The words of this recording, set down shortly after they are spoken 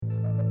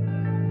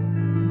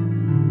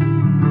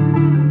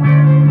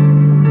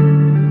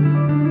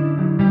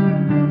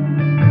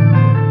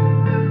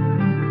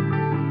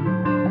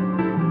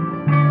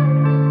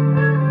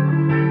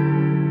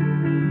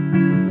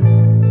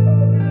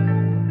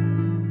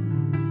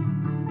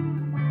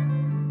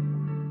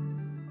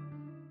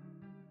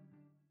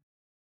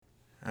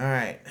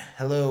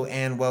Hello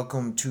and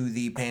welcome to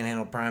the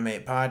Panhandle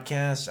Primate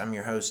Podcast. I'm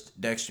your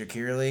host, Dexter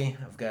Kearley.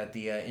 I've got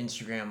the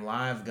Instagram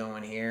Live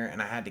going here,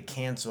 and I had to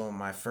cancel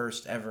my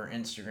first ever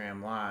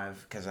Instagram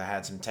Live because I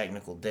had some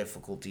technical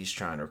difficulties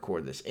trying to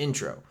record this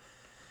intro.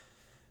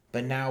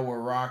 But now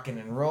we're rocking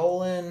and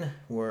rolling,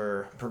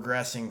 we're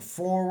progressing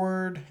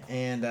forward,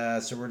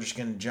 and so we're just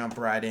going to jump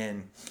right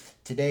in.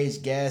 Today's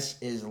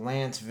guest is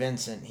Lance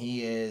Vinson.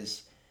 He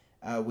is...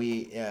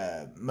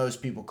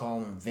 most people call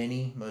him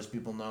Vinny. Most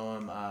people know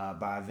him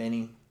by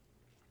Vinny.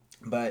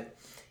 But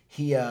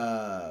he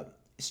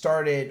he's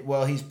part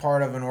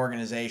of an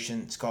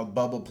organization. It's called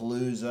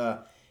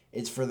Bubbapalooza.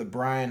 It's for the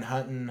Brian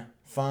Hutton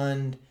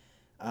Fund.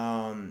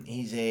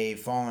 He's a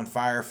fallen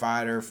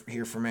firefighter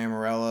here from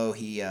Amarillo.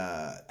 He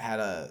had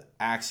a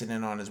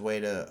accident on his way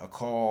to a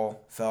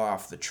call, fell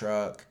off the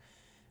truck,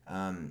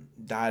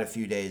 died a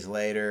few days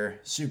later.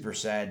 Super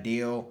sad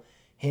deal.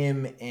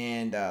 Him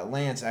and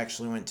Lance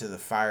actually went to the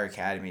fire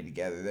academy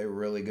together. They were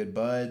really good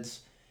buds.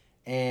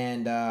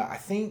 And I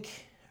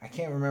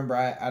can't remember,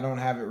 I don't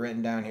have it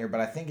written down here, but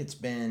I think it's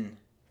been,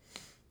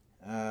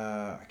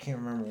 I can't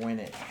remember when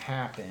it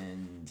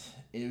happened.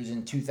 It was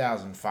in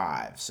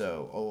 2005,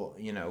 so,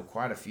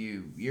 quite a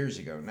few years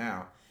ago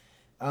now.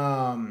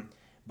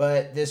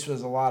 But this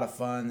was a lot of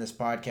fun. This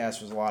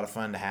podcast was a lot of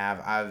fun to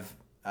have.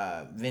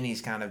 Vinny's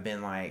kind of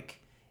been like,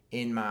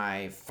 in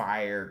my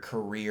fire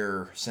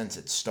career since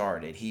it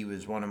started. He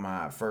was one of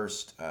my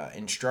first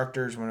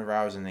instructors whenever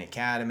I was in the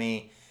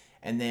academy,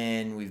 and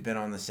then we've been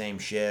on the same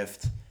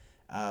shift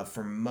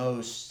for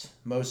most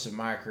of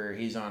my career.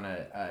 He's on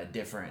a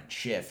different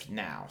shift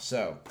now.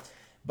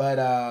 But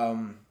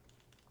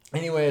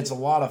anyway, it's a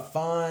lot of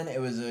fun.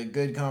 It was a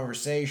good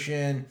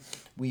conversation.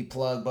 We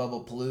plug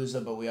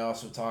Bubbapalooza, but we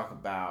also talk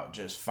about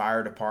just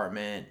fire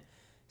department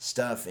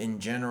stuff in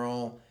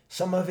general.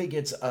 Some of it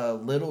gets a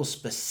little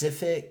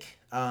specific.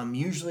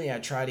 Usually I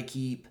try to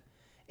keep...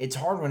 It's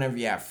hard whenever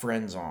you have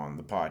friends on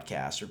the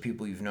podcast or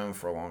people you've known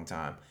for a long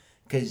time,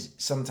 because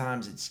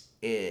sometimes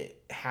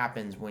it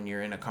happens when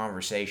you're in a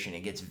conversation,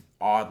 it gets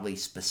oddly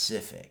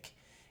specific,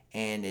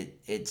 and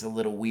it's a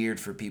little weird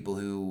for people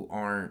who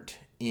aren't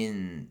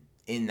in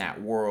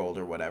that world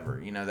or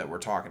whatever, that we're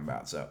talking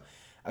about. So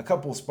a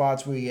couple of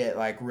spots we get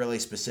like really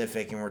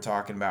specific and we're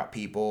talking about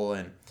people,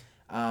 and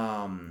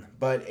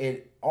but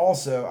it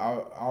also,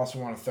 I also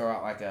want to throw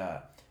out like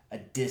a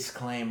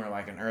disclaimer,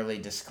 like an early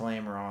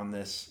disclaimer on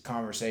this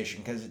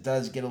conversation, because it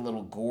does get a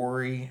little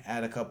gory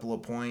at a couple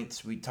of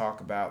points. We talk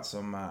about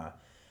some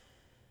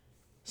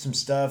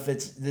stuff.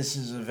 This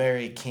is a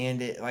very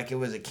candid, like it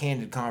was a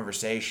candid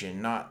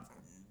conversation, not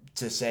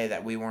to say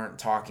that we weren't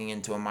talking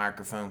into a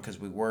microphone, because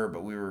we were,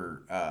 but we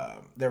were,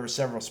 there were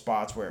several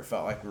spots where it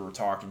felt like we were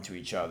talking to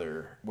each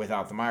other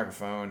without the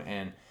microphone,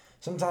 and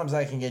sometimes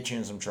that can get you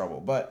in some trouble.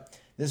 But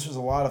this was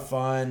a lot of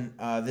fun.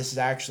 This is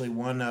actually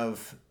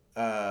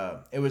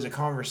it was a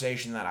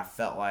conversation that I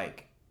felt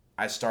like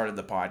I started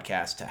the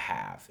podcast to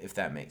have, if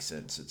that makes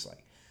sense. It's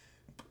like,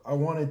 I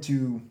wanted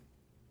to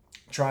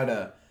try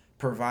to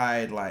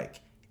provide like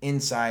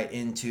insight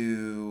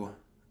into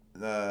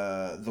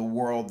the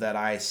world that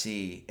I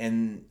see.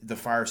 And the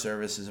fire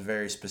service is a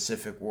very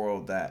specific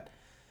world that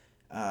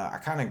I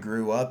kind of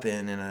grew up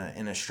in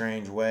a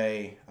strange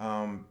way.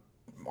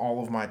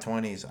 All of my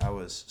 20s I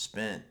was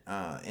spent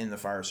in the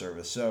fire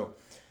service. So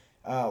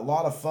a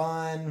lot of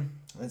fun.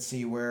 Let's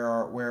see,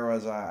 where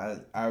was I?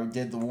 I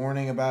did the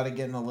warning about it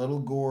getting a little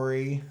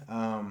gory.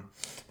 But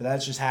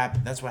that's just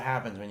that's what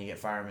happens when you get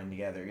firemen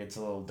together. It gets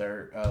a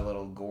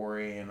little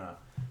gory, and a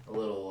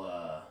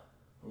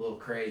little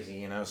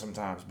crazy,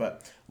 sometimes.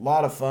 But a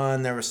lot of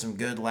fun. There were some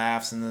good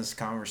laughs in this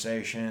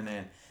conversation,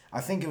 and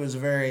I think it was a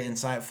very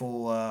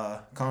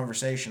insightful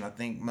conversation. I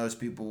think most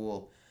people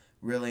will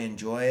really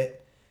enjoy it.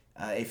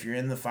 If you're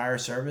in the fire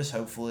service,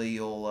 hopefully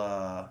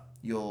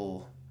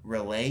you'll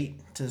relate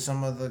to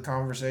some of the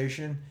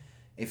conversation.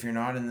 If you're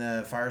not in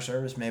the fire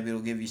service, maybe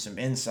it'll give you some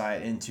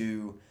insight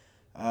into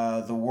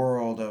the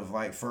world of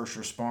like first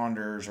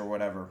responders or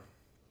whatever.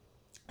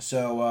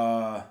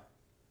 So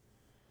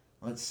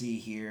let's see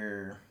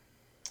here.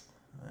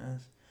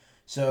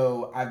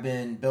 So I've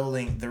been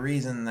building. The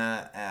reason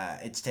that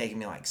it's taken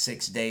me like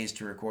 6 days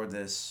to record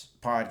this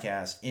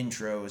podcast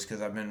intro is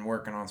because I've been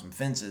working on some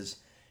fences.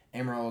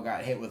 Amarillo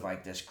got hit with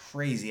like this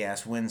crazy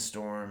ass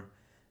windstorm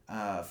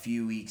a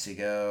few weeks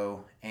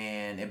ago,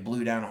 and it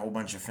blew down a whole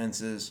bunch of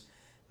fences.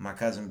 My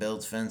cousin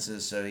builds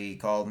fences, so he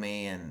called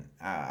me, and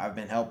I've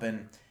been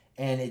helping.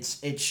 And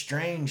it's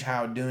strange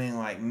how doing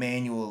like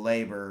manual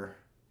labor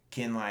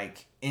can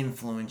like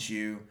influence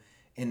you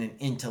in an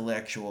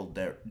intellectual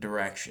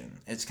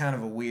direction. It's kind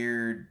of a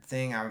weird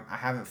thing. I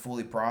haven't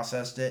fully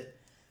processed it,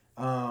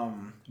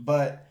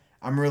 but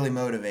I'm really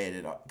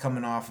motivated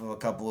coming off of a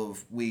couple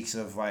of weeks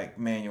of like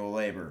manual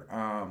labor.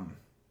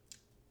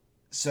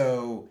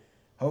 So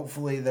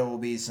hopefully there will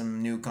be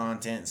some new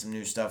content, some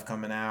new stuff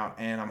coming out,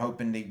 and I'm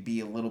hoping to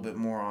be a little bit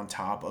more on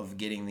top of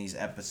getting these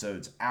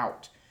episodes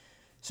out.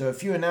 So a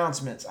few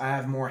announcements. I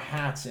have more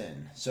hats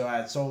in. So I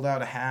had sold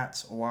out of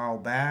hats a while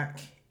back,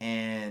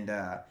 and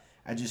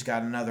I I just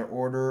got another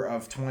order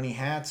of 20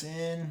 hats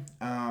in.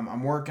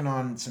 I'm working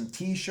on some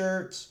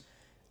t-shirts.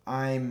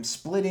 I'm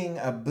splitting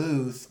a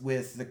booth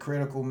with the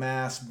Critical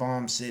Mass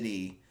Bomb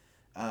City.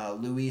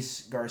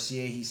 Luis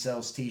Garcia, he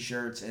sells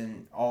t-shirts,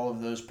 and all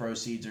of those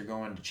proceeds are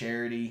going to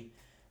charity.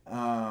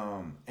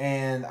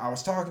 And I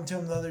was talking to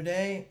him the other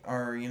day,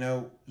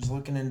 was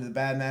looking into the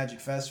Bad Magic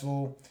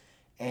Festival,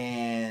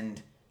 and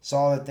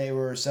saw that they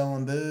were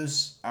selling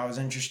booze. I was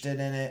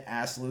interested in it,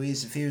 asked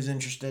Luis if he was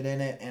interested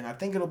in it, and I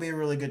think it'll be a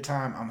really good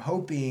time. I'm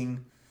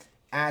hoping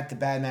at the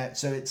Bad Magic,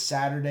 so it's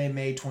Saturday,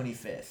 May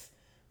 25th.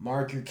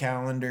 Mark your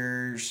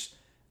calendars.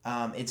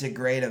 It's a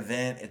great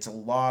event. It's a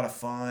lot of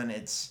fun.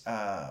 It's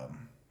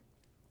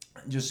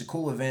just a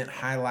cool event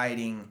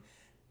highlighting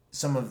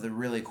some of the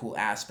really cool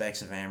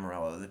aspects of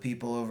Amarillo. The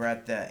people over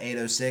at the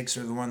 806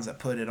 are the ones that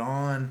put it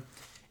on,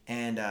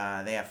 and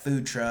they have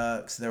food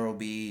trucks. There will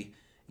be,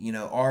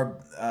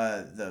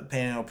 the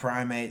Panhandle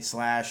Primate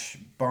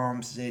 /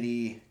 Bomb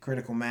City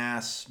Critical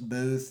Mass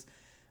booth,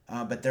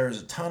 but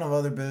there's a ton of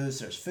other booths.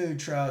 There's food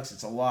trucks.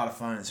 It's a lot of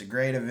fun. It's a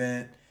great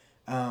event.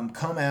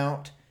 Come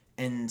out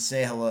and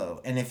say hello.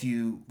 And if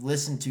you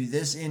listen to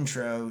this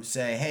intro,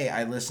 say, hey,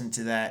 I listened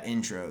to that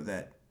intro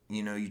that,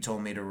 you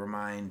told me to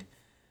remind.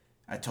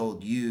 I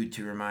told you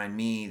to remind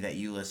me that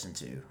you listened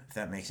to, if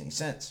that makes any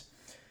sense.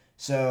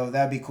 So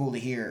that'd be cool to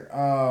hear.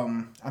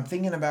 I'm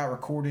thinking about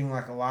recording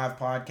like a live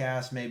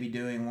podcast, maybe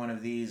doing one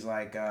of these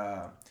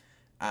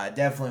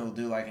definitely will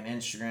do like an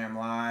Instagram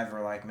live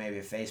or like maybe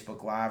a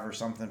Facebook live or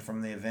something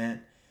from the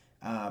event.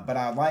 But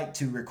I'd like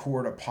to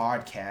record a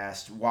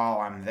podcast while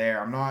I'm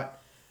there. I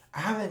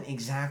haven't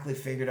exactly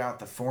figured out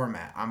the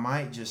format. I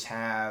might just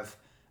have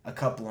a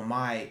couple of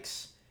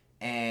mics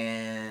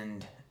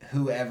and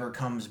whoever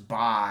comes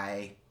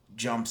by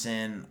jumps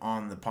in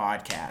on the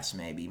podcast,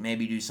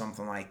 maybe do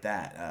something like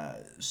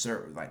that.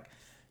 Like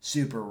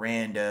super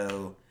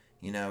random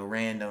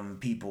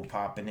people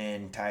popping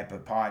in type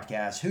of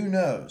podcast. Who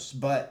knows?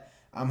 But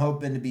I'm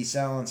hoping to be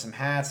selling some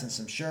hats and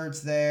some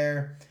shirts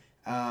there.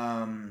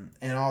 And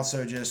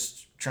also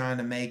just trying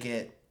to make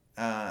it,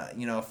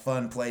 a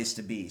fun place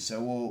to be.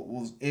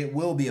 So it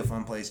will be a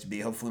fun place to be.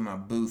 Hopefully my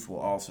booth will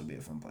also be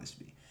a fun place to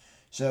be.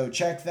 So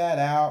check that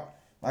out.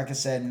 Like I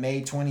said,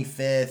 May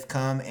 25th,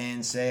 come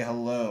and say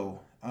hello.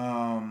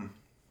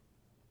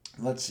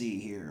 Let's see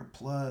here.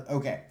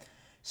 Okay.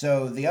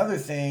 So the other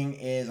thing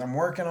is I'm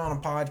working on a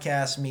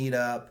podcast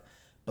meetup,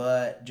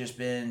 but just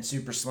been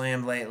super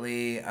slammed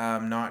lately.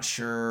 I'm not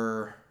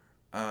sure.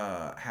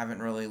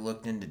 Haven't really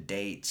looked into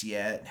dates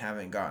yet.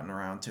 Haven't gotten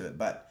around to it,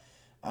 but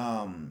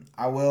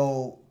I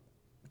will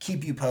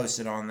keep you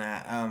posted on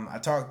that. I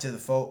talked to the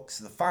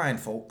fine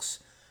folks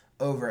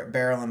over at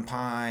Barrel and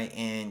Pie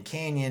and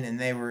Canyon, and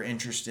they were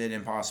interested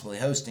in possibly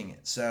hosting it.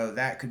 So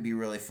that could be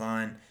really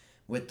fun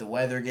with the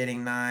weather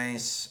getting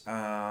nice. They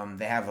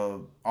have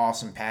a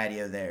awesome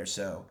patio there,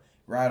 so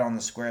right on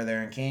the square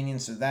there in Canyon.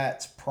 So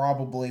that's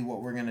probably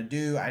what we're gonna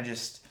do. Like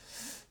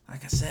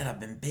I said, I've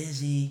been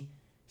busy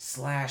 /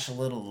 a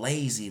little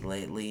lazy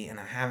lately, and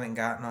I haven't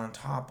gotten on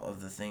top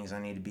of the things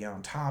I need to be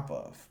on top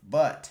of.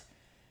 But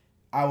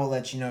I will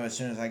let you know as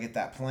soon as I get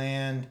that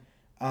planned.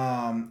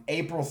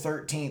 April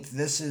 13th,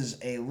 this is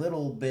a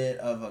little bit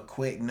of a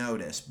quick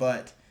notice,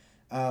 but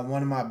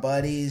one of my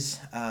buddies,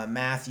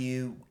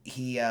 Matthew,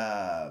 we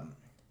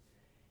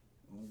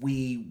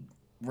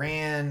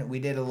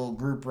did a little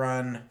group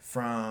run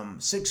from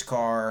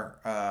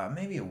 6-car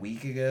maybe a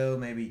week ago,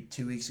 maybe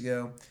 2 weeks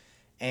ago,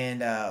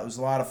 and it was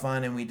a lot of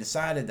fun, and we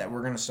decided that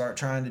we're going to start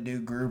trying to do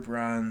group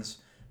runs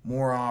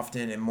more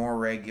often and more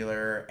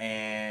regular,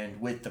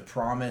 and with the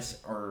promise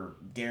or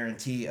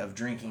guarantee of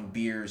drinking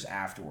beers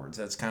afterwards.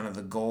 That's kind of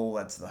the goal.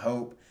 That's the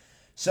hope.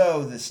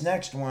 So this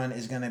next one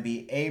is going to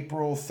be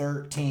April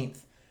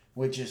 13th,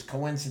 which is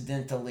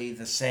coincidentally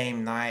the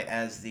same night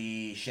as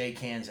the Shake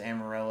Hands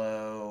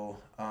Amarillo.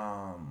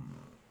 I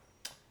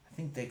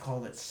think they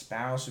called it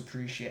Spouse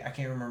Appreciate. I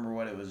can't remember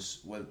what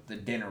the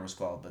dinner was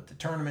called, but the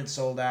tournament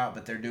sold out.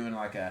 But they're doing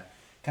like a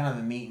kind of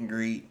a meet and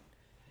greet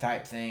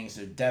type thing.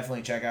 So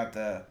definitely check out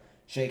the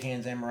Shake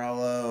Hands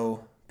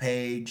Amarillo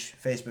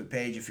Facebook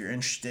page if you're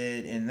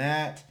interested in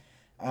that.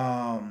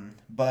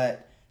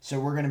 So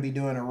we're going to be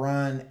doing a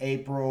run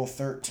April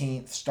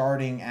 13th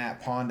starting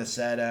at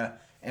Pondaseta,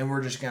 and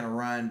we're just going to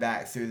run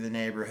back through the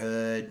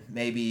neighborhood.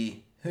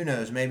 Maybe, who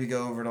knows, maybe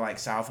go over to like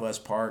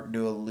Southwest Park,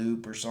 do a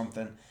loop or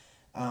something.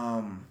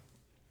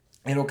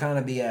 It'll kind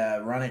of be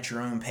a run at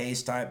your own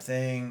pace type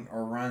thing,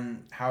 or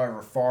run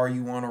however far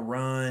you want to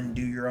run,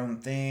 do your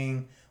own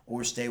thing,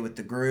 or stay with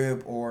the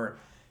group, or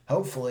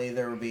hopefully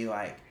there will be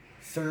like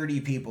 30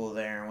 people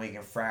there and we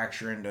can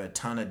fracture into a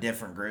ton of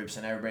different groups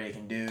and everybody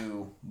can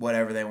do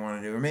whatever they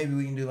want to do. Or maybe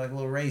we can do like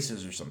little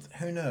races or something.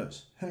 Who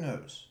knows?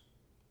 It's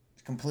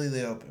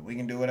completely open. We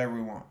can do whatever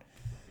we want.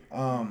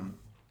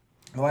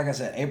 But like I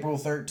said, April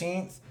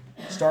 13th,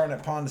 starting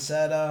at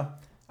Pondaseta.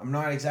 I'm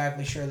not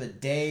exactly sure the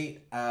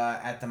date.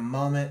 At the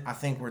moment, I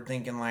think we're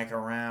thinking like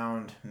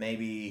around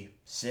maybe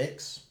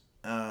 6.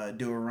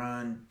 Do a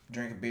run,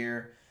 drink a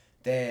beer.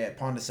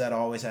 Pondaseta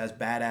always has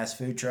badass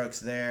food trucks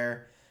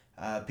there.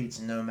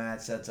 Pizza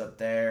Nomad sets up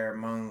there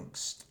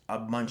amongst a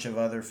bunch of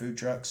other food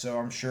trucks. So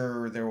I'm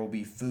sure there will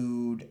be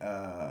food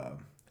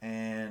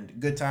and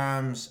good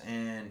times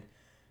and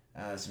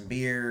some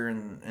beer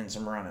and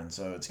some running.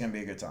 So it's going to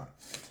be a good time.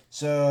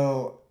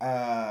 So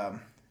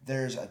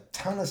there's a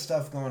ton of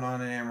stuff going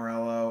on in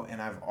Amarillo,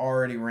 and I've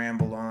already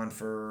rambled on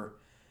for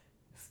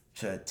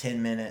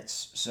 10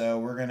 minutes. So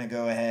we're going to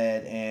go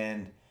ahead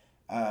and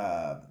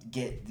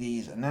get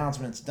these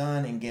announcements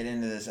done and get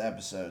into this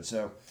episode.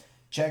 So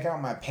check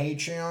out my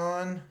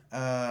Patreon.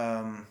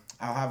 I'll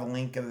have a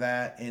link of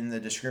that in the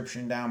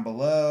description down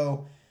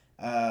below.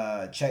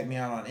 Check me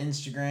out on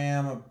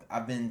Instagram.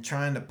 I've been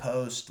trying to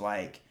post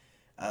like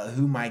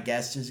who my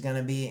guest is going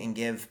to be and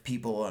give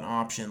people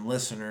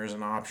listeners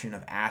an option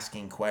of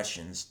asking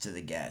questions to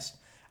the guest.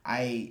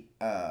 I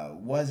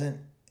haven't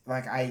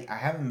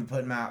been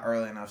putting them out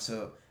early enough,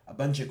 so a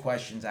bunch of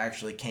questions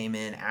actually came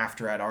in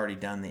after I'd already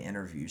done the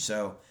interview.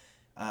 So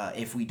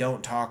if we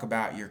don't talk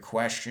about your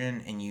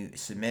question and you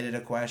submitted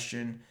a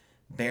question,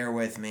 bear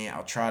with me.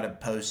 I'll try to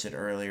post it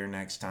earlier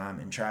next time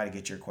and try to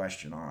get your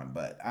question on.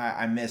 But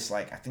I missed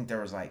I think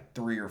there was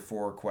 3 or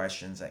 4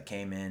 questions that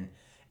came in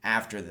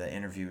after the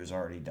interview was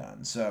already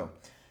done. So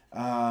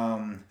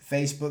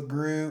Facebook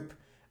group,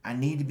 I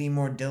need to be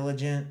more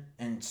diligent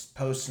and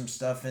post some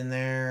stuff in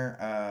there.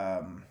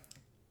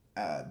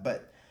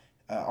 But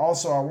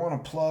also I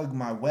want to plug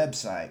my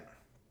website.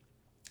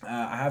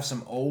 I have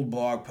some old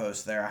blog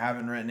posts there. I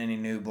haven't written any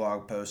new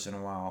blog posts in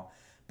a while,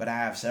 but I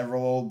have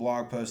several old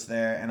blog posts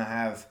there, and I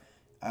have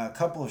a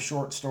couple of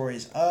short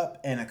stories up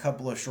and a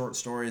couple of short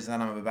stories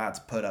that I'm about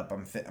to put up.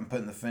 I'm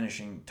putting the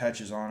finishing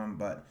touches on them,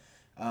 but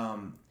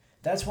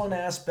that's one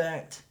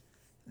aspect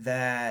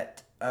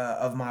that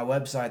of my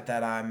website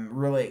that I'm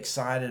really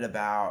excited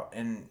about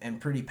and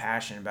pretty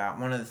passionate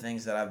about. One of the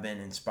things that I've been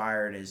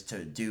inspired is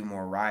to do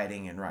more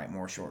writing and write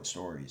more short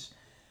stories.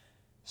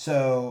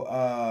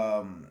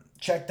 So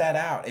check that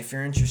out if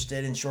you're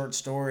interested in short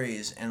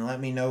stories, and let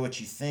me know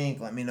what you think.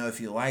 Let me know if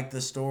you like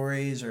the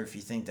stories or if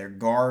you think they're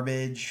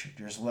garbage.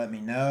 Just let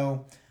me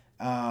know.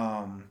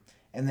 And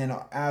then,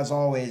 as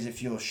always,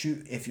 if you'll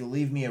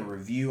leave me a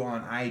review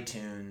on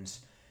iTunes,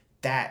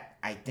 that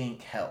I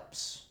think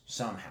helps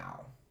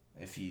somehow.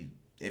 If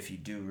you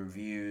do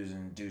reviews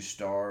and do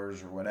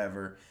stars or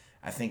whatever,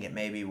 I think it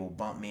maybe will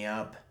bump me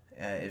up.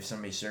 If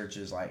somebody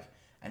searches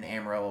an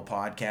Amarillo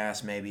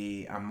podcast,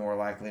 maybe I'm more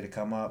likely to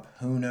come up.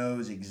 Who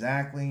knows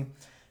exactly?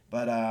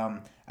 But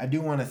I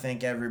do want to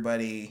thank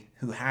everybody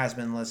who has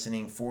been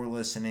listening for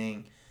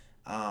listening.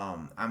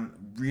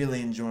 I'm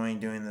really enjoying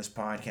doing this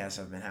podcast.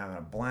 I've been having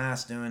a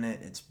blast doing it.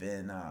 It's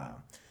been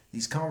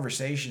these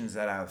conversations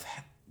that I've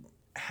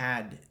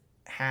had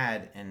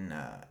and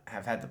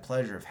have had the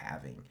pleasure of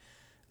having.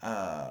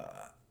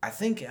 I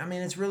think,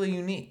 it's really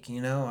unique,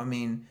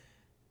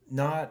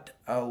 not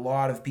a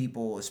lot of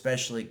people,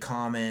 especially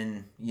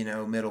common,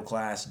 middle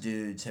class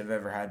dudes, have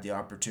ever had the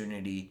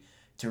opportunity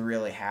to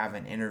really have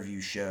an interview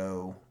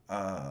show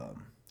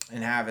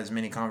and have as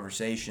many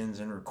conversations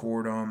and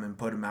record them and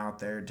put them out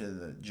there to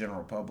the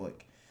general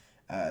public.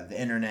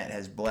 The internet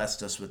has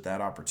blessed us with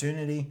that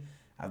opportunity.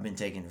 I've been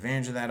taking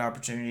advantage of that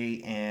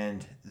opportunity,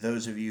 and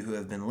those of you who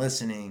have been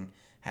listening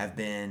have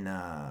been,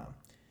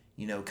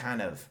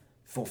 kind of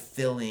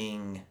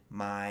fulfilling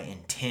my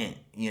intent,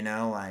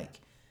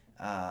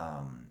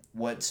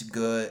 what's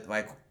good,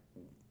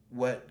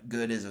 what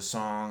good is a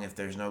song if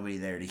there's nobody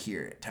there to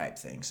hear it type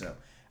thing. So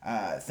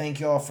thank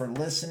you all for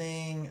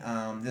listening.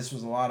 This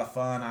was a lot of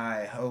fun.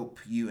 I hope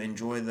you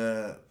enjoy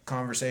the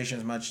conversation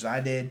as much as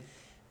I did.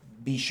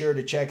 Be sure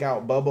to check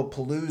out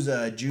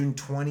Bubbapalooza, June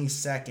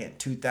 22nd,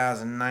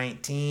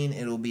 2019.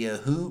 It'll be a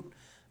hoot.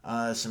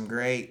 Some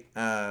great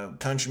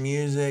country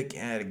music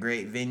at a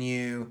great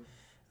venue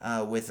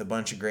with a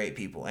bunch of great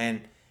people. And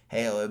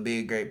hell, it would be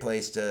a great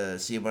place to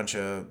see a bunch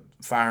of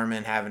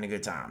firemen having a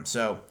good time.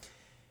 So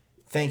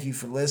thank you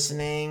for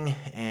listening,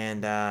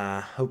 and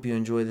hope you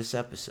enjoy this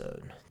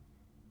episode.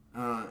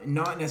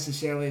 Not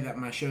necessarily that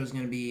my show is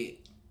going to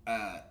be,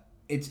 I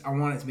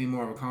want it to be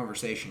more of a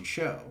conversation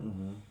show.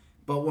 Mm-hmm.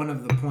 But one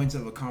of the points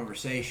of a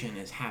conversation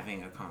is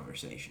having a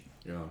conversation.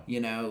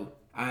 Yeah.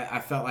 I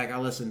felt like I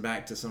listened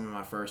back to some of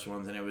my first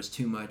ones, and it was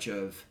too much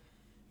of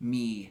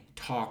me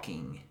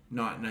talking,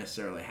 not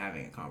necessarily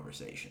having a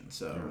conversation.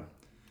 So yeah.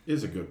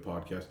 It's a good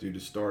podcast, dude, to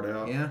start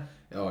out. Yeah.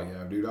 Oh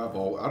yeah, dude. I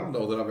don't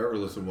know that I've ever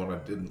listened to one I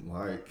didn't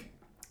like.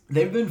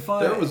 They've been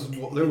fun.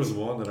 There was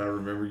one that I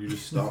remember you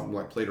just stopped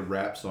and played a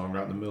rap song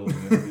right in the middle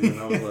of the interview, and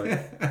I was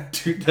like,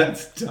 dude,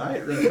 that's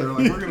tight right there.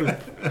 We're gonna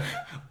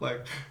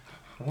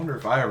I wonder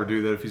if I ever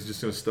do that, if he's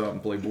just gonna stop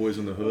and play Boys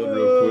in the Hood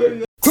real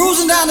quick.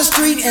 Cruising down the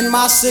street in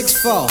my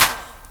 6'4",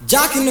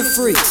 jocking the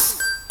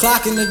freaks,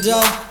 clocking the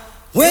dough.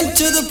 Went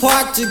to the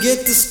park to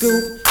get the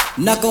scoop.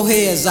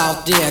 Knuckleheads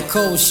out there,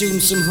 cold shooting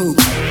some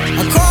hoops.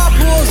 A car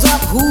pulls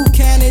up, who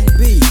can it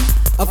be?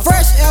 A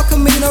fresh El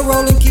Camino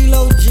rolling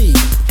Kilo G.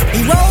 He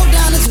rolled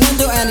down his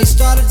window and he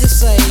started to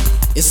say,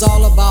 it's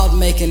all about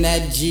making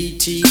that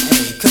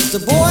GTA. Cause the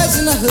boys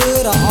in the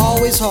hood are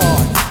always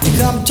hard.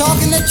 come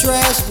talking that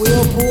trash,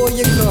 we'll pull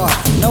your car.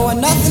 Knowing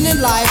nothing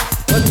in life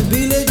but to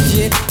be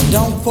legit.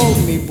 Don't quote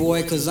me,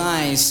 boy, cause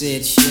I ain't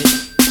said shit.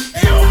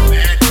 Yo,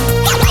 man.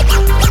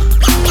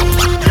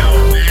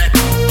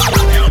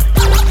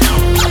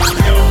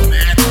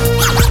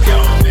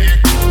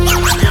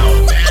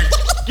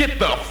 Get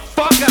the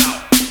fuck out!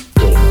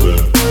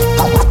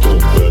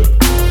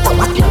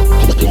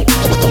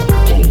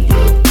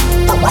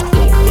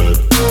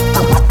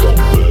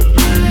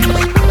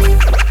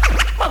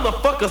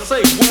 Motherfucker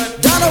say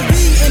what? Donald B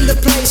in the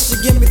place to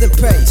give me the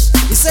pace.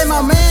 He say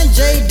my man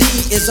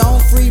JD is on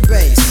free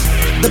base.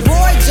 The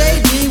boy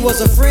JD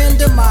was a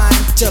friend of mine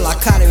till I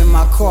caught him in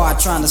my car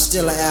trying to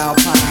steal an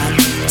Alpine.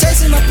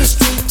 Chase him up the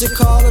street to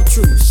call a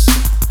truce.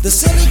 The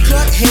silly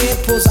cluck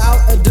head pulls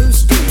out a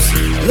deuce deuce.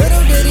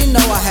 Little did he know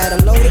I had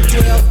a loaded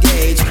 12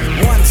 gauge.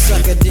 One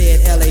sucker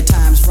did LA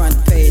Times front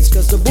page.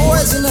 Cause the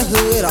boys in the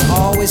hood are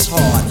always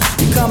hard.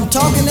 You come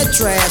talking that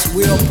trash,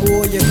 we'll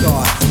pull your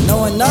guard.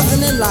 Knowing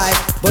nothing in life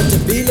but to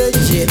be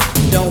legit.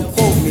 Don't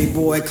quote me,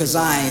 boy, cause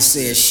I ain't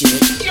said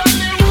shit.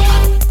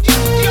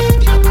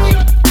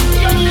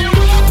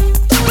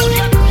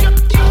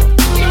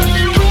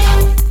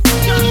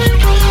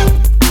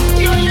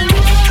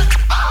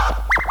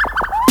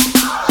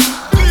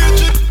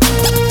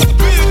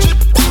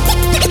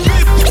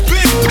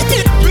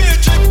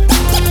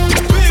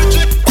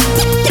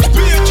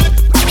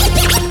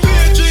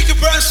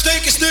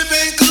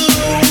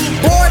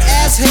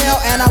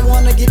 And I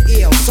wanna get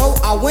ill, so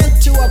I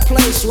went to a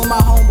place where my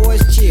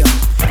homeboys chill.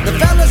 The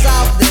fellas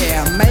out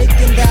there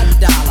making that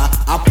dollar.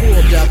 I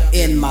pulled up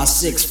in my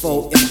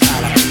 6'4"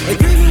 Impala. They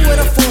greeted me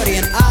with a 40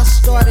 and I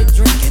started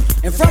drinking.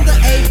 And from the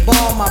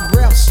 8-ball my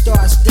breath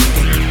started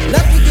stinking.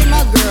 Left to get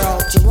my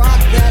girl to rock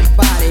that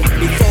body.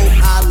 Before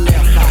I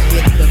left I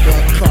hit the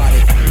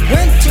Bacardi.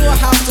 Went to a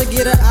house to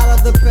get her out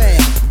of the bed.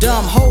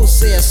 Dumb hoe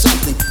said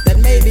something that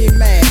made me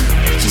mad.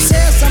 She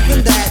said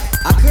something that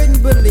I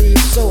couldn't believe,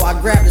 so I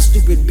grabbed the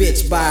stupid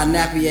bitch by a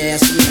nappy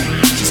ass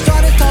neck. She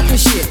started talking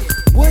shit,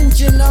 wouldn't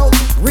you know?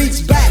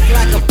 Reached back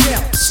like a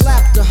pimp,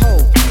 slapped the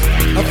hoe.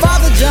 Her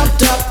father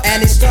jumped up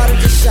and he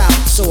started to shout,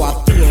 so I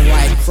threw her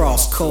right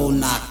across, cold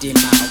knocked him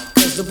out.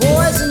 Cause the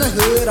boys in the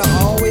hood are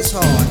always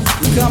hard.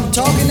 You come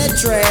talking that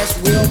trash,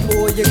 we'll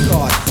pull your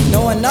card.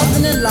 Knowing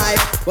nothing in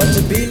life but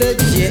to be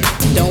legit.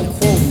 Don't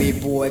quote me,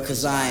 boy,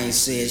 cause I ain't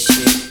said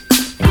shit.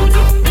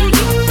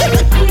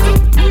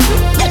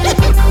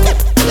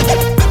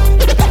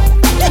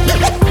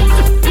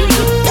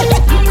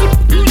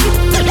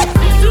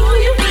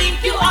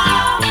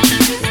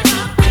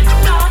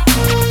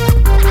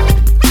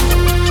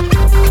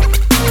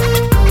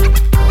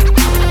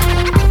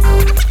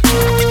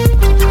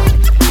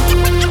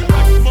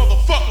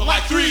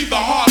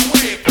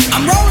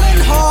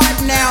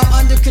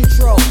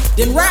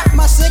 Then wrapped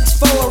my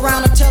 6'4"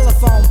 around a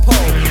telephone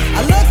pole.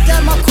 I looked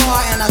at my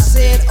car and I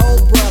said, oh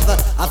brother,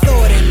 I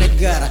throw it in the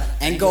gutter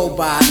and go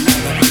buy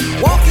another.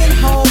 Walking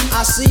home,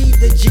 I see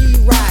the G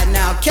ride.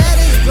 Now Cat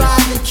is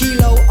driving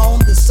Kilo on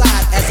the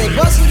side. As they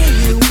busted a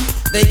U,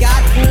 they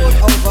got pulled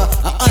over.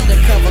 An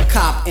undercover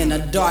cop in a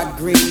dark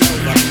green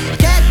Nova.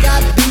 Cat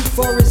got beat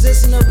for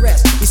resisting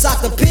arrest. He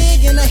socked a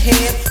pig in the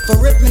head for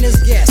ripping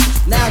his guest.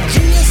 Now G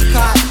is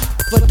caught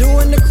for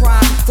doing the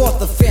crime.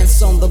 Fourth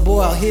offense on the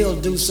boy, he'll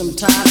do some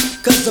time.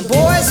 Cause the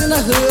boys in the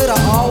hood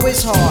are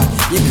always hard.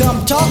 You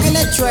come talking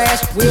that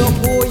trash, we'll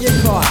pull your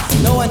car.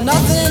 Knowing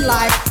nothing in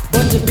life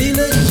but to be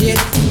legit.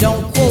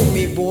 Don't quote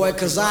me, boy,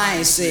 cause I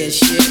ain't said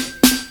shit.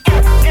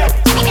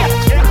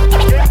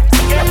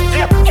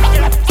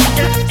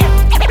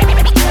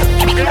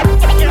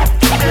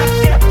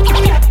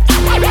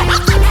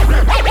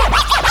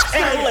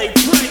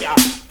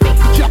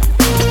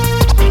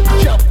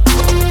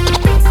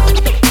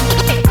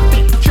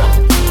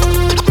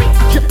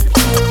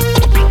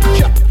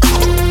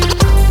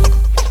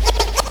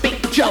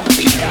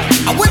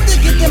 I went to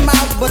get them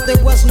out, but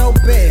there was no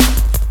bail.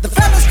 The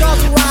fellas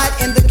caused a riot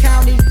in the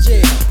county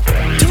jail.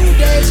 2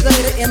 days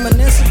later in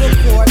municipal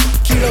court,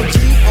 Kilo G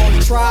on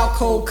trial,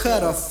 cold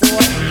cutter for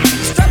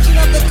destruction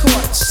of the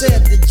court,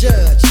 said the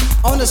judge.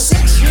 On a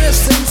 6-year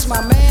sentence,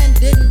 my man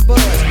didn't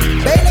budge.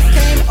 Bailiff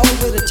came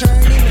over to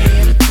turn him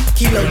in.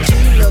 Kilo G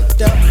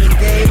looked up and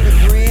gave a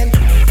grin.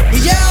 He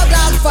yelled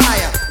out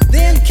fire.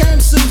 Then came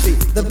Susie.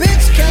 The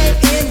bitch came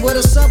in with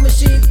a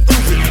submachine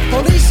Uzi.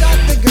 Police shot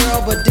the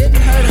girl but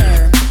didn't hurt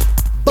her.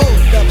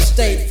 Both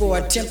upstate for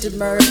attempted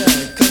murder.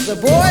 Cause the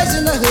boys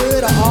in the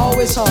hood are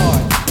always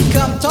hard. You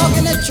come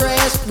talking that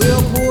trash,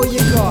 we'll pull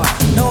your car.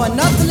 Knowing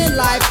nothing in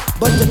life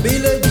but to be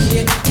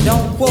legit.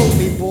 Don't quote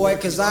me, boy,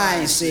 cause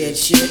I ain't said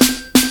shit.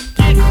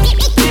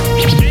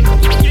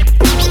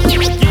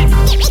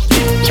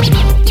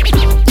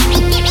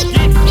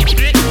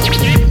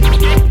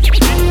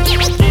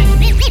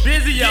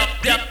 Busy, yup,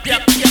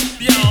 y'all.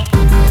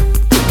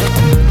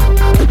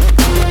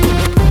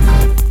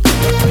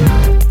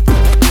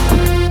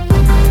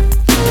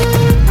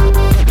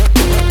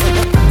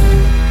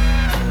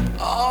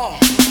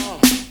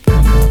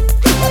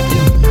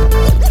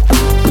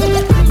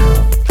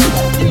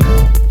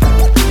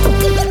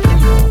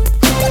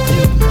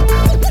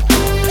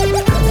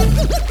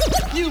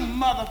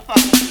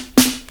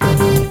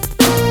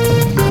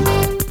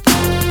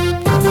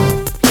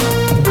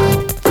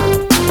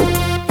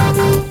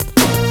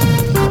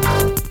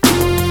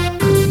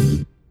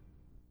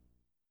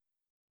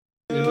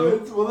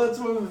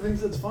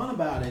 things that's fun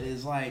about it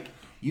is like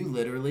you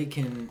literally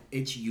can.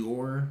 It's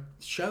your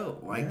show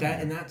like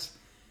that, and that's.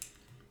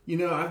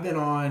 I've been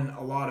on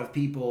a lot of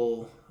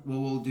people. Well,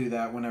 we'll do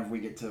that whenever we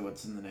get to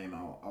what's in the name.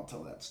 I'll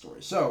tell that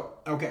story. So,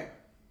 okay.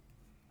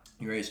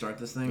 You ready to start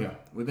this thing? Yeah.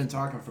 We've been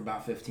talking for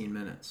about 15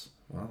 minutes.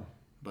 Wow.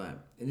 But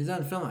it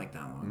doesn't feel like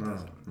that long,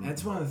 does it?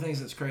 That's one of the things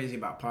that's crazy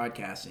about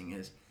podcasting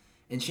is,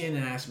 and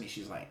Shannon asked me,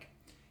 she's like,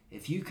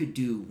 if you could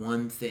do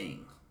one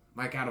thing,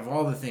 like out of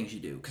all the things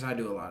you do, because I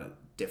do a lot of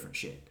different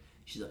shit.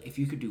 She's like, if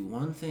you could do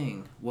one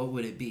thing, what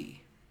would it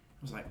be?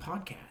 I was like,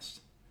 podcast.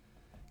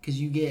 Because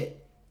you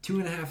get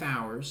 2.5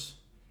 hours.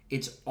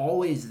 It's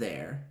always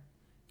there.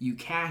 You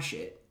cache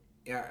it,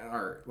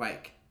 or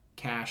like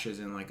cache as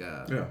in like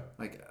a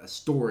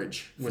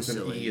storage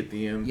facility. With an E at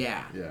the end.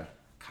 Yeah. Yeah.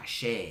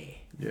 Cache.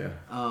 Yeah.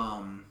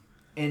 And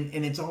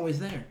it's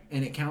always there,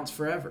 and it counts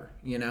forever.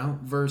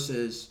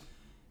 Versus,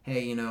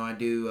 hey, I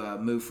do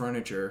move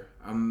furniture.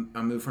 I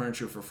move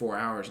furniture for 4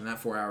 hours, and that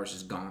 4 hours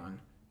is gone.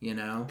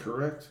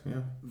 Correct.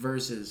 Yeah.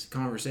 Versus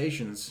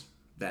conversations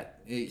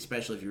that,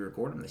 especially if you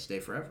record them, they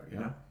stay forever. You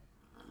know.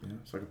 Yeah.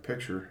 It's like a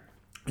picture.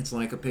 It's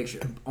like a picture,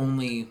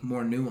 only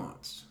more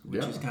nuanced,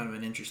 which Yeah. is kind of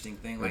an interesting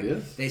thing. Like It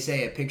is. they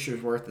say, a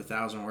picture's worth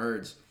 1,000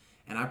 words,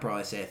 and I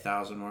probably say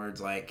 1,000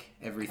 words like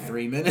every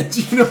 3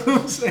 minutes. You know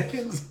what I'm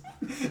saying?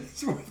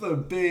 It's worth a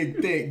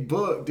big, thick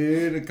book,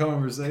 dude. A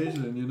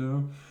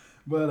conversation,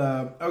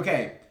 But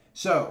okay,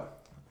 so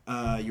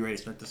you ready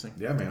to start this thing?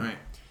 Yeah, man. All right.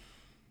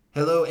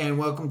 Hello and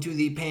welcome to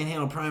the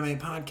Panhandle Primate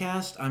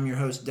Podcast. I'm your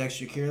host,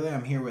 Dexter Kearley.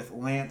 I'm here with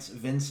Lance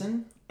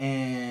Vinson.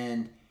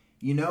 And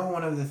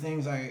one of the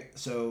things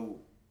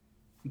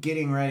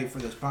getting ready for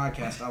this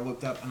podcast, I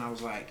looked up and I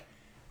was like,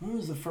 when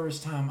was the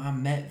first time I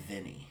met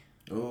Vinny?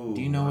 Oh.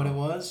 Do you know what it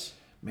was?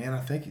 Man, I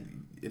think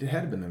it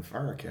had been in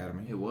Fire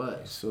Academy. It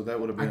was. So that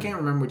would have been. I can't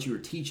remember what you were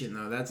teaching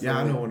though.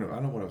 I know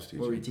what I was teaching.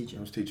 What were you teaching?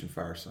 I was teaching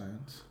fire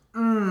science.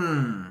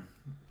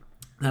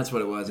 That's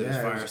what it was. It was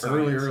fire science.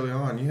 Early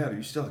on.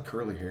 You still had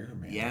curly hair,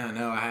 man. Yeah,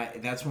 no,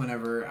 that's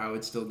whenever I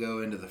would still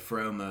go into the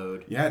fro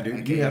mode. Yeah,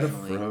 dude, you had a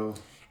fro.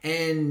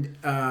 And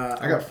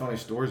I got funny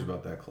stories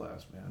about that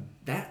class, man.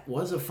 That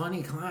was a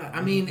funny class.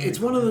 I mean, it's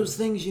one of those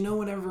things,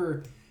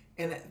 whenever,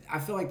 and I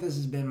feel like this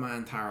has been my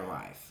entire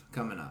life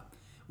coming up.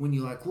 When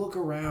you look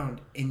around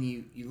and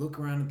you look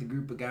around at the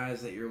group of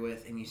guys that you're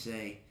with and you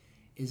say,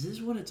 is this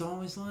what it's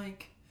always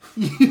like?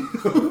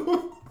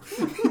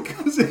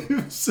 Because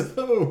if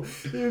so,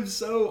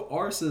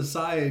 our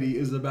society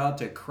is about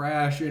to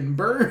crash and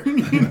burn.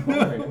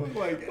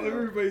 Like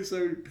everybody's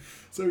so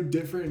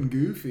different and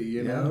goofy.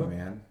 You know,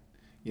 man.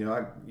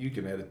 You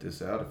can edit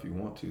this out if you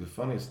want to. The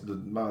funniest,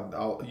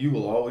 you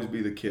will always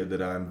be the kid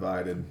that I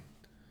invited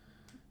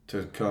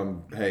to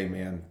come. Hey,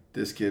 man,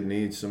 this kid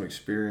needs some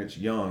experience.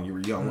 Young, you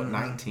were young. What,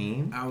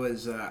 19? I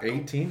was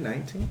 18,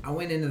 19. I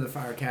went into the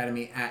fire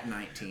academy at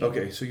 19.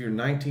 Okay, so you're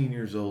 19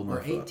 years old.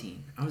 Or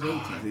 18. I was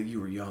 18.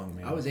 You were young,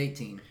 man. I was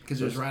 18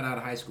 because it was right out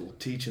of high school.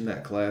 Teaching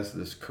that class,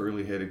 this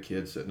curly-headed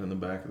kid sitting in the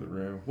back of the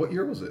room. What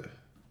year was it?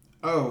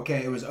 Oh,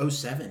 okay. It was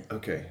 07.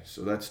 Okay,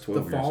 so that's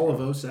 12 years The fall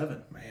ago. of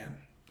 07. Man.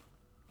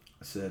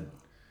 I said,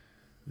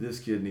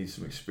 this kid needs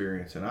some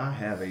experience, and I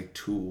have a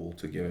tool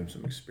to give him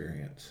some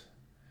experience.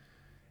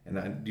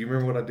 And do you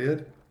remember what I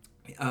did?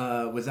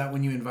 Was that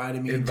when you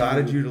invited me? You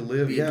to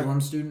live, be a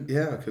dorm student?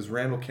 Yeah, because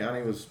Randall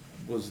County was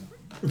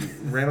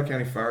Randall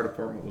County Fire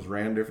Department was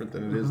ran different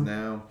than it is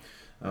now.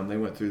 They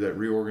went through that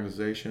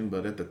reorganization,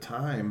 but at the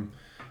time,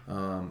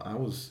 I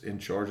was in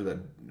charge of that,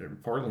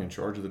 partly in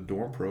charge of the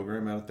dorm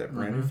program out at that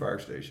brand new fire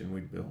station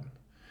we'd built.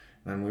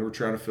 And we were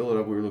trying to fill it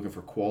up. We were looking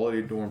for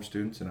quality dorm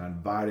students, and I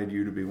invited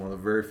you to be one of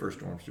the very first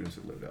dorm students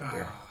that lived out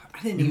there.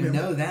 I didn't even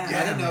know that.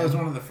 Yeah, I didn't know it was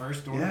one of the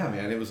first dorms. Yeah,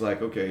 man. It was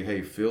like, okay,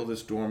 hey, fill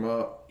this dorm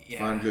up,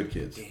 find good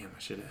kids. Damn, I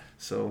should have.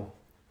 So,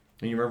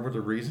 and you remember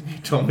the reason you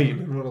told me you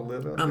didn't want to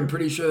live out there? I'm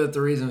pretty sure that the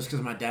reason was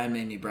because my dad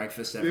made me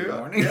breakfast every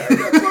morning. Yeah,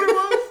 that's what it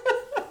was.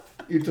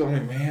 You told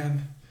me,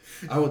 man,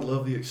 I would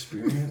love the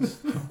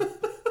experience.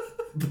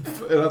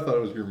 And I thought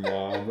it was your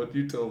mom, but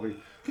you told me.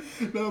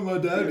 No, my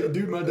dad,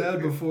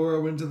 before I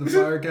went to the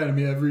fire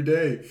academy every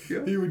day,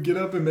 he would get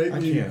up and make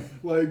me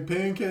like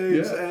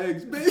pancakes,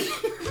 eggs,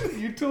 bacon.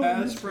 You told me.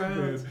 Hash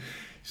browns.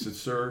 He said,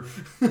 sir,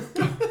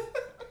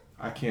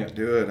 I can't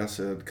do it. I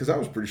said, because I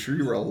was pretty sure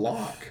you were a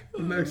lock.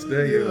 The next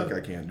day, you're like,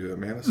 I can't do it,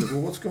 man. I said, well,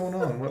 what's going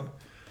on?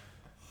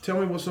 Tell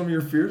me what some of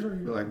your fears are.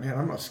 You're like, man,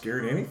 I'm not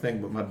scared of anything,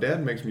 but my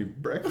dad makes me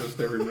breakfast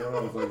every morning.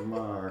 I was like,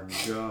 my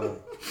God.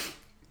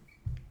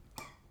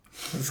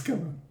 It's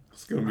gonna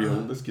be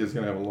this kid's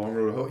gonna have a long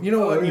road to hoe. You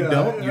know what?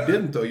 You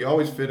didn't though. You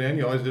always fit in.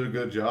 You always did a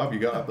good job. You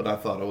got, but I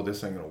thought, oh,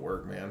 this ain't gonna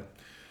work, man.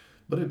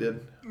 But it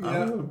did.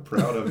 Yeah. I'm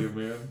proud of you,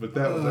 man. But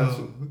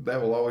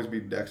that will always be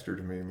Dexter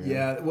to me, man.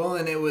 Yeah. Well,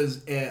 and it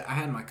was. I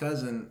had my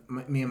cousin.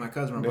 Me and my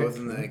cousin were both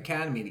in the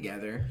academy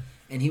together,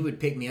 and he would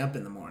pick me up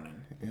in the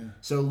morning. Yeah.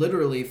 So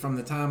literally, from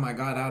the time I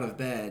got out of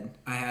bed,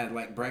 I had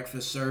like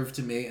breakfast served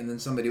to me, and then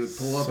somebody would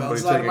pull up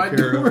outside my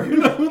door,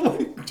 and I would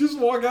like just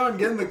walk out and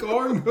get in the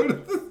car and go to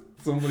the.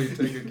 Somebody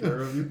taking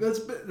care of you.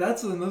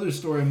 That's another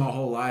story of my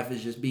whole life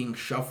is just being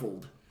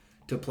shuffled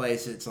to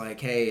place. It's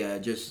like, hey,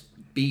 just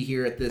be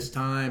here at this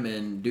time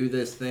and do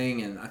this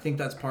thing. And I think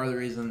that's part of the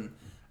reason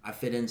I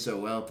fit in so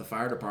well at the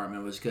fire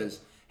department was because,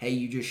 hey,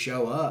 you just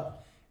show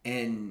up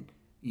and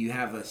you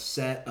have a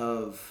set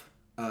of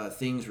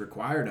things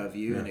required of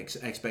you and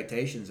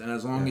expectations. And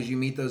as long as you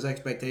meet those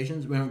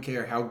expectations, we don't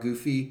care how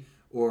goofy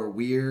or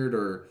weird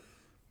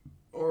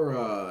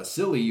or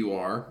silly you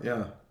are.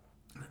 Yeah.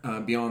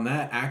 Beyond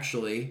that,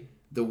 actually,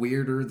 the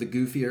weirder, the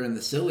goofier, and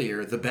the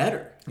sillier, the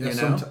better. Yeah, you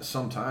know?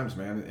 sometimes,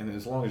 man, and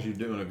as long as you're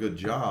doing a good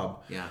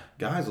job,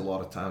 guys a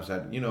lot of times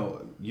had,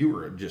 you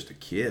were just a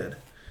kid.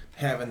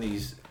 Having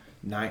these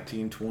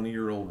 19,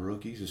 20-year-old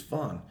rookies is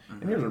fun.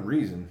 And there's a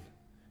reason.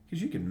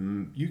 Because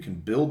you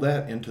can build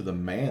that into the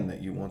man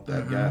that you want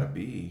that guy to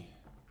be.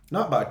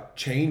 Not by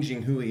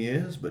changing who he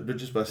is, but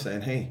just by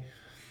saying, hey,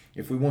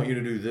 if we want you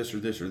to do this or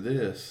this or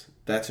this,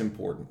 that's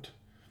important.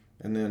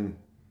 And then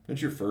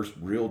it's your first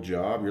real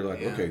job. You're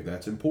like, okay,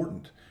 that's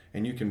important.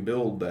 And you can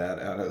build that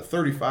out. A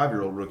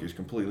 35-year-old rookie is a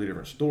completely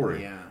different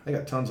story. Yeah. They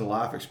got tons of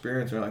life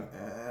experience. They're like,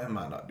 I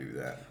might not do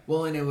that.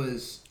 Well, and it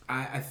was,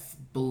 I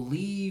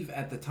believe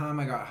at the time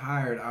I got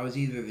hired, I was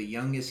either the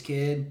youngest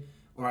kid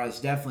or I was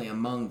definitely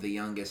among the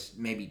youngest,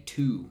 maybe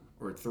 2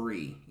 or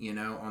 3,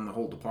 on the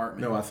whole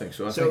department. No, I think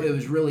so. So it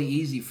was really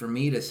easy for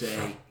me to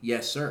say,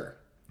 yes, sir.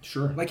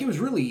 Sure. Like, it was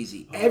really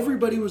easy.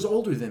 Everybody was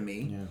older than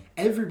me. Yeah.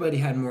 Everybody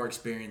had more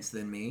experience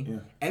than me. Yeah.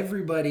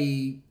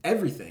 Everybody,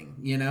 everything,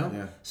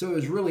 Yeah. So it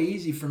was really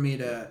easy for me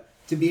to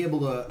be able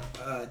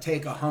to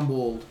take a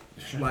humble,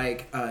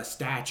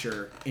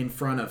 stature in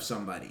front of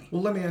somebody.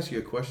 Well, let me ask you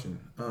a question.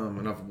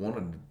 And I've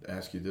wanted to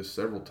ask you this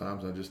several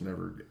times. I just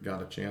never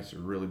got a chance to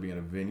really be in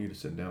a venue to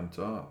sit down and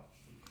talk.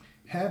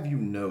 Have you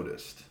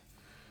noticed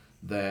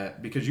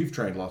that, because you've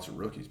trained lots of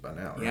rookies by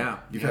now, right? Yeah.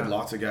 You've had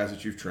lots of guys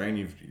that you've trained.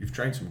 You've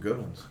trained some good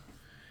ones.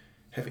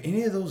 Have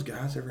any of those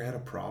guys ever had a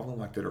problem,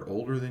 like that are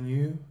older than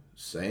you,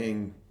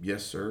 saying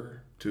yes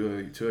sir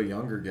to a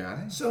younger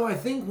guy? So I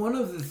think one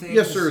of the things,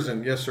 yes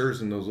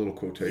sirs and those little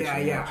quotations.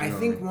 Yeah. I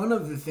think one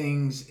of the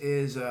things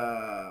is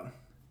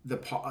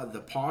the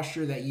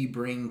posture that you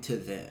bring to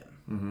them.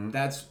 Mm-hmm.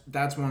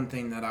 That's one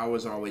thing that I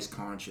was always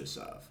conscious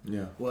of.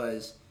 Yeah.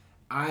 Was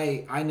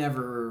I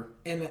never,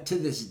 and to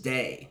this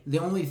day, the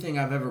only thing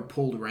I've ever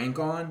pulled rank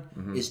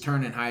on is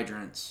turning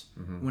hydrants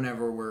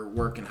whenever we're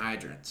working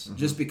hydrants.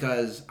 Just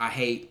because I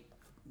hate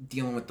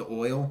dealing with the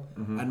oil.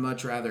 I'd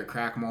much rather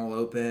crack them all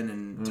open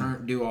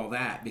and do all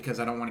that because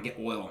I don't want to get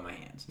oil on my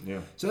hands.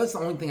 Yeah. So that's the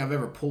only thing I've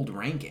ever pulled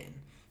rank in.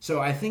 So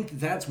I think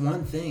that's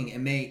one thing. It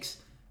makes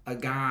a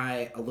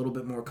guy a little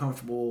bit more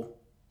comfortable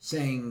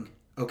saying,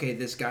 okay,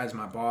 this guy's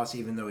my boss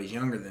even though he's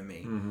younger than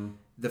me.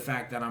 The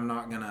fact that I'm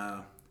not going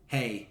to,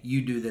 hey,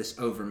 you do this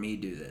over me,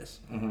 do this.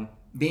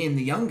 Being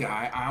the young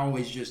guy, I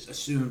always just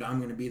assumed I'm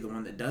going to be the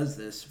one that does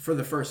this for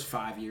the first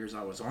 5 years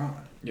I was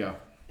on. Yeah.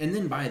 And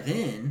then by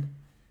then,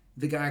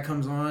 the guy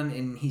comes on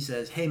and he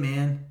says, hey,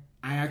 man,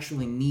 I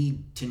actually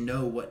need to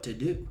know what to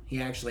do.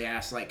 He actually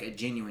asks like a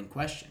genuine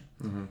question.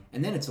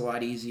 And then it's a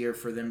lot easier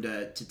for them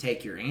to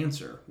take your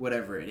answer,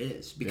 whatever it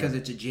is, because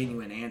it's a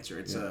genuine answer.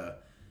 It's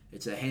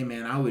a, hey,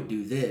 man, I would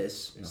do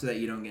this so that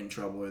you don't get in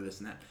trouble or this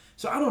and that.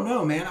 So I don't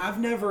know, man.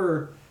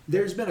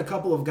 There's been a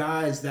couple of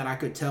guys that I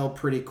could tell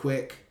pretty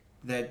quick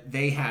that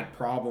they had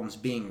problems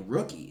being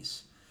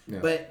rookies. Yeah.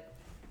 But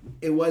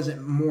it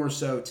wasn't more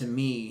so to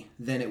me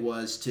than it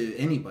was to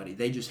anybody.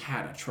 They just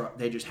had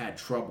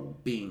trouble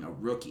being a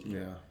rookie.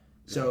 Yeah.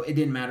 So it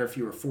didn't matter if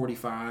you were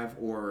 45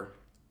 or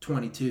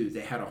 22.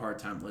 They had a hard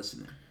time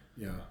listening.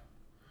 Yeah.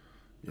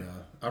 Yeah.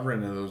 I've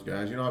ran into those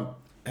guys.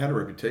 I had a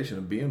reputation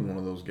of being one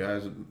of those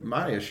guys.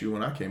 My issue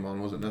when I came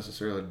on wasn't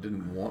necessarily I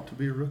didn't want to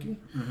be a rookie,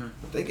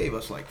 but they gave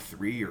us like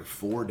 3 or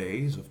 4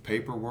 days of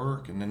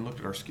paperwork and then looked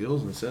at our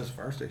skills and it says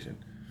fire station.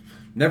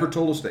 Never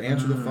told us to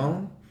answer the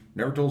phone.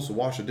 Never told us to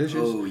wash the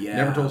dishes. Oh, yeah.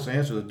 Never told us to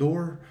answer the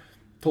door.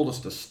 Told us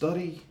to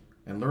study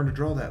and learn to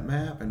draw that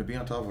map and to be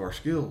on top of our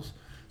skills.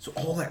 So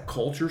all that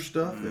culture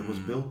stuff that was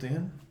built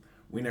in,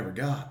 we never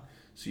got.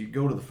 So you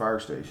go to the fire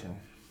station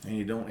and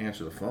you don't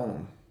answer the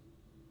phone.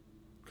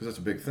 Because that's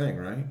a big thing,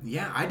 right?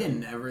 Yeah, I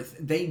didn't ever...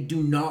 they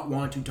do not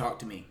want to talk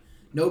to me.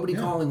 Nobody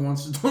calling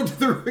wants to talk to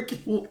the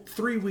rookie. Well,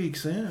 3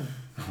 weeks in,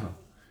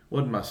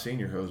 wasn't my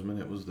senior hostman,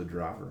 it was the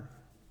driver.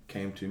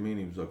 Came to me and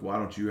he was like, why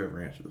don't you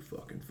ever answer the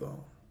fucking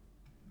phone?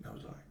 And I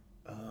was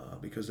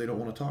like, because they don't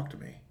want to talk to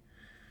me.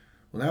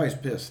 Well, now he's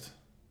pissed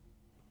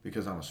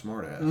because I'm a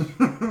smart ass.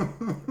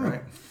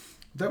 Right?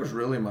 That was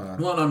really my...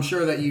 Well, and I'm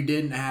sure that you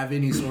didn't have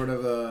any sort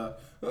of a...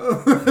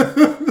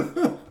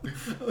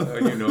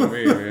 you know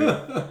me,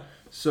 man.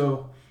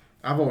 So,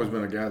 I've always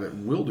been a guy that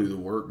will do the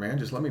work, man.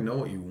 Just let me know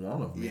what you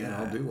want of me, and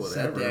I'll do whatever.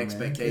 Set the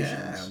expectations.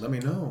 Yeah, let me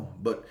know.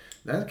 But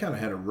that kind of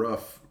had a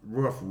rough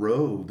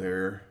road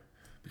there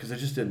because I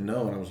just didn't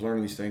know, and I was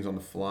learning these things on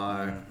the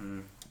fly.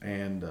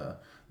 And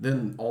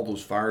then all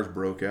those fires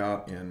broke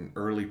out in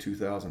early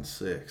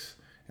 2006,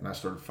 and I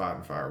started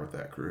fighting fire with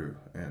that crew,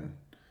 and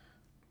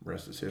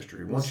rest is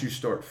history. Once you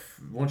start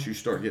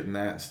getting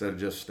that instead of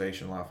just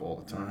station life all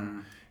the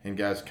time, and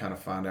guys kind of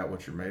find out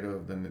what you're made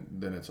of,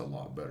 then it's a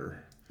lot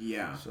better.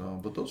 Yeah. So,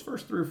 but those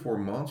first 3 or 4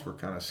 months were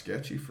kind of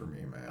sketchy for me,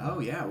 man. Oh,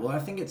 yeah. Well, I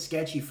think it's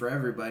sketchy for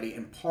everybody,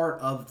 and part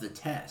of the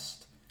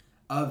test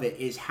of it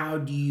is how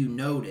do you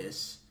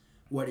notice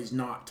what is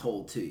not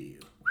told to you.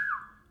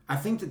 I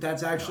think that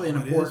that's actually an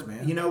important,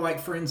 man. you know, like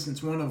for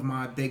instance, one of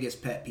my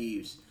biggest pet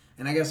peeves,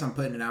 and I guess I'm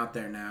putting it out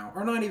there now,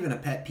 or not even a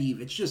pet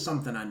peeve, it's just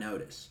something I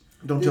notice.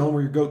 Don't tell them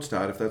where your goat's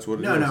tied if that's what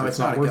it is. No, it's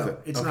not a worth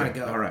goat. it. It's Okay. not a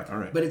goat. All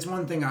right. But it's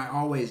one thing I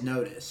always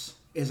notice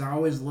is I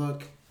always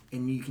look,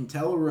 and you can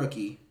tell a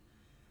rookie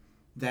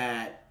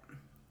that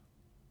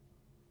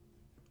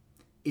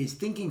is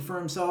thinking for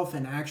himself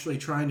and actually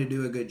trying to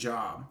do a good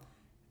job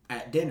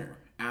at dinner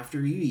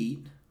after you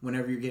eat,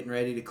 whenever you're getting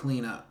ready to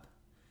clean up.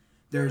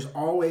 There's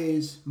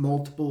always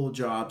multiple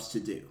jobs to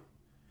do.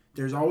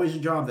 There's always a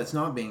job that's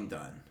not being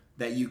done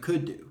that you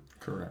could do.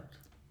 Correct.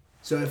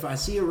 So if I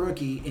see a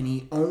rookie and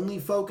he only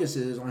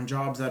focuses on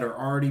jobs that are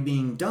already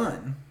being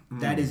done,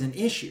 that is an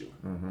issue.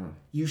 Mm-hmm.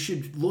 You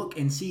should look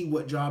and see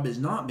what job is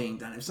not being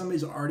done. If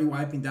somebody's already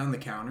wiping down the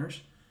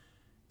counters,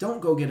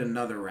 don't go get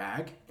another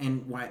rag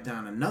and wipe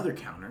down another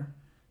counter.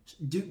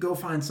 Go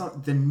find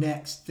the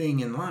next thing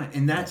in line.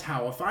 And that's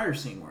how a fire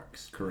scene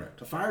works.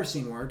 Correct. A fire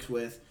scene works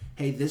with,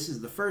 hey, this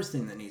is the first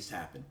thing that needs to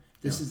happen.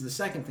 This is the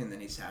second thing that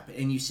needs to happen.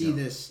 And you see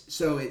this.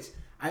 So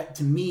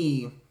to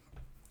me,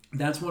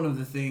 that's one of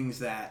the things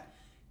that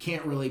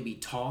can't really be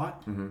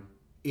taught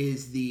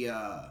is the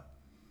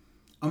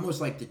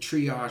almost like the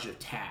triage of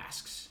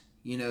tasks.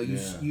 You know,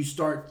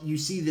 you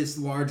see this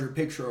larger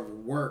picture of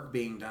work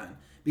being done.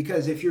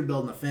 Because if you're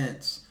building a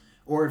fence,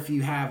 or if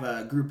you have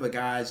a group of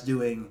guys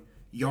doing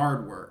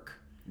yard work,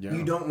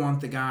 you don't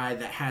want the guy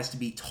that has to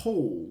be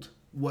told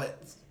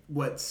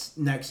what's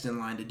next in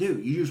line to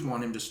do. You just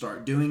want him to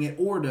start doing it,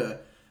 or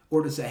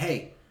to say,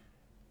 hey,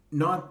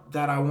 not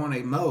that I want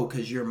to mow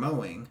because you're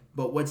mowing,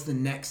 but what's the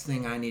next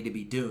thing I need to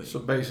be doing? So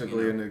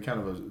basically, and then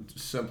kind of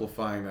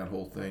simplifying that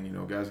whole thing, you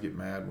know, guys get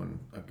mad when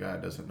a guy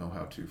doesn't know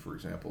how to. For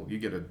example, you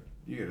get a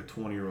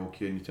 20-year-old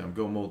kid and you tell him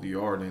go mow the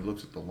yard, and he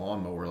looks at the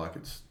lawnmower like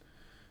it's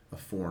a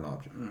foreign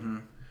object. Mm-hmm.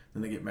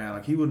 Then they get mad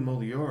like he wouldn't mow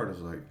the yard. I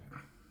was like,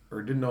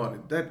 or didn't know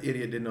that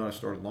idiot didn't know how to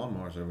start a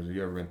lawnmower. So have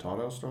you ever been taught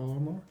how to start a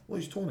lawnmower? Well,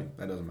 he's 20.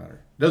 That doesn't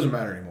matter. It doesn't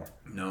matter anymore.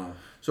 No.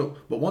 So,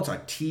 but once I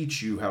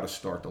teach you how to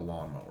start the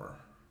lawnmower,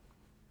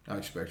 I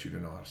expect you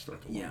to know how to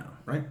start the lawnmower,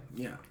 right?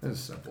 Yeah.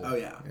 It's simple. Oh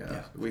yeah.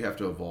 We have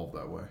to evolve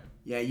that way.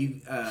 Yeah,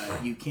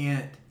 you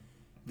can't.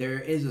 There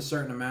is a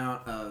certain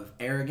amount of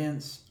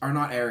arrogance, or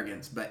not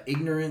arrogance, but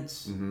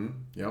ignorance. Mm-hmm.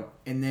 Yep.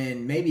 And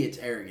then maybe it's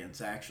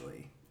arrogance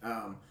actually,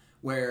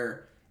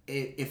 where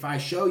if I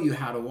show you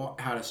how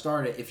to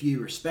start it, if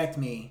you respect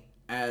me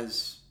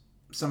as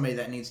somebody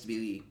that needs to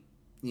be,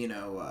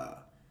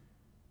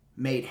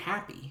 made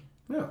happy.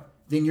 Yeah.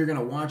 Then you're going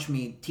to watch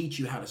me teach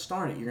you how to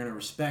start it. You're going to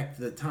respect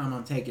the time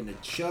I'm taking to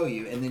show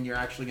you, and then you're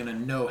actually going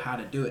to know how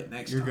to do it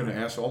next time. You're going to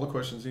ask all the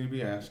questions that need to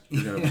be asked.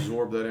 You're going to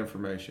absorb that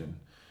information.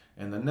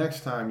 And the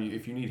next time,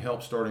 if you need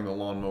help starting the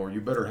lawnmower, you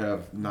better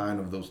have 9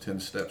 of those 10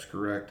 steps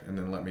correct, and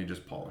then let me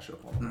just polish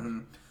up on them. Mm-hmm.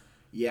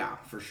 Yeah,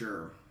 for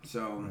sure.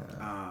 So,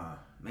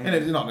 man. And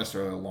it's not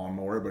necessarily a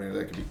lawnmower, but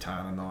that could be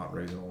tying a knot,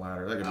 raising a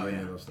ladder. That could be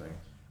any of those things.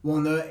 Well,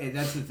 no,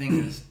 that's the thing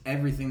is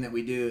everything that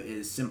we do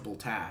is simple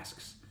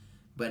tasks,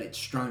 but it's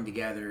strung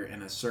together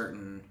in a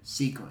certain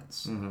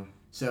sequence. Mm-hmm.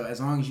 So as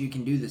long as you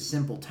can do the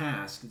simple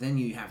task, then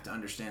you have to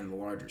understand the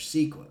larger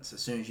sequence.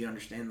 As soon as you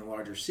understand the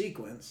larger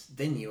sequence,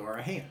 then you are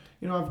a hand.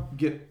 You know,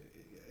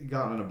 I've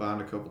gotten in a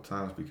bind a couple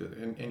times because,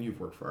 and you've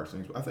worked fire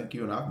scenes. I think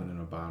you and I've been in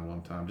a bind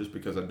one time just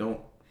because I don't,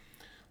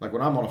 like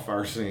when I'm on a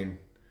fire scene,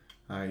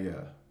 I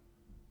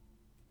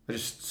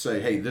just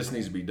say, hey, this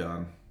needs to be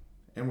done.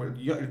 And with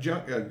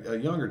a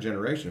younger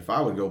generation, if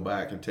I would go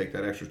back and take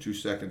that extra 2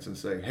 seconds and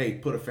say, hey,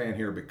 put a fan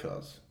here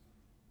because,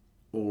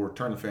 or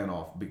turn the fan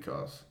off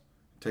because,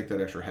 take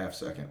that extra half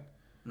second.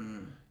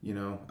 Mm. You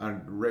know, I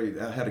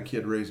had a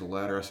kid raise a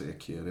ladder. I say a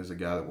kid is a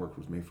guy that worked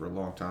with me for a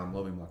long time,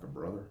 love him like a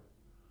brother.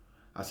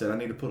 I said, I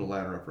need to put a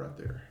ladder up right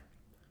there.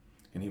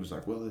 And he was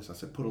like, well, I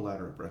said, put a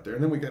ladder up right there.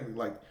 And then we got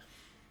like,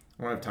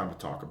 I don't have time to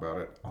talk about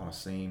it on a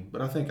scene,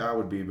 but I think I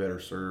would be better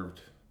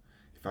served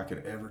if I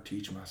could ever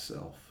teach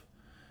myself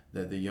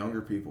that the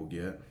younger people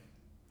get,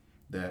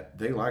 that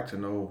they like to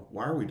know,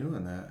 why are we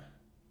doing that?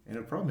 And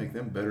it'd probably make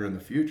them better in the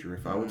future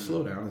if I would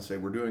slow down and say,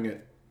 we're doing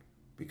it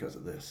because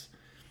of this.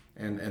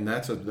 And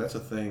that's a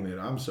thing that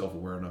I'm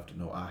self-aware enough to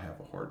know I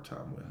have a hard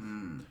time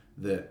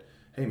with. That,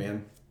 hey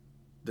man,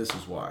 this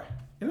is why.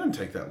 It doesn't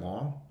take that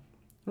long.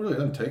 It really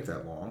doesn't take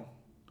that long.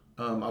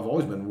 I've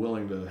always been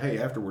willing to, hey,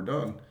 after we're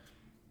done,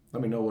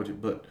 let me know what you,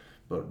 but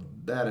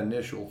that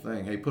initial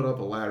thing, hey, put up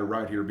a ladder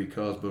right here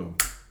because, boom,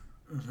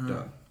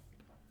 done.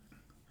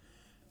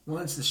 Well,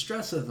 it's the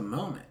stress of the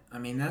moment. I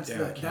mean, that's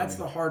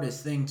the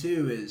hardest thing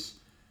too is,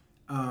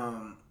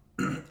 and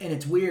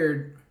it's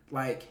weird,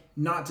 like,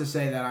 not to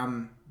say that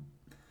I'm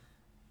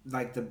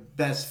like the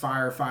best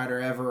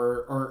firefighter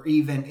ever or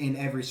even in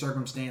every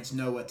circumstance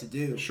know what to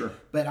do. Sure.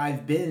 But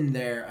I've been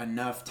there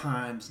enough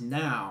times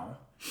now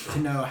to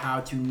know how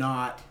to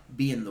not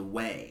be in the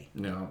way.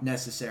 No.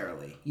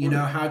 Necessarily. You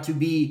know, how to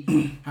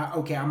be,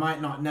 okay, I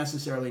might not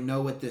necessarily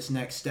know what this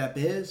next step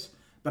is,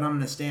 but I'm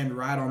going to stand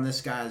right on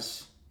this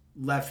guy's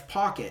left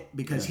pocket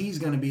because he's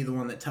going to be the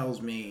one that tells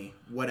me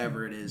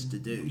whatever it is to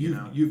do. You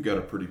know? You've got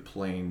a pretty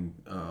plain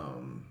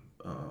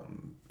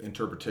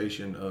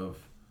interpretation of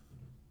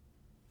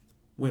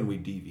when we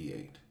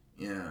deviate.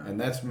 Yeah. And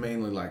that's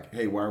mainly like,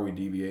 hey, why are we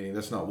deviating?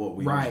 That's not what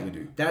we usually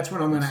do. That's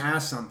when I'm going to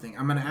ask something.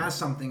 I'm going to ask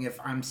something if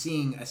I'm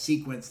seeing a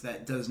sequence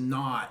that does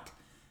not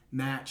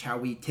match how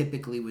we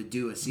typically would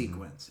do a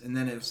sequence. And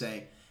then it'll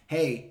say,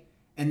 hey,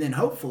 and then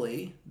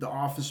hopefully the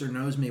officer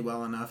knows me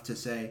well enough to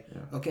say,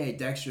 okay,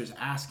 Dexter's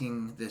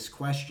asking this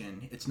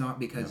question. It's not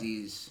because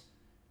he's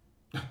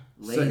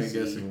lazy. Second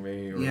guessing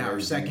me. Or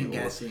second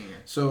guessing.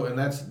 So, and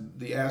that's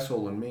the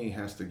asshole in me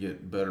has to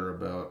get better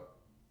about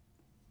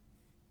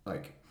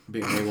like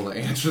being able to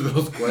answer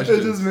those questions.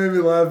 It just made me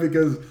laugh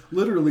because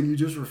literally you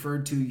just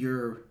referred to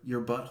your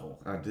butthole.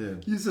 I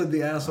did. You said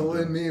the asshole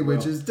in me,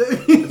 which is it's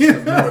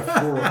the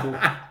metaphorical.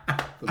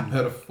 The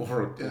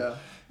metaphorical.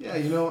 Yeah.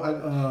 You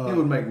know, it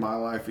would make my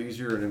life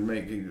easier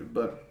and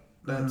but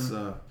that's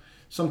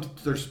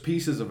there's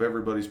pieces of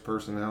everybody's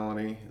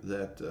personality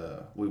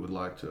that we would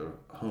like to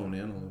hone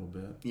in a little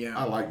bit. Yeah,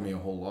 I like me a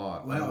whole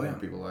lot. Well, I don't think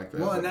people like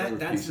that. Well,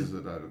 and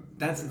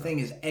that's the thing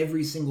is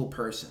every single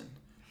person.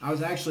 I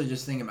was actually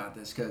just thinking about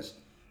this because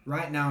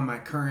right now my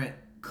current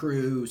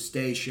crew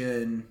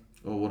station.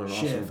 Oh, what an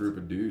awesome group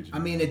of dudes! I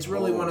mean, it's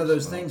really one of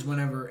those things.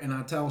 Whenever, and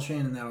I tell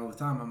Shannon that all the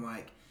time. I'm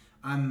like,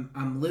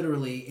 I'm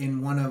literally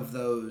in one of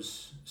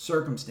those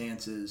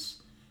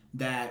circumstances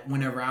that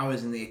whenever I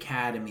was in the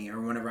academy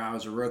or whenever I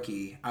was a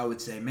rookie, I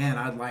would say, man,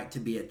 I'd like to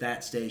be at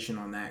that station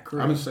on that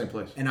crew. I'm in the same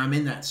place, and I'm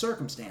in that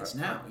circumstance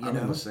now. I'm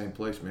in the same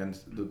place, man.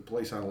 The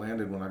place I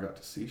landed when I got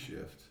to C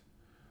shift,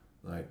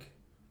 like.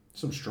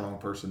 Some strong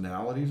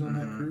personalities on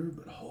that crew,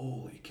 but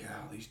holy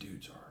cow, these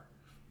dudes are,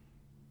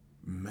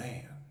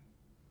 man,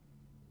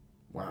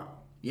 wow.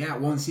 Yeah,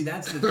 well, and see,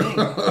 that's the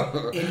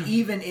thing. And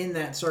even in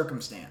that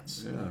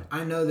circumstance,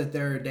 I know that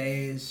there are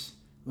days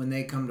when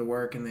they come to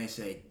work and they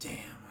say, damn,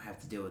 I have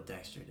to deal with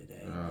Dexter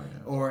today.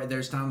 Or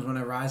there's times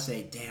whenever I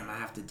say, damn, I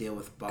have to deal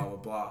with blah, blah,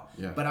 blah.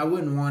 Yeah. But I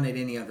wouldn't want it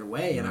any other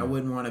way, and I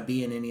wouldn't want to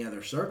be in any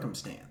other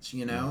circumstance,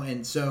 you know?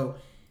 And so,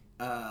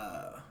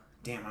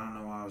 damn, I don't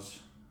know why I was...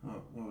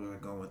 Where was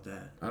I going with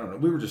that? I don't know.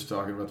 We were just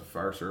talking about the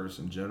fire service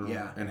in general,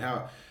 and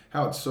how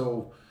it's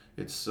so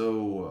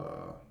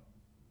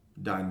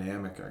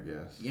dynamic, I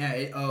guess. Yeah.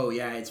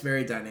 It's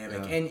very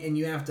dynamic, and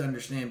you have to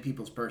understand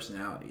people's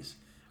personalities.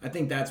 I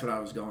think that's what I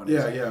was going.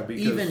 Yeah.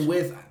 Because even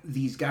with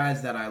these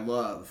guys that I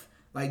love,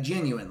 like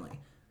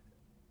genuinely,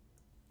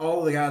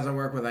 all the guys I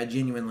work with, I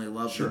genuinely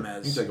love them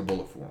as. You take a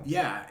bullet for them.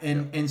 Yeah,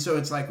 and so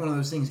it's like one of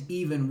those things.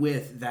 Even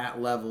with that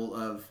level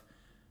of.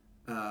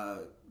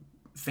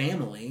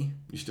 Family.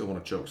 You still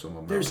want to choke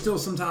someone. There's still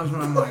some times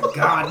when I'm like,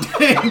 God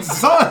dang,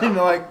 son.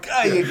 Like,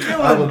 God, you're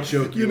killing. I will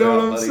choke you. You know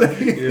out, what I'm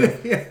buddy.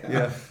 saying?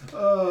 Yeah.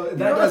 That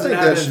doesn't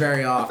happen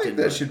very often. I think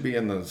that should be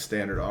in the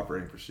standard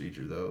operating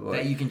procedure, though.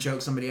 That you can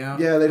choke somebody out?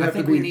 Yeah, I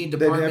think we need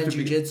department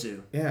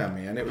jiu-jitsu. Yeah,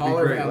 man. It would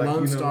Holler be great. At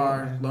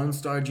like, Lone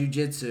Star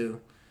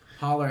Jiu-Jitsu.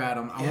 Holler at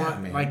them. I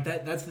want, man. Like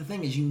that's the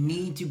thing is you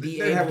need to be.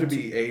 They have to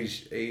be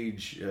age,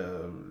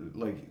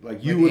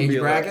 like you wouldn't be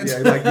brackets?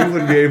 like you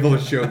wouldn't be able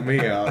to choke me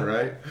out,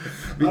 right?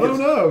 Because, I don't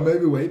know.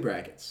 Maybe weight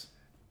brackets.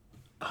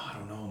 I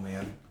don't know,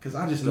 man. Because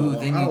I just don't.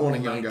 I don't want a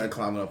young guy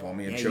climbing up on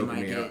me and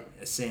choking me out.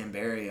 A Sam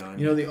Barry on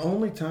you. You know, the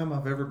only time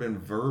I've ever been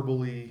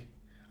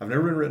I've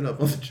never been written up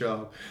on the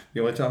job. The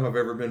only time I've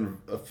ever been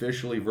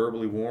officially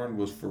verbally warned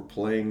was for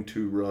playing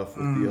too rough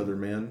with the other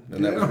men,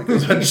 and that was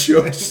because I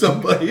choked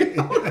somebody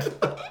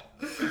out.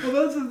 Well,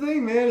 that's the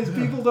thing, man, is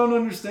people don't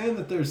understand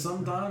that there's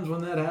some times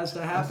when that has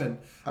to happen.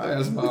 I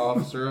asked my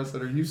officer, I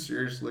said, are you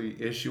seriously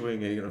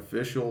issuing an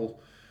official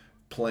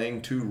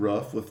playing too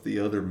rough with the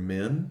other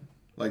men?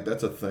 Like,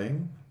 that's a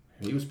thing?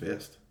 And he was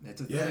pissed.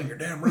 That's a thing. Yeah, you're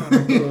damn right.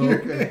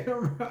 Okay.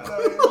 Damn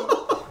right.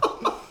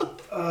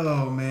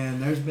 Oh, man,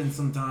 there's been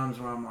some times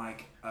where I'm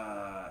like,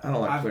 I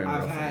don't like playing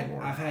rough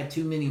anymore. I've had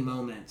too many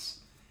moments.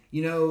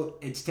 You know,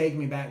 it's taken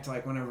me back to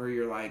like whenever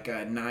you're like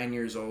 9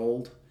 years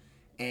old.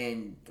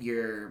 And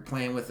you're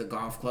playing with a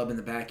golf club in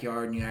the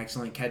backyard and you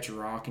accidentally catch a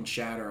rock and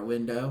shatter a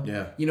window.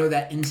 Yeah. You know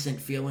that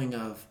instant feeling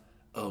of,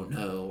 oh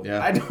no.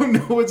 Yeah. I don't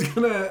know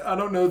I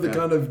don't know the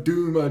kind of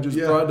doom I just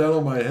brought down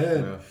on my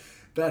head. Yeah.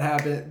 That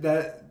happened.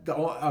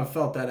 I've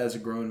felt that as a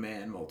grown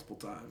man multiple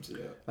times.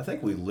 Yeah. I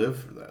think we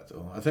live for that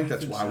though. I think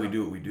that's why we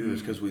do what we do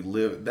is because we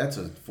live. That's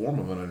a form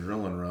of an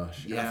adrenaline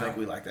rush. Yeah. And I think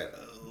we like that.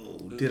 Oh,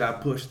 did I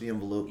push the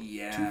envelope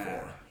too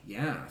far?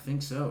 Yeah, I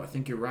think so. I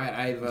think you're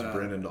right. It's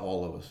bred into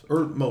all of us, or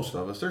most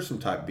of us. There's some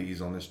type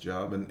Bs on this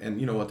job, and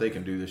you know what? They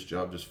can do this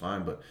job just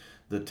fine, but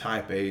the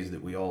type As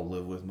that we all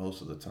live with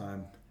most of the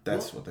time,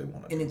 that's what they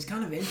want to do. And it's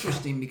kind of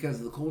interesting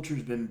because the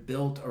culture's been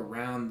built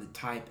around the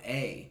type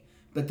A,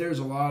 but there's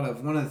a lot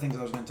of, one of the things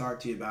I was going to talk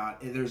to you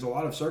about, there's a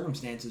lot of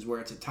circumstances where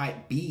it's a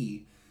type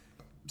B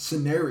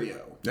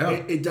scenario. Yeah.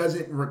 It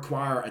doesn't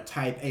require a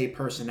type A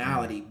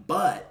personality,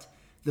 but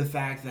the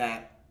fact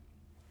that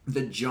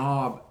the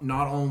job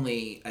not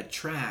only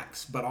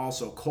attracts but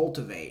also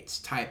cultivates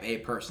type A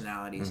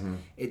personalities.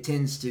 It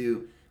tends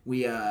to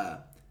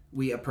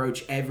we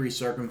approach every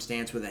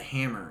circumstance with a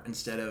hammer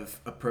instead of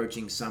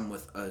approaching some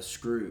with a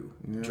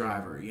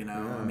screwdriver. You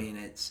know, I mean,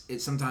 it's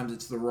sometimes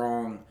it's the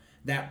wrong.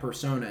 That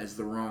persona is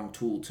the wrong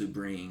tool to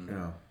bring.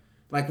 Yeah.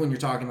 Like when you're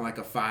talking to like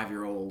a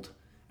 5-year-old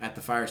at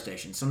the fire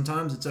station.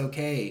 Sometimes it's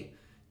okay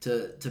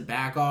to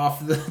back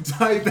off the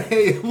type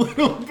A a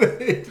little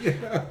bit. You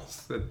know?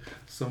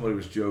 Somebody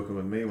was joking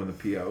with me when the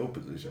PO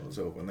position was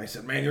open. They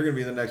said, "Man, you're going to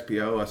be the next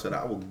PO." I said,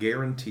 "I will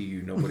guarantee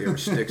you nobody ever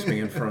sticks me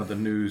in front of the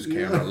news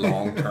camera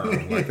long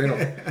term. Like they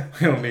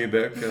don't need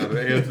that kind of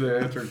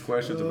answering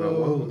questions about,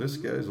 whoa, this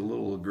guy's a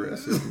little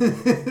aggressive.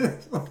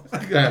 This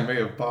guy may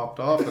have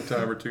popped off a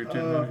time or two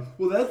too many."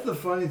 Well, that's the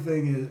funny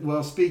thing is,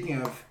 well,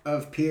 speaking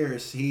of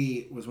Pierce,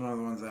 he was one of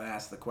the ones that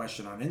asked the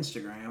question on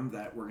Instagram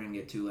that we're going to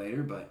get to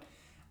later, but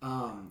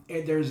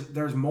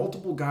there's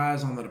multiple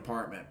guys on the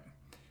department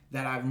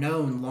that I've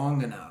known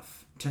long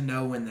enough to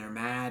know when they're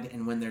mad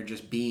and when they're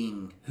just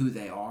being who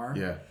they are.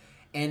 Yeah.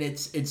 And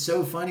it's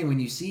so funny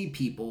when you see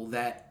people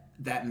that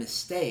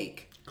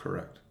mistake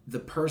Correct. the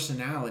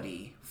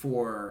personality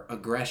for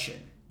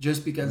aggression.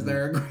 Just because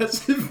they're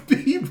aggressive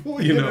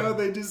people, you know,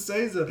 they just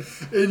say so.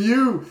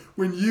 And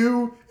when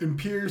you and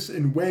Pierce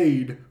and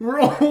Wade were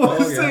all on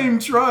the same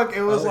truck,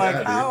 it was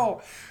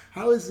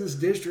how is this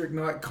district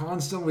not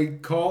constantly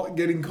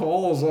getting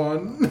calls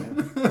on?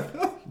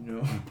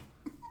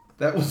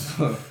 That was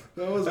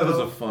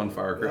a fun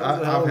fire crew.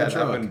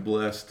 I've been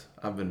blessed.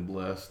 I've been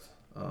blessed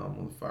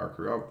with the fire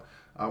crew.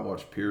 I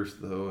watched Pierce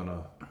though and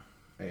a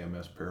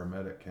AMS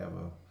paramedic have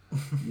a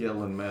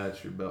yelling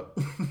match about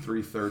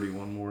 3:30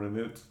 one morning.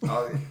 It's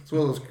one of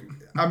those.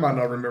 I might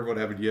not remember what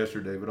happened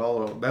yesterday, but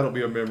that'll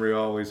be a memory I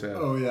always have.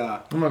 Oh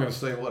yeah. I'm not going to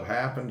say what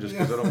happened just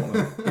because I don't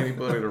want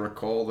anybody to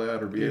recall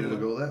that or be able to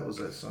go, "That was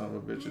that son of a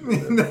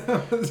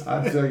bitch."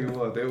 I tell you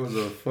what, it was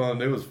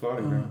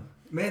funny, man.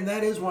 Man,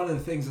 that is one of the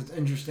things that's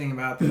interesting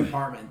about the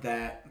department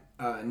that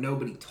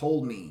nobody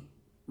told me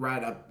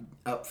right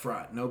up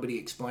front. Nobody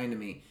explained to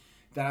me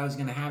that I was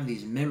going to have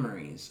these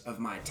memories of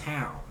my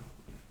town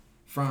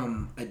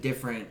from a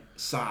different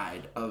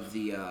side of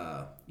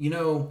the,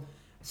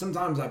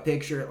 sometimes I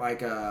picture it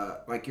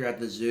like you're at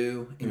the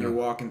zoo and you're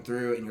walking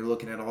through and you're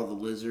looking at all the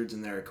lizards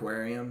in their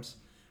aquariums.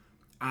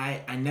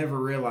 I never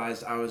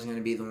realized I was going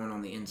to be the one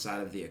on the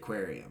inside of the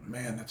aquarium.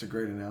 Man, that's a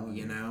great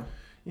analogy. You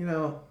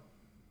know?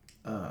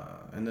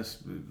 And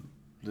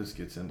this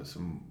gets into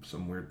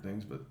some weird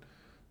things, but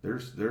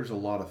there's a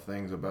lot of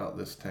things about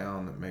this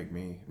town that make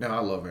me. Now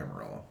I love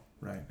Amarillo,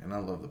 right, and I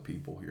love the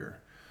people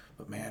here,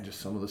 but man, just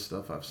some of the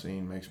stuff I've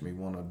seen makes me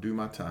want to do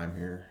my time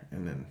here,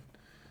 and then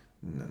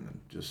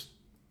just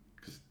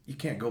because you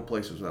can't go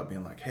places without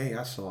being like, "Hey,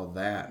 I saw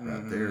that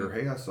right there.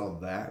 Hey, I saw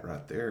that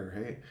right there.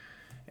 Hey,"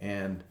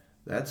 and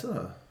that's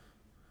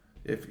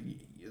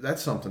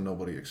something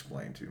nobody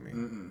explained to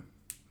me.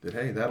 That,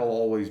 hey, that'll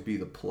always be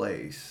the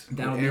place.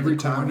 Every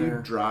time you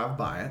drive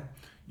by it,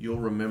 you'll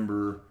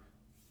remember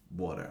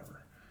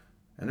whatever.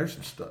 And there's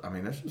some stuff. I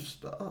mean, there's some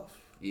stuff.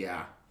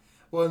 Yeah.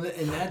 Well,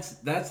 and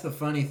that's the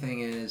funny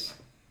thing is,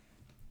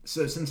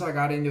 so since I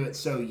got into it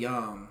so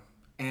young,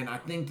 and I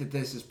think that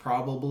this is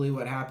probably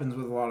what happens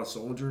with a lot of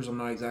soldiers. I'm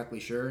not exactly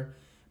sure,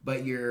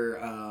 but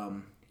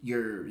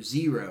your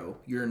zero,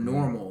 your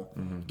normal,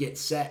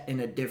 gets set in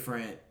a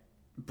different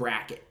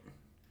bracket.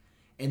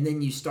 And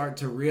then you start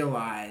to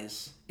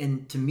realize,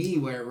 and to me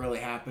where it really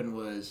happened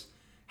was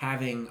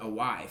having a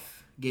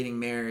wife, getting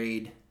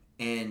married,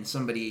 and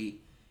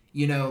somebody,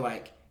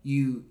 like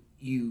you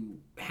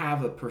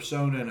have a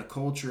persona and a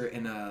culture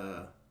and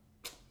an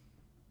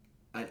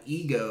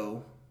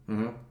ego,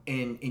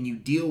 and you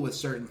deal with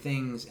certain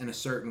things in a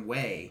certain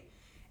way.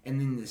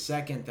 And then the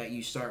second that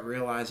you start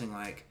realizing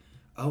like,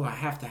 oh, I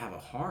have to have a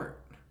heart.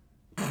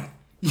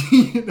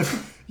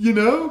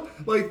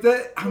 Like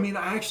that. I mean,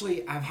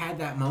 I've had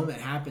that moment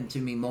happen to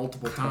me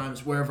multiple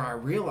times. Wherever I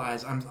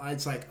realize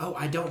it's like, oh,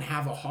 I don't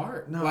have a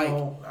heart.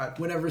 No,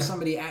 whenever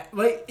somebody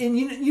and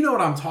you know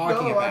what I'm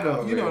talking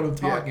about. Know what I'm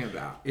talking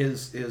about.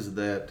 Is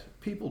that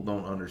people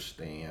don't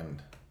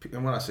understand,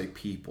 and when I say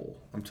people,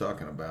 I'm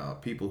talking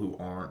about people who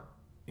aren't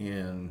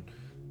in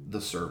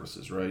the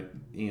services, right?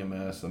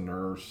 EMS, a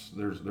nurse.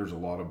 There's a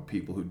lot of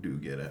people who do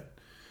get it.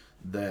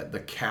 That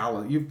the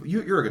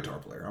you're a guitar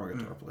player. I'm a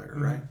guitar player,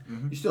 right?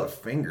 You still have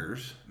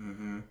fingers,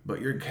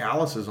 but your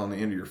calluses on the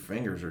end of your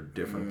fingers are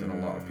different than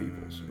a lot of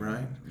people's,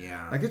 right?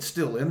 Yeah, like it's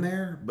still in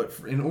there, but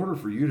in order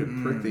for you to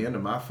prick the end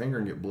of my finger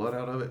and get blood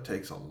out of it,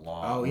 takes a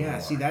lot. Oh yeah,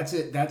 more. See that's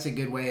it. That's a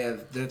good way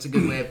of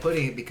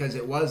putting it, because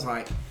it was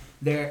like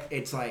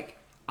it's like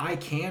I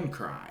can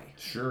cry,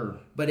 sure,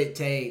 but it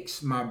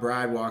takes my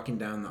bride walking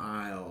down the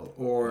aisle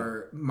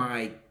or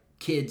my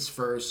kid's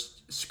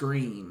first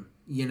scream,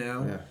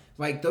 Yeah.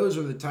 Like, those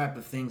are the type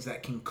of things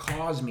that can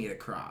cause me to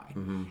cry.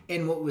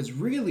 And what was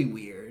really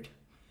weird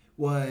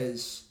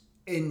was,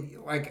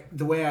 like,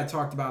 the way I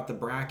talked about the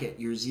bracket,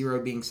 your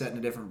zero being set in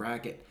a different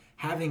bracket,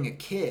 having a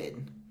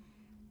kid,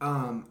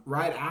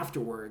 right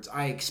afterwards,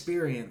 I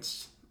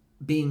experienced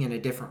being in a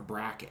different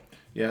bracket.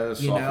 Yeah, that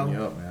softened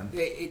you up, man.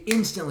 It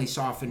instantly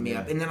softened me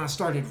up. And then I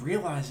started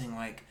realizing,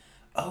 like,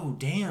 oh,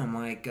 damn,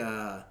 like,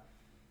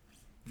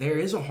 there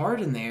is a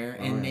heart in there,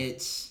 and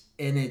it's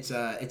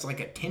like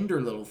a tender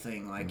little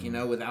thing, like, you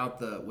know, without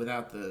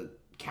the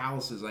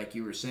calluses, like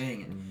you were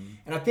saying.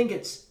 And I think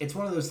it's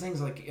one of those things,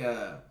 like,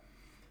 and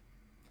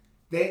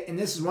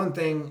this is one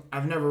thing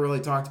I've never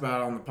really talked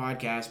about on the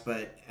podcast,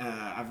 but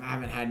I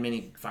haven't had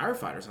many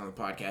firefighters on the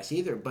podcast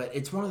either, but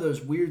it's one of those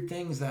weird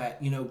things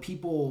that, you know,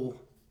 people...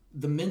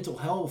 the mental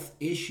health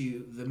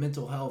issue, the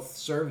mental health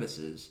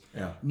services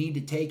need to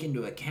take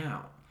into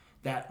account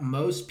that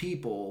most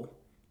people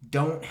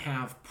don't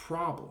have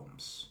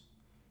problems.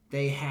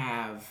 They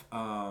have,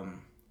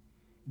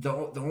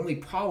 the only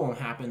problem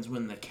happens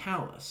when the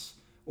callus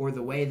or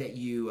the way that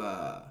you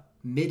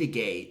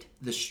mitigate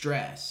the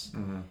stress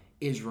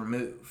is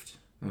removed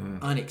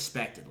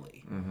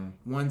unexpectedly.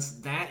 Once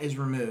that is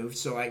removed,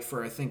 so like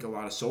for I think a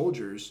lot of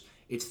soldiers,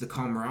 it's the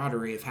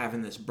camaraderie of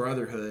having this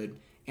brotherhood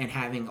and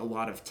having a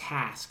lot of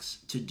tasks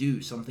to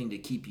do, something to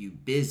keep you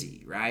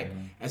busy, right?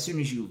 As soon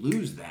as you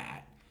lose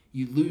that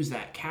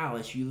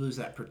callus, you lose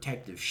that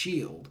protective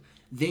shield,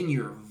 then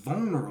you're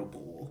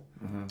vulnerable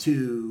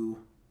to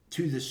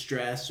the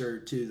stress or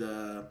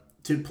to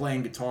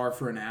playing guitar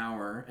for an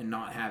hour and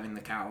not having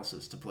the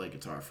calluses to play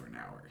guitar for an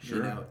hour. Sure.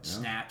 You know, it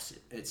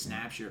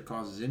snaps you, it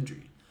causes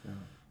injury.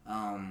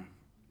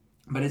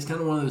 But it's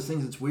kind of one of those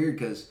things that's weird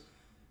because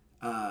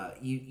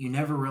you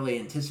never really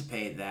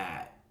anticipate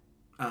that.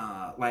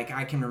 Like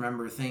I can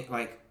remember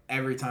like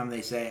every time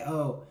they say,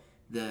 oh,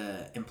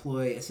 the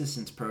employee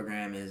assistance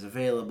program is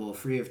available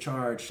free of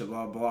charge to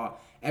blah, blah.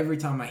 Every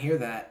time I hear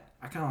that,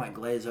 I kind of like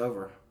glaze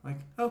over. Like,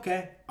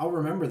 okay, I'll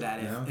remember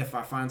that if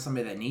I find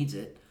somebody that needs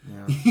it.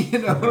 Yeah. You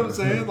know what I'm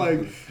saying?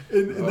 Like,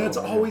 and that's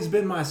always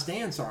been my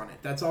stance on it.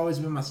 That's always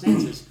been my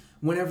stance is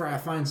whenever I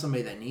find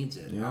somebody that needs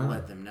it, I'll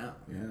let them know.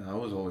 Yeah, I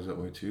was always that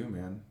way too,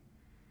 man.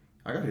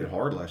 I got hit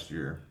hard last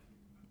year.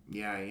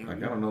 Yeah.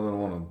 Like, I don't know that I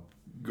want to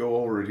go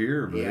over it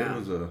here, but it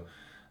was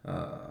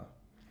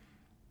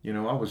you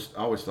know, I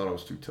always thought I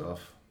was too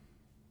tough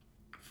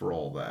for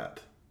all that,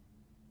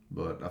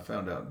 but I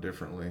found out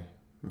differently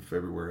in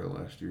February of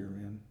last year,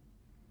 man.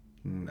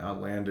 And I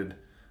landed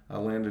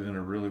in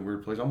a really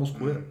weird place. I almost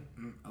quit.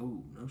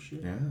 Oh, no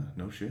shit. Yeah,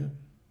 no shit.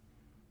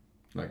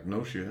 Like,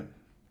 no shit.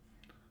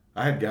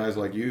 I had guys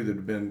like you that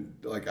have been,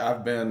 like,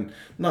 I've been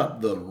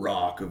not the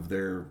rock of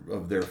their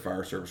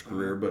fire service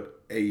career,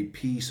 but a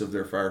piece of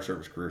their fire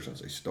service career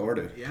since they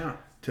started. Yeah.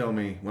 Tell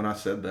me, when I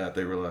said that,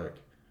 they were like,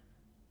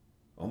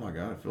 oh my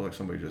God, I feel like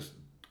somebody just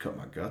cut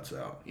my guts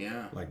out.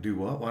 Yeah. Like, do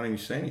what? Why didn't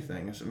you say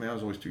anything? I said, man, I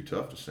was always too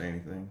tough to say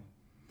anything.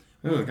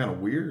 It was kind of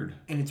weird.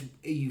 And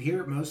you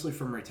hear it mostly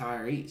from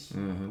retirees.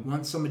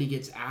 Once somebody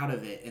gets out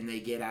of it and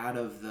they get out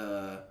of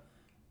the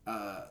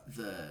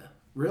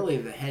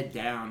head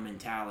down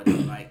mentality,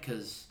 like,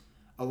 because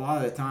a lot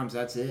of the times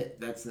that's it.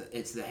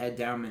 It's the head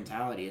down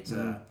mentality. It's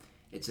a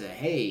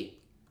hey,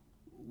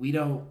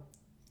 you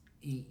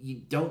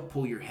don't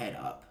pull your head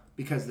up,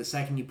 because the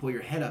second you pull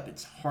your head up,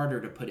 it's harder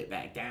to put it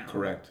back down.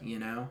 Correct. You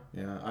know.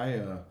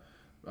 Yeah,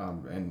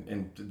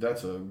 and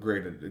that's a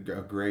great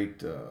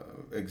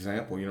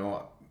example. You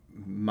know,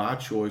 my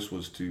choice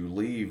was to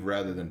leave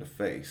rather than to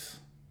face.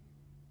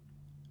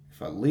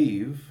 If I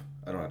leave,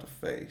 I don't have to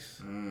face.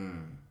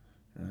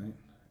 Right.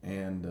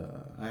 And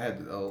I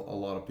had a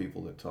lot of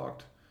people that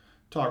talked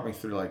me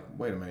through, like,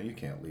 wait a minute, you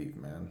can't leave,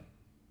 man.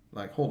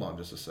 Like, hold on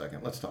just a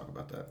second. Let's talk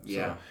about that.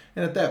 Yeah. So,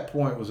 and at that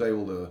point was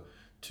able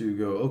to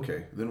go,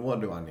 okay, then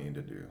what do I need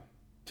to do?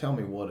 Tell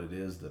me what it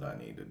is that I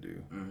need to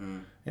do.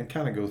 And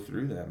kind of go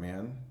through that,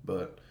 man.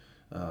 But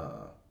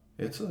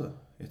it's the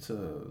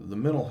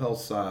mental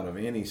health side of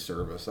any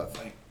service, I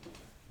think.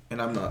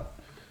 And I'm not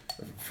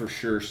for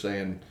sure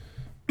saying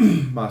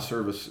my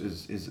service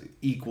is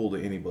equal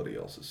to anybody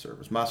else's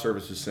service. My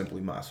service is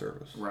simply my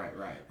service. Right.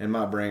 And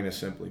my brain is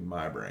simply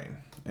my brain.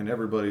 And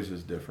everybody's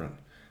is different.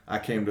 I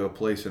came to a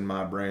place in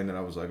my brain that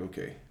I was like,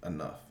 okay,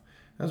 enough.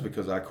 That's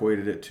because I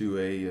equated it to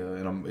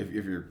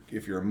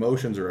if your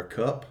emotions are a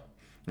cup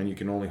and you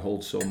can only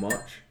hold so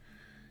much,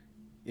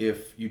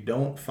 if you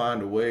don't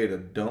find a way to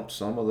dump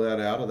some of that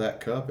out of that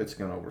cup, it's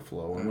going to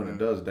overflow. And when it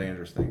does,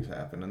 dangerous things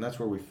happen. And that's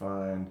where we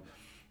find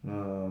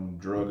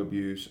drug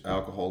abuse,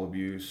 alcohol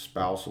abuse,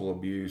 spousal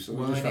abuse.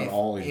 We just found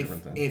all these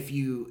different things.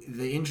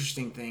 The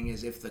interesting thing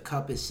is, if the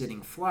cup is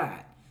sitting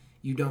flat,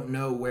 you don't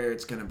know where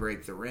it's going to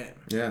break the rim.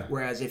 Yeah.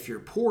 Whereas if you're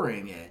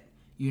pouring it,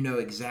 you know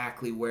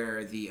exactly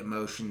where the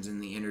emotions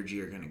and the energy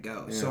are going to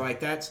go. Yeah. So, like,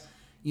 that's,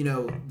 you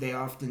know, they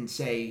often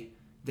say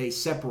they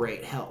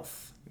separate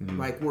health.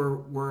 Like,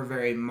 we're a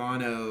very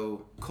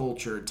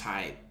monoculture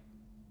type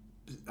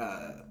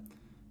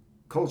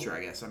culture,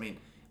 I guess. I mean,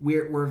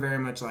 we're very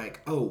much like,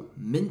 oh,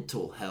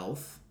 mental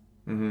health,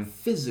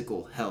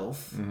 physical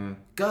health,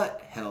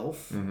 gut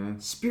health,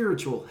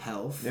 spiritual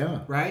health,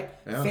 right?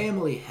 Yeah.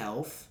 Family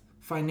health,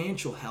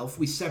 financial health.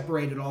 We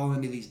separate it all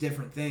into these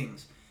different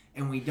things,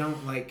 and we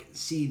don't, like,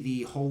 see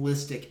the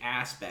holistic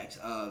aspects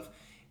of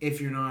if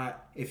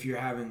you're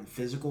having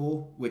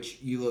physical, which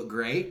you look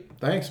great.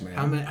 Thanks, man.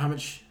 How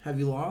much have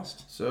you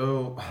lost?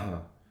 So,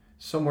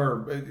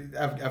 somewhere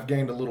I've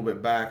gained a little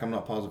bit back. I'm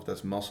not positive if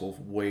that's muscle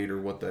weight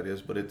or what that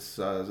is, but it's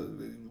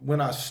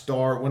when I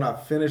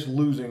finished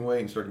losing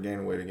weight and started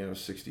gaining weight again, it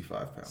was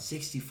 65 pounds.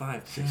 65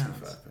 pounds.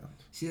 65 pounds.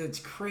 See, that's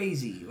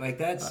crazy. Like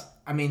that's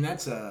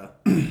a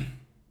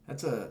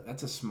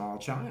that's a small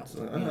child.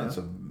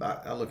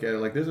 I look at it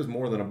like this is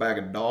more than a bag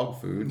of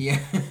dog food. Yeah.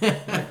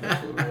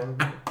 That's what it was.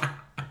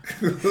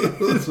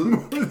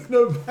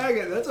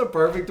 That's a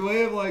perfect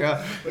way of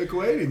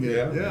equating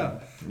it. Yeah.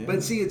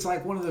 But see, it's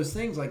like one of those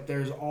things. Like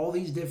there's all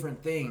these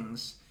different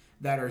things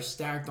that are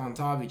stacked on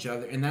top of each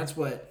other, and that's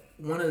what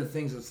one of the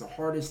things that's the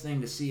hardest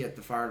thing to see at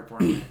the fire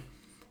department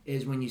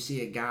is when you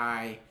see a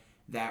guy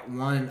that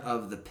one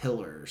of the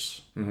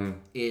pillars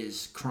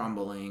is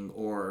crumbling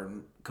or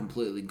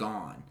completely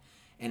gone,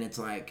 and it's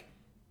like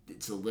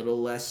it's a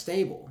little less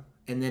stable.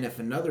 And then if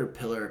another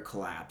pillar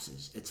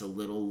collapses, it's a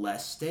little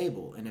less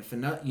stable. And if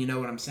another, you know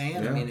what I'm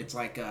saying? Yeah. I mean, it's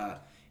like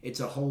it's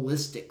a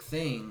holistic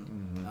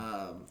thing,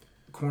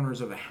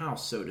 corners of a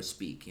house, so to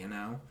speak, you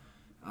know?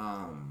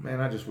 Man,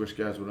 I just wish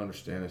guys would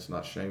understand it's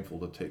not shameful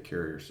to take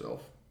care of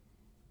yourself.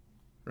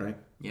 Right?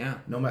 Yeah.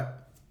 No matter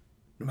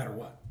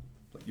what.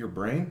 Like your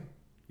brain,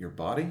 your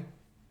body.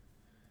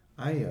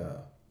 I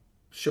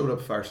showed up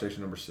at fire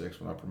station number 6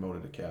 when I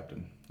promoted to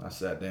captain. I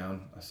sat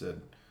down. I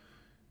said,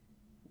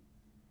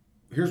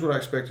 here's what I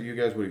expect of you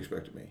guys. What do you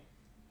expect of me?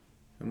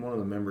 And one of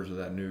the members of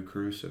that new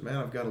crew said, man,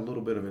 I've got a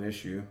little bit of an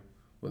issue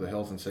with a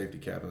health and safety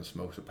captain that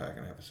smokes a pack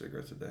and a half of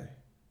cigarettes a day.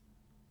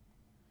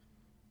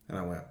 And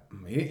I went,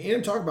 he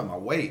didn't talk about my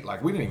weight.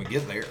 Like, we didn't even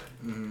get there.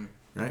 Mm-hmm.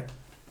 Right?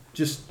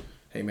 Just,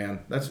 hey, man,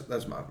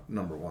 that's my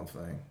number one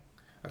thing.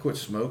 I quit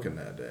smoking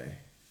that day.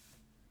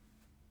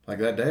 Like,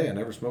 that day, I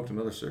never smoked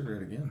another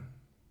cigarette again.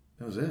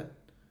 That was it.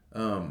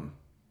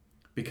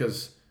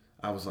 Because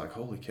I was like,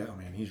 holy cow,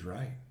 man, he's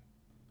right.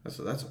 That's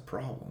a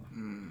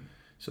problem.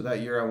 So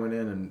that year I went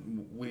in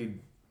and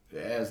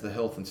as the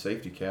health and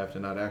safety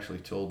captain, I'd actually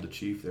told the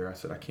chief there, I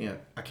said, I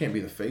can't be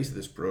the face of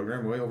this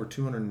program. Weigh over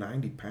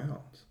 290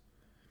 pounds.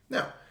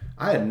 Now,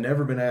 I had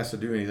never been asked to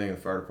do anything in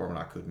the fire department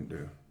I couldn't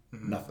do.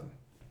 Mm-hmm. Nothing.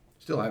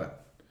 Still haven't.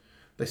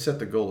 They set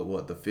the goal at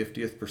what, the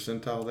 50th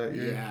percentile that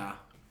year? Yeah.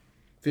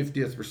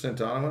 50th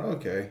percentile. I went,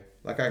 okay,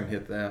 like I can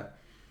hit that.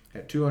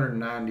 At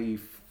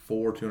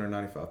 294,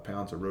 295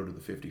 pounds, I rode to the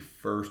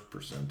 51st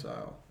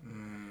percentile.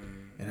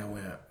 And I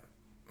went,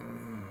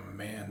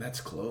 man,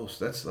 that's close.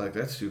 That's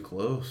too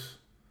close.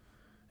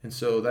 And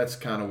so that's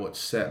kind of what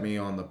set me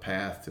on the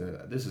path to,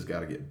 this has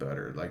got to get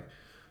better.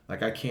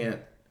 Like I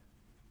can't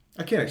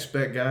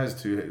expect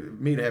guys to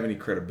have any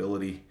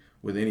credibility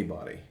with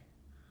anybody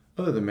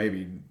other than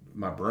maybe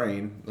my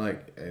brain.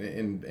 Like,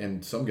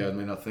 and some guys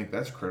may not think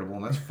that's credible,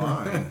 and that's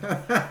fine.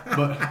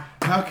 But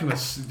how can a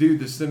dude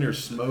that's sitting there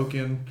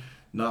smoking,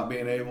 not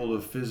being able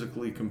to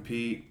physically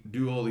compete,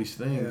 do all these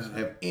things,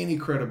 have any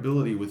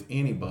credibility with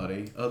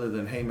anybody other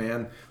than, hey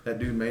man, that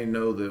dude may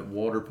know that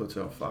water puts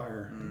out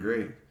fire.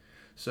 Great.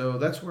 So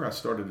that's where I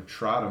started to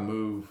try to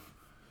move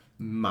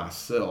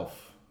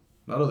myself,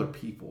 not other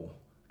people.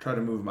 Try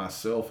to move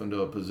myself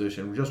into a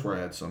position just where I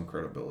had some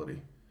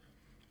credibility.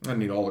 I don't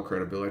need all the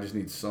credibility. I just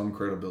need some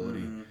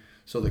credibility.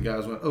 So the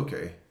guys went,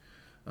 okay,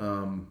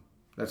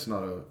 that's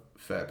not a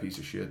fat piece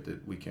of shit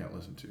that we can't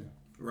listen to.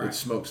 Right. It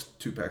smokes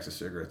 2 packs of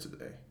cigarettes a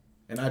day.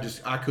 And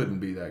I couldn't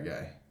be that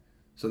guy.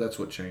 So that's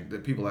what changed.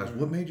 That people ask,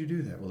 what made you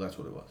do that? Well, that's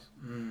what it was.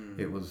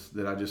 It was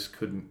that I just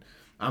couldn't.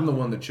 I'm the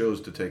one that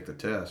chose to take the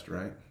test,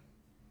 right?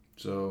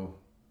 So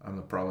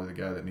I'm probably the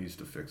guy that needs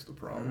to fix the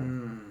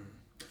problem.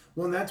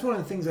 Well, and that's one of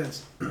the things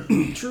that's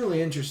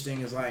truly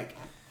interesting is like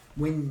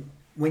when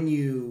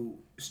you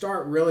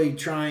start really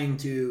trying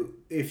to,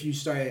 if you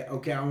say,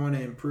 okay, I want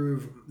to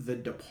improve the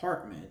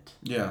department.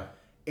 Yeah.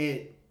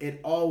 It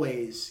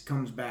always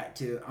comes back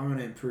to, I want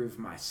to improve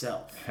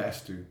myself.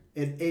 Has to.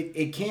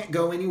 It can't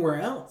go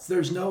anywhere else.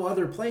 There's no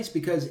other place,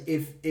 because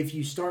if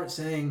you start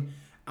saying,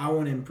 I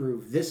want to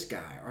improve this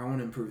guy, or I want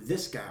to improve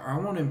this guy, or I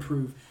want to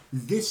improve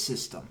this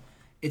system,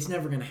 it's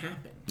never going to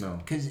happen. No.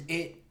 Because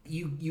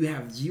you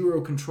have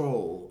zero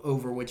control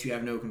over what you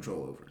have no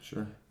control over.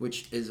 Sure.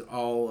 Which is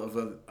all of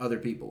other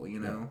people, you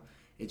know? Yeah.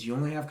 It's you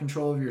only have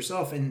control of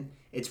yourself, and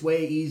it's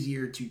way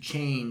easier to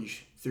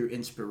change through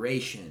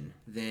inspiration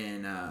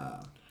than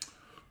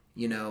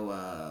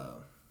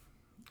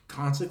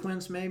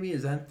consequence. Maybe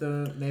is that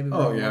the maybe?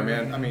 Oh yeah,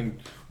 man. I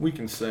mean, we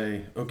can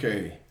say,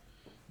 okay,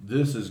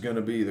 this is going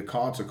to be the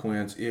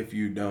consequence if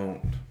you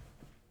don't.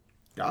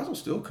 Guys will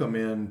still come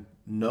in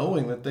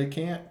knowing that they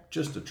can't,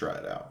 just to try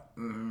it out.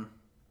 Mm-hmm.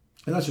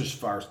 And that's just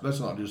fire.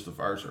 That's not just the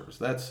fire service.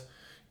 That's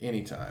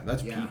anytime.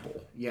 That's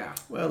people. Yeah.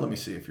 Well, let me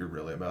see if you're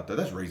really about that.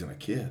 That's raising a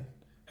kid.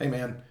 Hey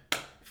man,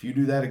 if you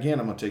do that again,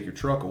 I'm gonna take your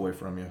truck away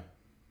from you.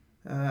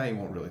 You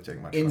won't really take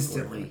my truck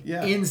instantly. Away from you.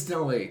 Yeah.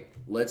 Instantly.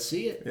 Let's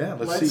see it. Yeah.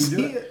 Let's see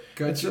you do it.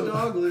 Cut your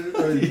dog loose.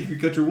 Or you can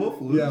cut your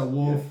wolf loose. Yeah,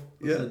 wolf.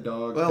 Yeah. It's a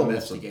dog. Well,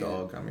 wolf's a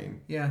dog. I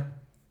mean. Yeah.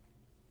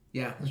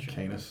 Yeah. That's true.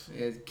 Canis.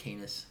 It's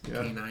canis.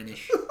 Yeah.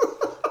 Canine-ish.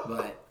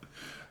 But.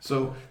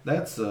 So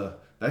that's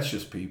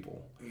just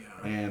people.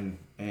 Yeah.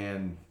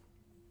 And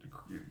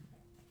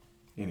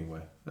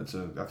anyway, I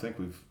think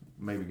we've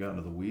maybe gotten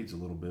to the weeds a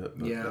little bit,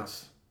 but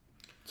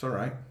it's all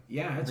right.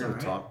 Yeah, it's We're all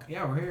here to right. talk.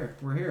 Yeah,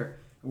 we're here.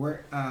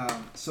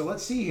 So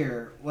let's see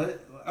here.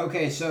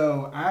 Okay,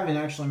 so I haven't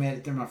actually made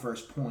it through my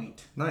first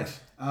point. Nice.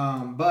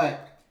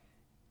 But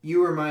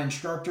you were my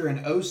instructor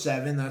in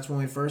 07. That's when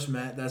we first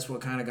met. That's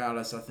what kind of got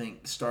us, I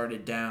think,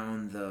 started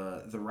down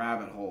the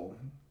rabbit hole.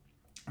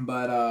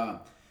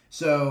 But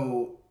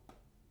so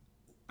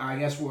I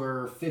guess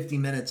we're 50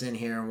 minutes in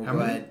here, and we'll How go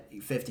many?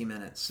 ahead 50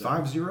 minutes. So.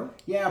 5-0?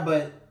 Yeah,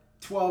 but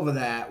 12 of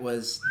that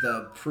was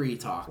the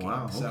pre-talking.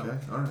 Wow, So, okay.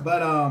 All right.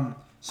 But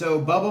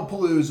so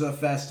Bubbapalooza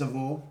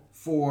Festival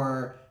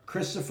for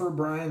Christopher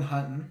Brian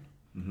Hutton.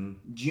 Mm-hmm.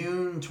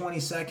 June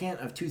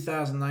 22nd of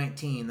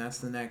 2019. That's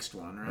the next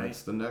one, right?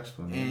 That's the next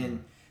one.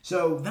 And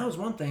so that was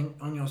one thing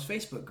on y'all's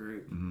Facebook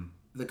group. Mm-hmm.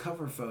 The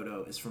cover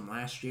photo is from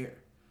last year.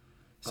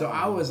 So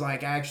I was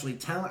like, actually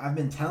I've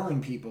been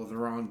telling people the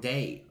wrong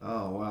date.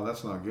 Oh wow,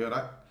 that's not good.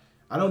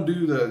 I don't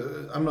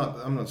do I'm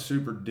not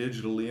super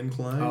digitally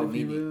inclined. Oh, if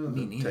you will.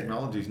 me neither.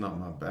 Technology's not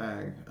my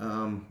bag.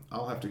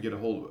 I'll have to get a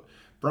hold of it.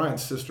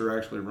 Brian's sister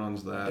actually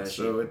runs that, Does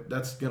so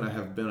that's gonna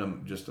have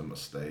been just a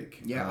mistake.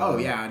 Yeah.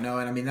 Yeah. No.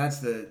 And I mean that's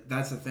the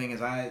thing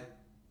is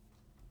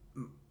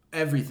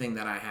everything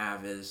that I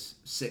have is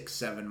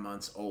 6-7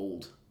 months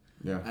old.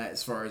 Yeah.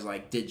 As far as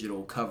like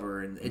digital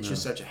cover, and it's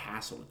just such a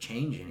hassle to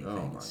change anything.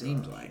 Oh, it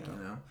seems gosh, like yeah. you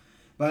know.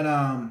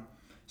 But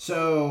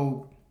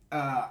so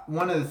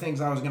one of the things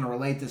I was going to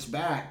relate this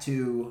back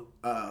to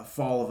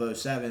fall of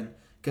 07,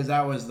 because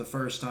that was the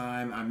first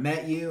time I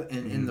met you,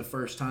 and in the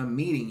first time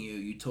meeting you,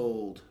 you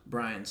told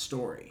Brian's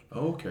story.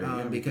 Okay.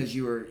 Yeah, Because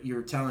you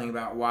were telling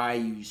about why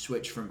you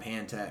switched from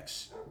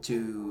Pantex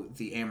to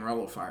the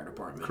Amarillo Fire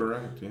Department.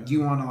 correct. Yeah. Do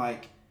you want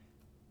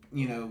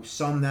to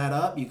sum that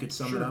up? You could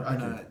sum Sure, it up I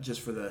can.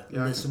 just for the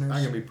Yeah, listeners.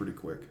 I can be pretty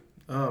quick.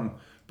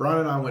 Brian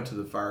and I went to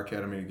the fire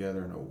academy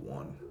together in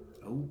 01.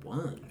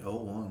 01.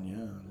 01,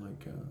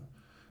 yeah.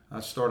 I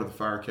started the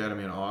fire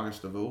academy in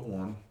August of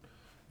 01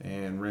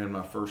 and ran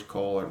my first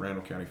call at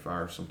Randall County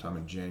Fire sometime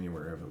in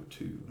January of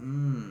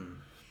 02.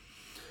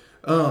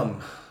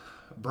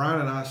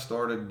 Brian and I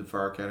started the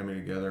fire academy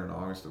together in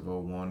August of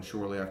 01.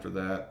 Shortly after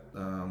that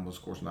was,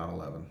 of course,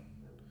 9/11.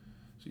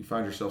 So you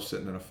find yourself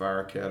sitting in a fire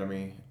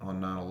academy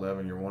on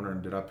 9/11. You're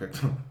wondering, did I pick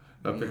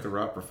the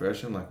right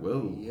profession? Like,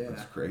 whoa,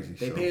 that's crazy.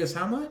 They pay us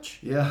how much?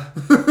 Yeah,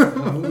 it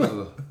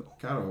was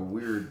kind of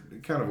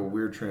a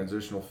weird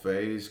transitional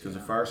phase because the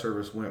fire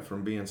service went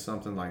from being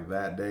something like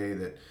that day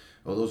that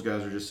those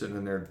guys are just sitting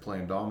in there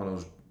playing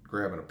dominoes,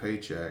 grabbing a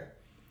paycheck,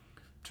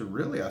 to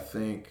really, I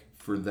think,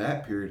 for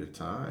that period of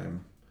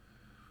time,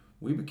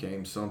 we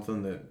became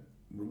something that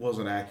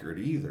wasn't accurate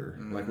either.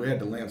 Like we had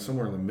to land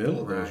somewhere in the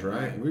middle of those,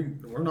 right?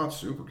 We're not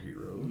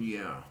superheroes.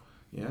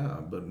 Yeah,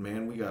 but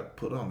man, we got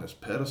put on this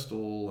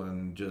pedestal,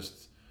 and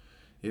just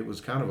it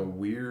was kind of a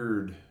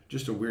weird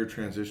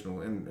transitional.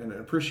 And I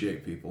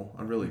appreciate people,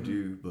 I really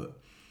do, but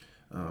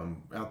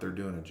out there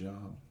doing a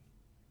job.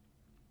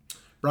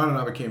 Brian and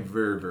I became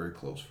very, very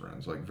close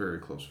friends,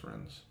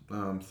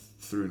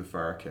 through the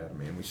fire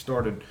academy, and we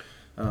started.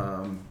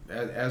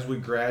 As we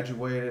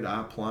graduated,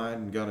 I applied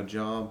and got a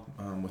job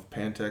with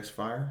Pantex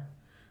Fire.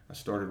 I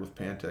started with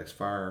Pantex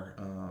Fire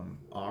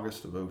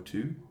August of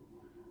 02,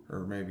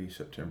 or maybe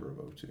September of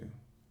 02,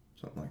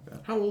 something like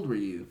that. How old were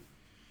you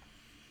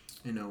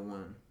in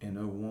 01? In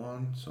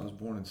 01, so I was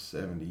born in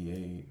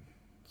 78,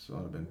 so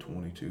I'd have been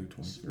 22,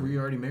 23. Were you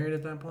already married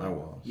at that point? I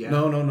was. Yeah.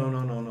 No,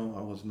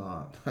 I was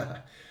not.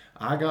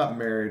 I got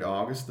married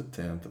August the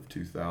 10th of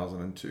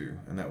 2002,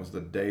 and that was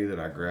the day that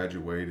I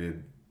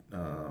graduated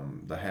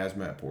the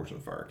hazmat portion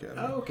of the fire academy.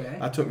 Oh, okay.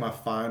 I took my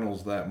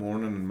finals that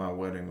morning, and my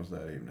wedding was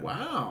that evening.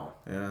 Wow.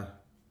 Yeah.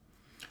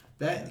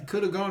 That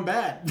could have gone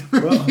bad.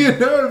 Well,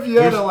 if you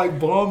had to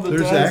bomb the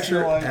There's test.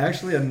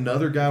 actually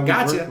another guy we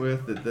Gotcha.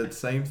 worked with that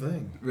same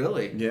thing.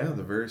 Really? Yeah,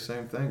 the very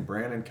same thing.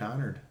 Brandon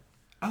Connard.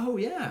 Oh,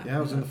 yeah. Yeah,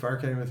 I was in the fire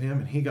academy with him,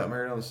 and he got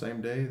married on the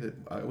same day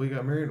that we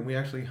got married, and we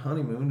actually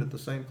honeymooned at the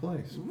same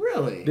place.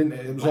 Really?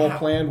 It was all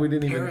planned. We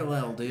didn't even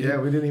parallel, dude. Yeah,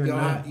 we didn't even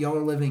know. Y'all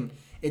are living.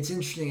 It's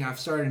interesting. I've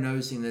started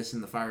noticing this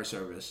in the fire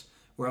service,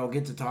 where I'll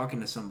get to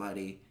talking to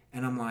somebody,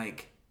 and I'm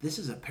like, "This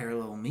is a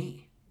parallel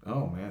me."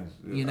 Oh man,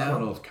 You know? I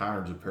don't know if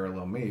Connard's a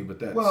parallel me, but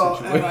that Well,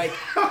 situation.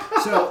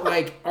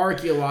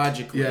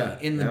 archaeologically, Yeah,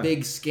 in the yeah.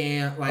 big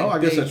scan, I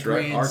guess big that's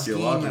right. grand scheme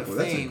of Archaeologically,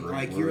 that's a thing,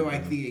 great you're word,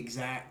 like man. the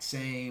exact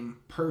same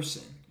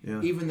person.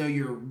 Yeah. Even though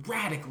you're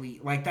radically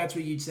that's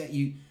what you'd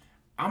say.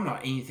 I'm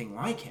not anything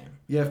like him.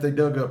 Yeah, if they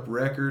dug up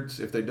records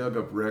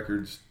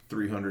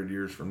 300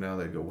 years from now,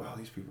 they'd go, "Wow,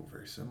 these people are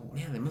very similar."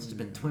 Yeah, they must have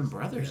been twin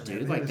brothers, Yeah,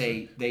 dude. man, Like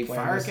they planned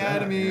fire this out,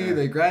 academy, yeah.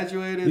 they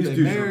graduated, These they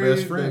dudes married, are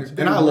best friends,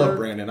 they and I love work.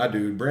 Brandon. I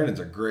do. Brandon's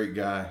a great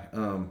guy,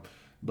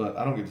 but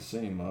I don't get to see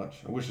him much.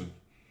 I wish.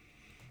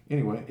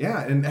 Anyway,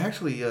 yeah, and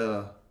actually,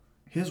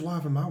 his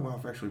wife and my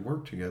wife actually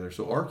work together.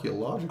 So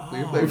archaeologically,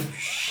 if they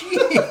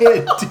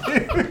Shit,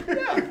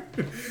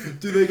 dude.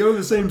 Do they go to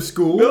the same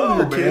school No,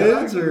 with your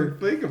man, kids? I Or didn't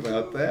think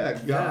about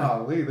that.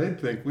 Golly, they'd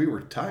think we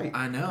were tight.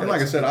 I know. And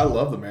like I said, I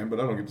love the man, but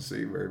I don't get to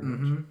see him very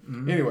much.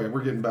 Anyway,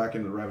 we're getting back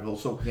into the rabbit hole.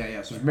 So Yeah, I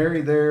was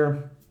married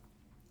there.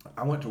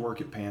 I went to work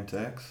at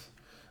Pantex.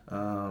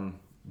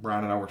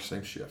 Brian and I worked the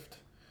same shift.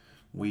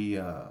 We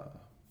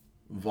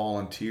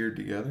volunteered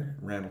together,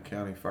 Randall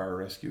County Fire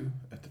Rescue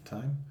at the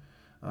time.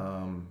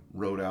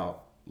 Rode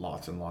out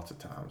lots and lots of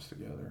times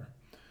together.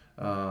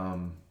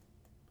 And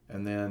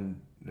then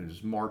it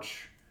was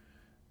March.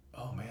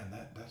 Oh man,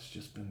 that's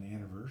just been the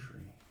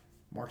anniversary.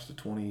 March the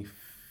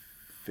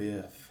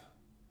 25th.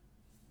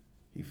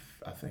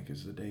 I think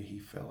is the day he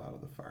fell out of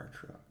the fire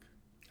truck.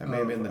 That may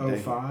have been the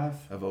day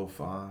 05? of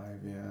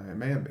 05. Yeah,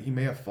 he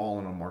may have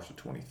fallen on March the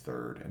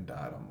 23rd and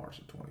died on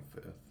March the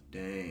 25th.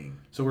 Dang.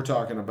 So we're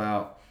talking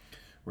about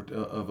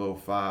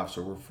of 05.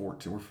 So we're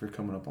 14. We're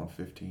coming up on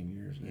 15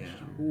 years next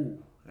year. Ooh,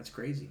 that's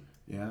crazy.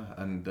 Yeah,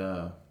 and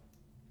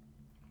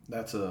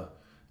it's a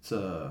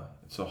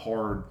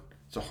hard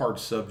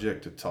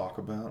subject to talk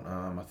about.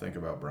 I think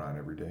about Brian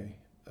every day,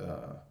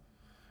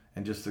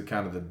 and just the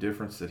kind of the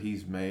difference that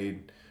he's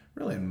made,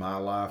 really in my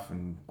life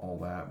and all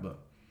that. But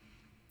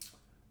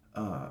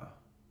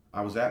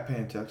I was at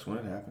Pantex when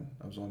it happened.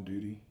 I was on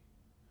duty,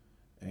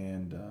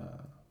 and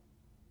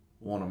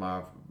one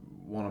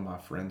of my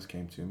friends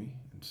came to me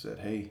and said,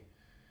 "Hey,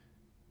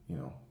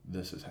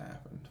 this has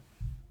happened."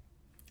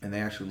 And they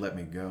actually let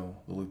me go.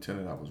 The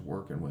lieutenant I was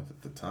working with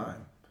at the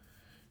time,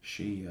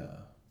 she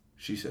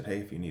said, "Hey,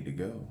 if you need to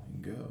go,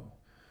 you can go."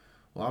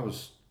 Well, I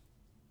was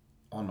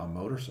on my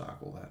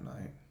motorcycle that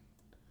night,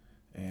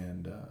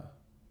 and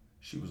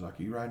she was like,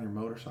 "Are you riding your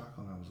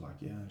motorcycle?" And I was like,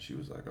 "Yeah." And she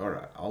was like, "All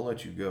right, I'll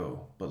let you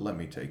go, but let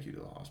me take you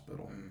to the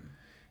hospital."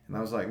 And I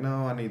was like,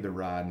 "No, I need the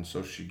ride." And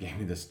so she gave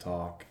me this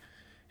talk.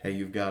 "Hey,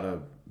 you've got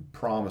to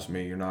promise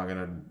me you're not going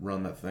to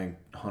run that thing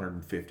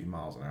 150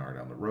 miles an hour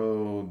down the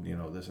road,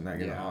 this and that."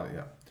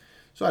 Yeah.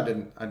 So I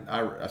didn't.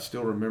 I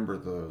still remember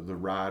the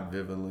ride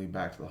vividly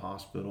back to the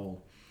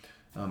hospital.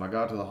 I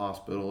got to the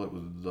hospital. It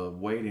was the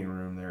waiting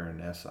room there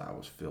in SI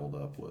was filled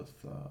up with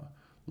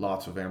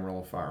lots of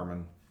Amarillo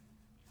firemen,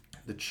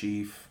 the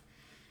chief,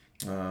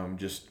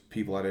 just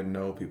people I didn't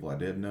know, people I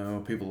did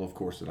know, people, of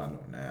course, that I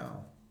know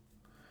now.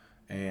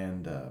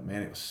 And,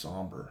 man, it was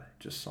somber,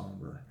 just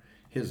somber.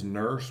 His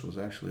nurse was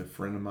actually a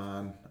friend of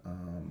mine,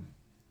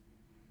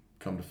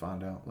 come to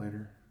find out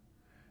later.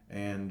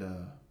 And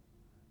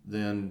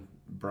then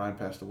Brian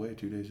passed away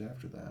 2 days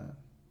after that.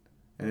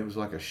 And it was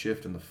like a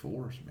shift in the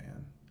force,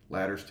 man.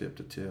 Ladders tip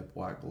to tip,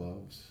 white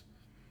gloves.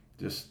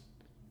 Just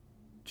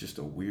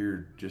a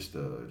weird, just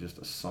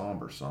a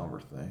somber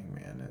thing,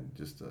 man. And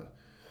just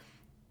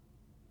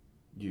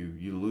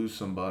you lose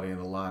somebody in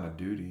the line of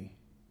duty.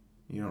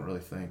 You don't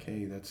really think,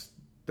 hey, that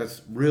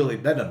doesn't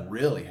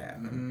really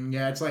happen.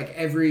 Yeah, it's like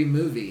every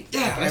movie.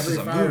 Yeah, like this every is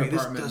a fire movie.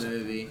 department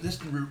movie. This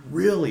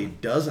really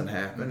doesn't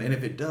happen. And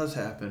if it does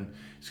happen,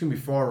 it's going to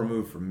be far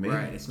removed from me.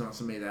 Right, it's not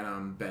somebody that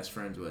I'm best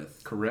friends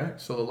with.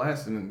 Correct. So the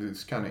last, and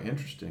it's kind of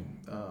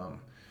interesting,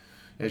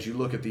 as you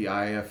look at the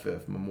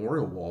IFF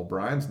memorial wall,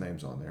 Brian's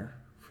name's on there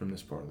from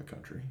this part of the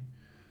country.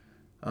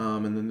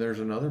 And then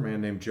there's another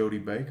man named Jody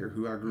Baker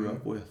who I grew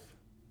up with.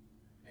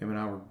 Him and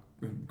I were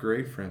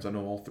great friends. I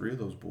know all three of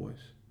those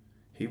boys.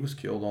 He was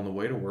killed on the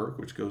way to work,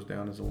 which goes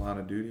down as a line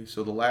of duty.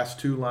 So the last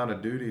two line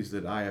of duties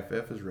that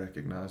IFF has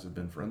recognized have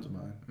been friends of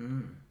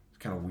mine. It's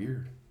kind of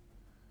weird.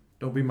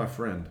 Don't be my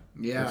friend.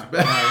 Yeah.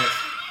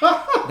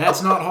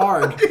 That's not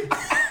hard.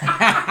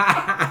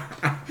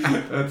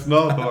 That's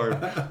not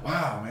hard.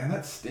 Wow, man,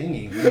 that's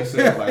stinging when you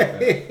say it like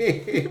that.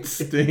 It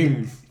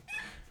stings.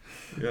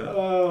 Yeah.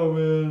 Oh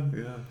man.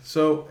 Yeah.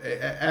 So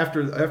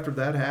after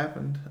that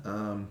happened,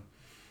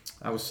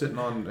 I was sitting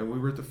and we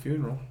were at the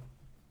funeral,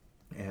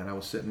 and I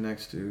was sitting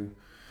next to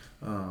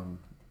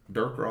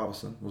Dirk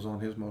Robinson was on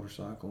his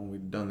motorcycle, and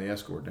we'd done the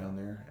escort down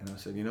there, and I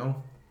said, I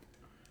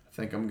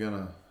think I'm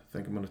gonna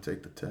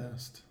take the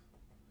test.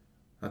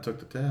 I took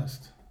the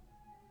test,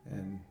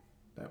 and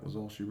that was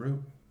all she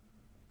wrote.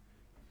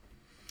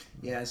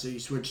 Yeah, so you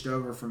switched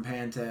over from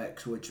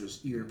Pantex, which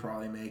was you're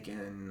probably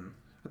making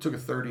I took a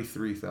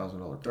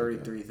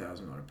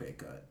 $33,000 pay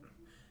cut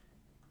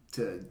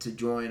to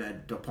join a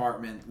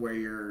department where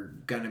you're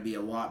going to be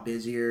a lot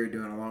busier,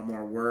 doing a lot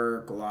more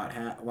work, a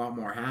lot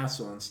more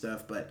hassle and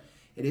stuff. But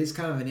it is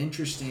kind of an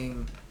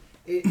interesting.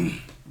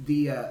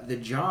 The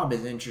job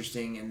is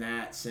interesting in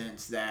that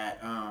sense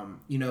that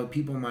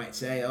people might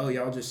say, "Oh,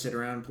 y'all just sit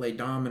around and play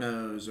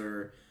dominoes,"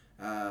 or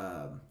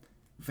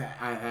I've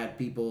had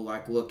people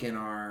like look in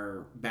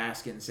our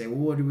basket and say, "Well,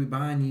 what are we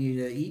buying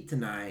you to eat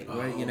tonight? What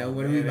are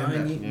we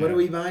buying you? What are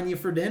we buying you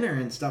for dinner?"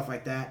 and stuff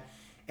like that.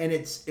 And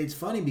it's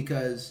funny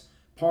because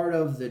part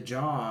of the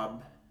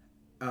job,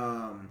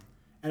 and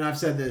I've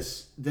said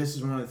this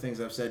is one of the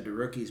things I've said to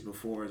rookies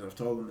before, is I've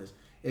told them is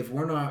if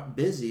we're not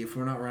busy, if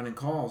we're not running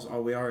calls,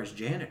 all we are is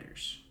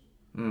janitors.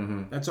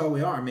 Mm-hmm. That's all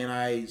we are. I mean,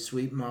 I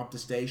sweep and mop the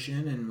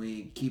station, and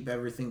we keep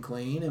everything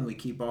clean, and we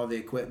keep all the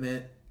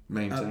equipment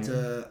up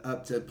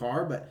to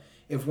par. But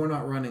if we're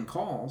not running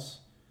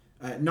calls,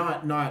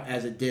 Not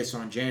as a diss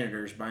on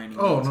janitors by any means.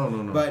 Oh,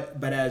 no.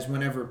 But as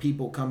whenever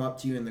people come up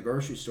to you in the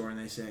grocery store and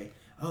they say,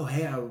 "Oh,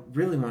 hey, I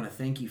really want to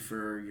thank you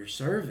for your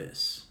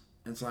service."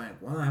 It's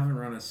like, well, I haven't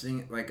run a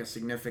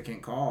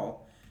significant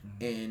call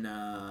in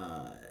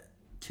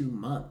 2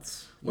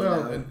 months.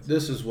 Well, and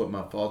this is what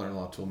my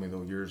father-in-law told me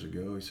though years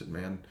ago. He said,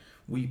 "Man,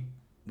 we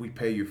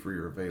pay you for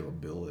your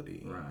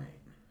availability. Right.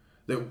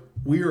 That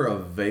we are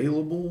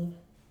available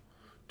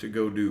to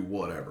go do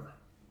whatever."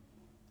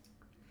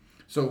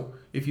 So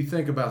if you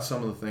think about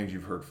some of the things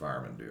you've heard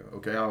firemen do,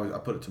 okay, I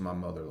put it to my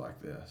mother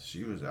like this.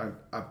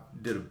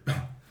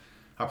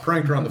 I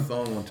pranked her on the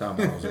phone one time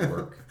when I was at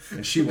work,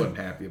 and she wasn't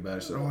happy about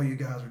it. She said, "Oh, you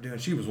guys are doing."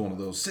 She was one of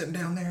those sitting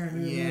down there.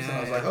 And yeah.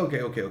 I was like,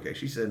 okay.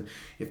 She said,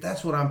 "If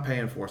that's what I'm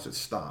paying for," I said,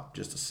 "Stop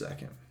just a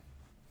second."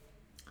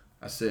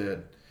 I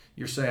said,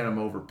 "You're saying I'm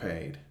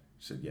overpaid?"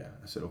 She said, "Yeah."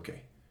 I said,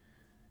 "Okay."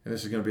 And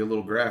this is going to be a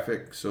little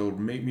graphic, so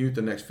mute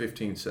the next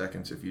 15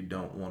 seconds if you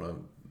don't want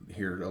to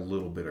hear a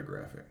little bit of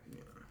graphic.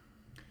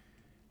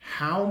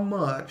 How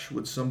much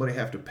would somebody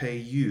have to pay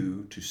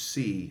you to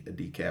see a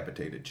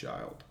decapitated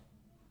child?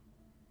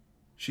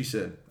 She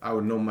said, "I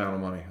would no amount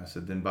of money." I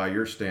said, "Then by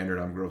your standard,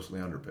 I'm grossly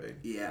underpaid."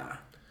 Yeah.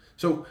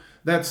 So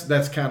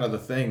that's kind of the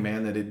thing,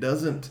 man,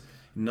 that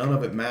none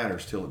of it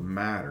matters till it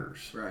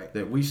matters. Right.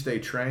 That we stay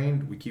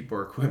trained, we keep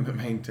our equipment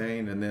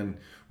maintained, and then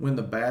when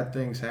the bad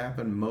things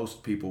happen,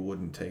 most people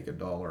wouldn't take a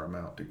dollar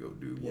amount to go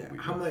do what we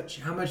do. How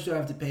much do I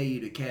have to pay you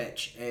to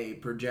catch a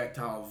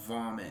projectile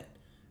vomit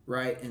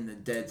right in the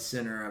dead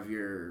center of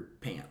your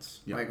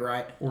pants? Yep. Like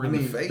right, Or in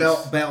the face.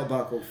 belt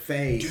buckle,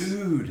 face.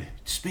 Dude,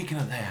 speaking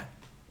of that,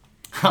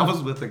 I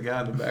was with a guy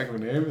in the back of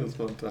an ambulance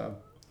one time,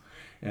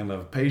 and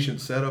a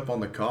patient sat up on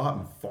the cot,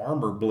 and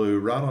Farmer blew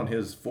right on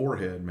his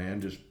forehead, man,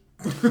 just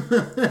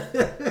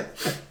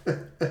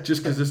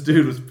because this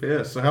dude was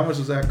pissed. So how much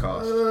does that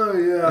cost? Oh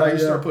yeah. Now you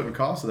start putting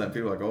costs of that,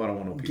 people are like, "Oh, I don't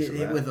want no piece Get of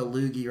hit that." with a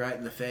loogie right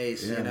in the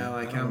face. Yeah, you know,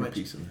 like I how don't want a much.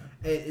 piece of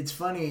that. It's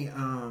funny.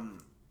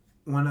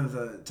 One of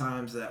the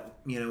times that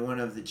one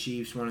of the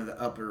chiefs, one of the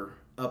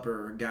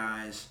upper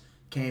guys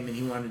came and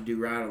he wanted to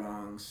do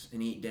ride-alongs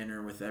and eat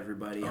dinner with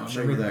everybody. I'm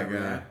sure you remember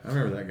that. I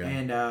remember that guy.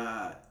 And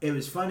it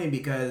was funny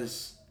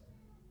because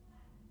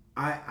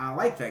I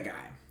like that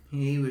guy.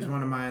 He was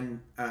one of my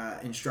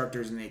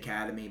instructors in the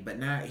academy, but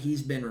now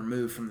he's been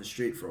removed from the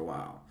street for a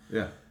while.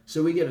 Yeah.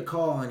 So we get a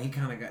call, and he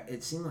kind of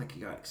it seemed like he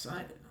got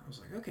excited. I was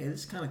like, okay, this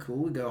is kind of cool.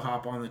 We go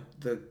hop on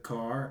the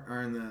car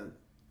or in the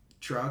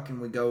truck, and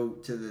we go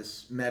to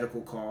this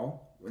medical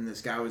call when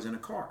this guy was in a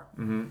car.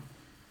 Mm-hmm.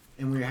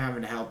 And we were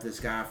having to help this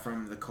guy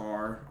from the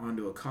car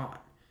onto a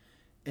cot.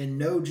 And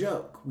no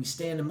joke, we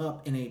stand him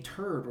up and a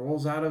turd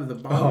rolls out of the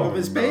bottom of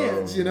his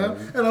pants, you know?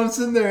 And I'm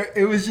sitting there,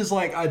 it was just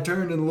like I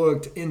turned and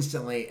looked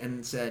instantly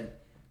and said,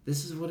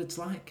 "This is what it's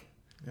like.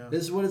 Yeah.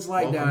 This is what it's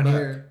like Welcome down back.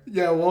 here."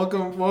 Yeah,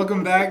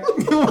 welcome back.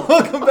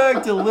 Welcome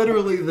back to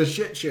literally the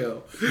shit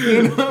show.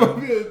 You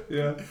know?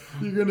 Yeah.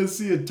 You're going to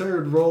see a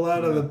turd roll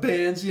out of the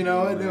pants, you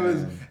know? And it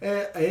was,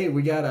 Man. hey,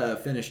 we got to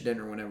finish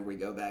dinner whenever we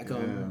go back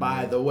home. Yeah,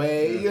 By man. the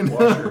way, Yeah. you know?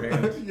 Wash your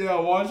hands. Yeah,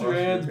 wash your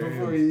hands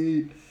before you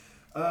eat.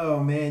 Oh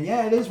man,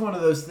 yeah, it is one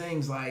of those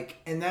things like,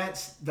 and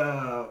it's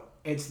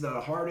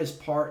the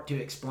hardest part to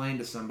explain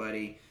to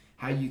somebody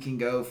how you can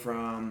go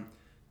from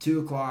 2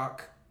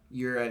 o'clock,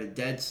 you're at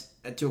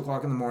 2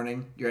 o'clock in the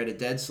morning, you're at a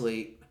dead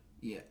sleep,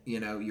 you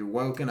know, you're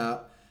woken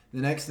up.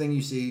 The next thing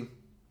you see,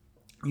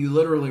 you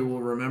literally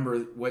will remember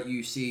what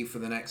you see for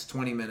the next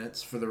 20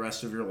 minutes for the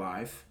rest of your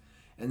life.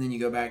 And then you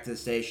go back to the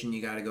station,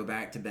 you got to go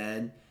back to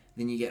bed.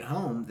 Then you get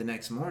home the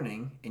next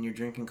morning and you're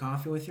drinking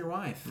coffee with your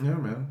wife. Yeah,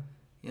 man.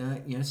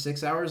 You know,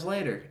 6 hours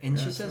later, and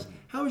she says,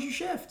 "How was your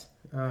shift?"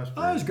 Oh, it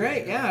was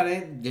great. Yeah, I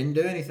didn't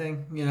do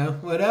anything. You know,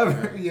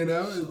 whatever. You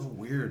know, It's so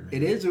weird, man.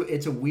 it is.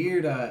 It's a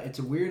weird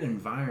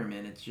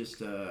environment. It's just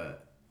it's a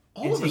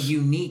us-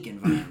 unique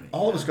environment.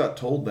 All of us got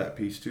told that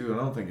piece too, and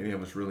I don't think any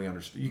of us really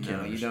understand. You can't.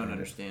 No, you understand don't it.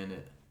 understand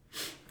it.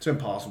 It's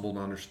impossible to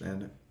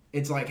understand it.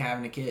 It's like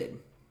having a kid.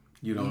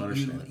 You don't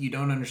understand. You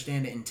don't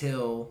understand it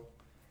until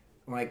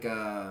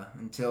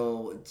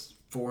it's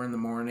 4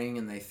 a.m.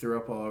 and they threw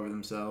up all over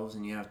themselves,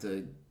 and you have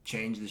to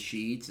change the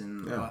sheets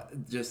and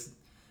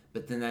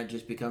but then that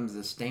just becomes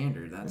the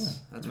standard.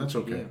 That's what you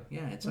okay. do.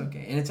 Yeah, it's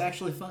okay, and it's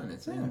actually fun.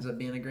 It ends up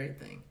being a great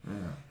thing.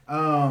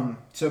 Yeah.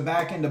 So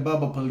back into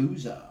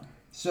Bubbapalooza.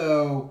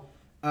 So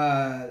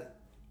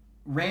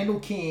Randall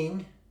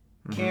King,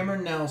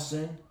 Cameron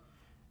Nelson.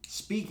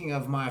 Speaking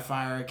of my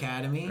fire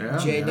academy,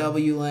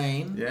 J.W.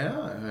 Lane.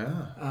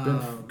 Yeah.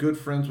 Been good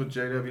friends with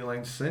J.W.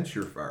 Lane since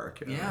your fire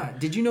academy. Yeah.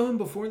 Did you know him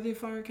before the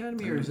fire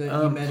academy, or is it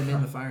you met him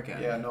in the fire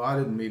academy? Yeah, no, I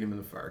didn't meet him in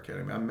the fire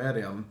academy. I met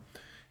him.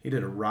 He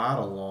did a ride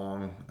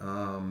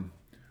along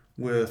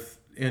with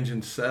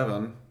Engine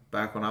 7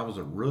 back when I was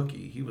a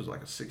rookie. He was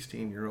like a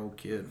 16-year-old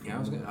kid.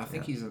 Yeah, I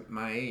think he's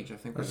my age. I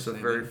think that's the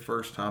very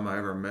first time I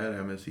ever met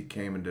him. Is he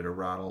came and did a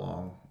ride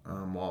along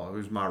while it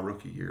was my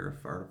rookie year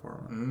at fire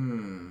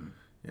department.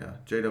 Yeah,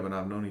 J-Dub and I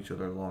have known each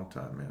other a long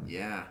time, man.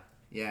 Yeah,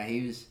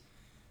 he was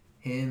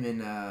him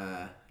and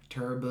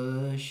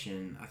Turbush,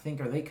 and I think,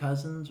 are they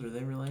cousins? Are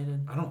they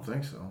related? I don't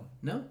think so.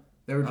 No?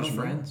 They were I just don't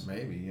know. friends.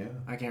 Maybe, yeah.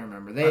 I can't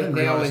remember. I They didn't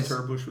realize always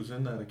Turbush was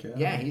in that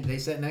academy. yeah. They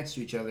sat next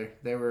to each other.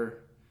 They were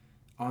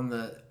on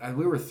the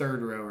we were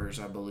third rowers,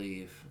 I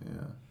believe.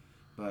 Yeah.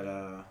 But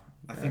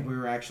I think we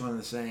were actually in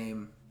the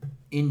same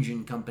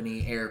engine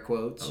company, air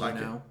quotes. I like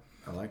you know.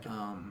 it. I like it.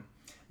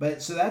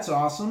 But so that's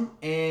awesome.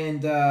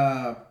 And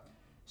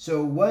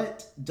so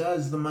what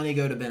does the money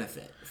go to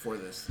benefit for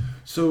this?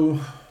 So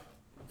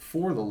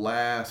for the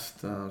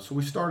last, so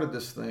we started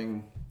this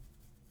thing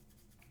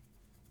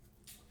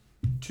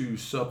to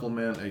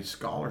supplement a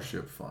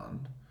scholarship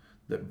fund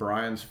that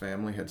Brian's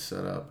family had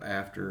set up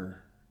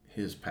after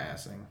his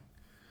passing.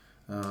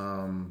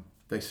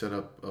 They set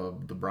up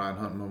the Brian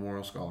Hunton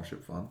Memorial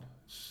Scholarship Fund.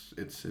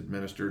 It's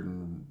administered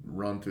and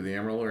run through the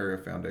Amarillo Area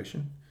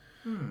Foundation.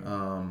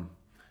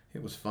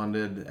 It was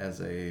funded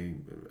as a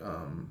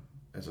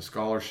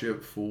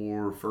scholarship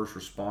for first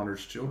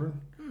responders'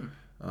 children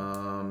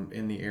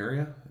in the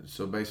area.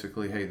 So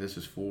basically, hey, this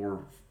is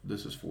for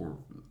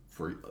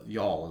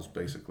y'all is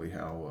basically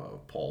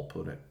how Paul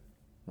put it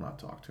when I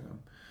talked to him.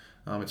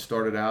 It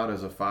started out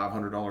as a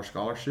 $500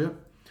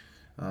 scholarship.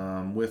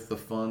 With the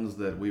funds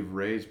that we've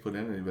raised,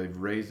 they've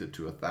raised it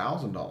to a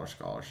 $1,000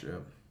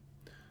 scholarship.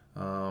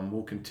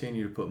 We'll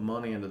continue to put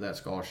money into that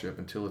scholarship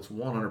until it's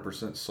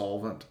 100%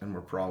 solvent, and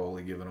we're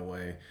probably giving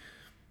away.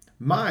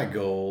 My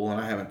goal, and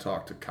I haven't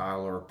talked to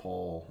Kyle or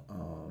Paul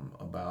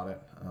about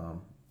it,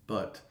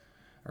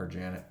 or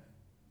Janet.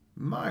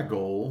 My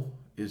goal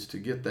is to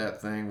get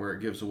that thing where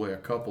it gives away a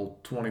couple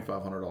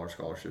 $2,500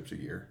 scholarships a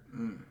year,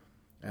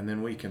 and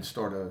then we can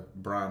start a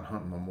Brian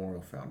Hunton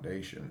Memorial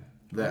Foundation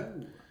that.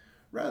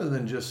 Rather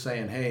than just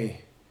saying,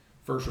 hey,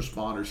 first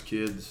responders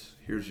kids,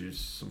 here's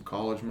some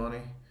college money,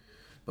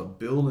 but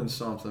building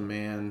something,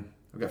 man,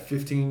 I've got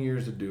 15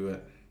 years to do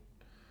it,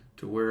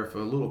 to where if a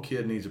little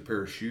kid needs a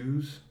pair of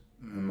shoes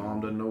and mom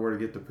doesn't know where to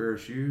get the pair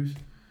of shoes,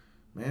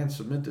 man,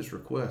 submit this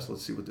request.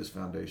 Let's see what this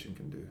foundation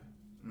can do.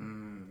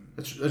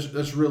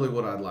 That's really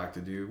what I'd like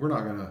to do. We're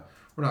not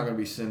gonna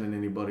be sending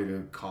anybody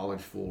to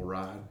college full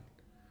ride,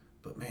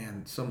 but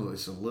man, some of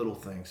it's a little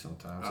things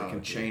sometimes that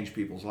can change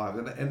people's lives.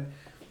 And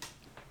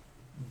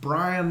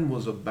Brian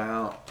was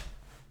about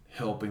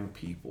helping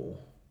people.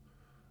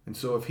 And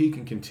so if he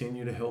can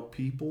continue to help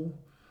people,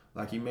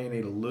 like he may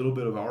need a little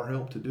bit of our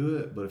help to do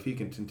it, but if he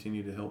can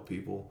continue to help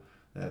people,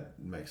 that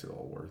makes it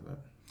all worth it.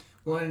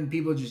 Well, and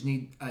people just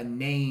need a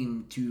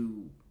name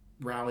to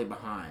rally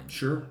behind.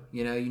 Sure.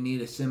 You know, you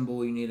need a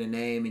symbol, you need a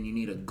name, and you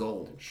need a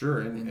goal.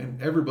 Sure.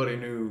 And everybody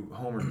knew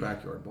Homer's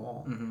backyard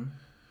ball.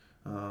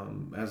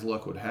 As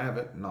luck would have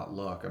it, not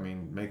luck. I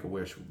mean,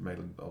 Make-A-Wish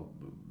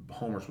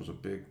Homer's was a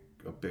big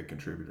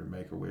contributor.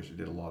 Make-A-Wish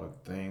did a lot of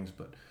things,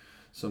 but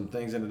some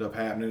things ended up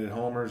happening at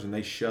Homer's, and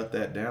they shut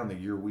that down the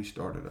year we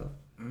started up.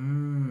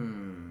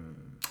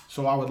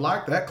 So I would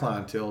like that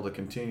clientele to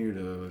continue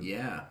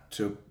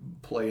to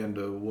play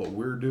into what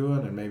we're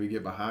doing and maybe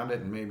get behind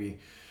it, and maybe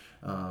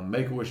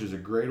Make-A-Wish is a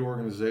great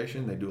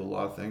organization. They do a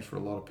lot of things for a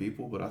lot of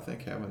people, but I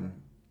think having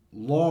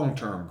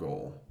long-term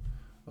goal,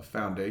 a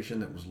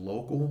foundation that was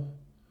local,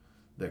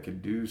 that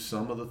could do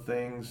some of the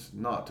things,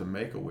 not to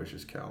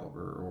Make-A-Wish's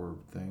caliber or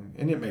thing.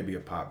 And it may be a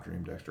pipe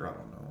dream, Dexter, I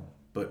don't know.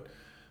 But,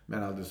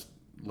 man, I just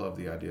love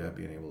the idea of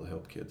being able to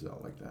help kids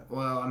out like that.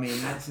 Well, I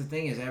mean, that's the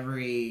thing is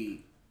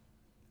every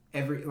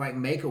like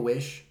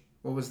Make-A-Wish,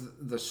 what was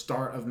the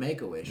start of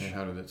Make-A-Wish? And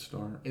how did it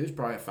start? It was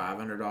probably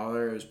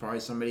 $500. It was probably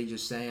somebody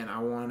just saying, I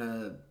want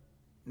to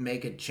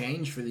make a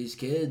change for these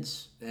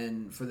kids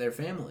and for their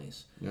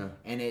families. Yeah.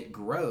 And it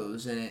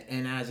grows,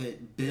 and as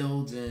it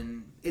builds,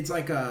 and it's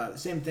like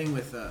same thing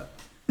with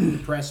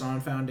Press On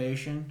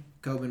Foundation.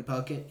 Coben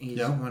Puckett, he's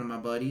one of my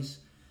buddies.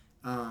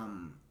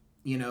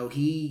 You know,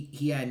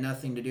 he had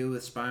nothing to do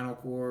with spinal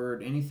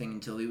cord, anything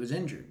until he was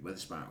injured with a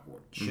spinal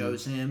cord.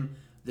 Shows him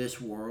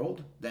this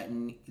world,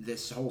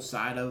 this whole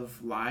side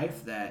of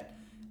life that,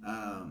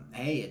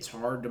 hey, it's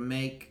hard to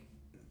make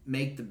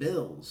the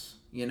bills.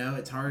 You know,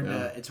 it's hard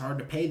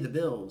to pay the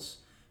bills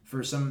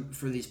for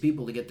these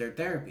people to get their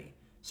therapy.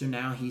 So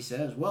now he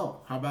says,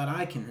 well, how about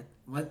I can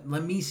let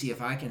me see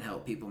if I can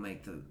help people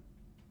make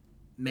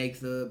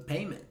the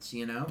payments,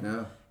 you know?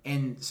 Yeah.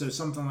 And so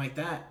something like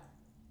that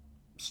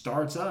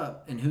starts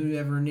up, and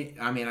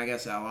I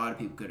guess a lot of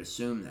people could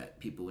assume that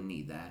people would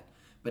need that,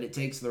 but it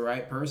takes the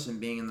right person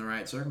being in the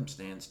right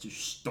circumstance to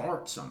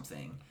start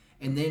something.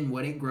 And then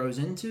what it grows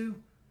into,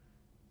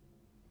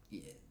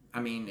 I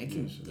mean, it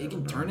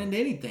can turn into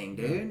anything,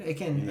 dude. Yeah. It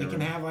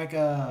can have like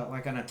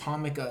an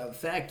atomic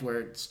effect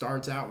where it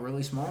starts out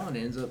really small and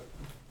ends up.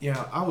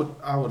 Yeah, I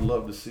would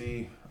love to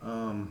see.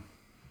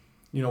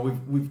 You know,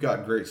 we've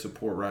got great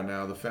support right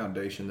now. The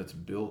foundation that's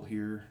built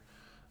here,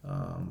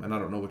 and I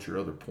don't know what your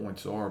other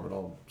points are, but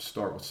I'll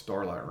start with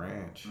Starlight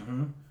Ranch.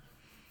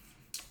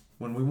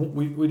 When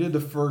we did the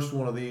first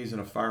one of these in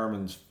a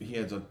fireman's, he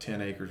had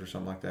 10 acres or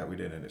something like that. We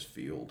did in his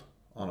field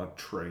on a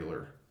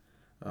trailer,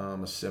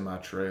 a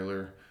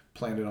semi-trailer.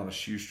 Planned it on a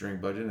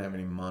shoestring budget, didn't have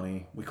any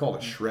money. We called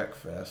it Shrek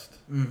Fest.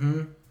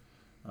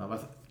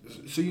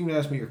 So you can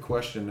ask me your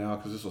question now,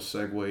 because this will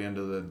segue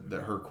into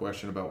her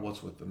question about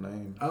what's with the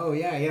name. Oh,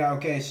 yeah.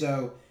 Okay,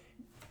 so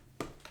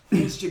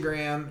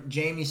Instagram,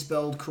 Jamie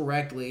spelled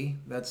correctly.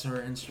 That's her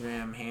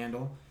Instagram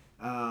handle.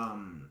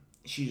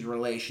 She's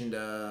relation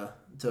to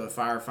a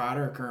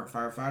firefighter, a current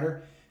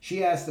firefighter.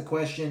 She asked the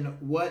question,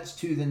 what's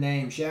to the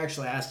name? She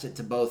actually asked it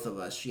to both of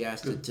us. She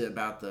asked it to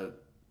about the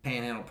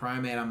Panhandle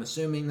Primate. I'm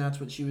assuming that's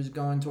what she was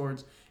going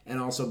towards. And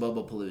also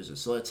Bubbapalooza.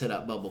 So let's hit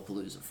up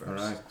Bubbapalooza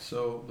first. All right.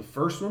 So the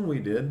first one we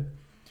did,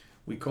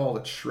 we called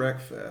it Shrek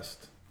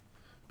Fest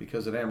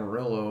because at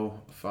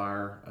Amarillo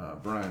Fire,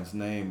 Brian's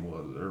nickname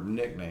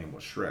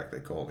was Shrek. They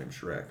called him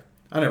Shrek.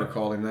 I never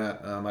called him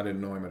that. I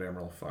didn't know him at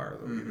Amarillo Fire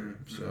though either.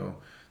 So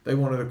they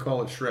wanted to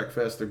call it Shrek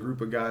Fest. The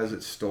group of guys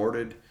that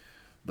started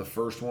the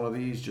first one of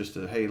these, just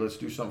to, hey, let's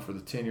do something for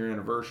the 10-year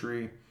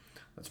anniversary.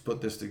 Let's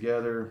put this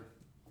together.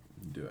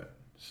 Do it.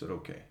 I said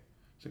okay.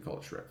 So they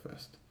called it Shrek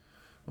Fest.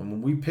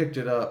 When we picked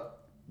it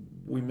up,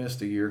 we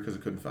missed a year because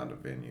we couldn't find a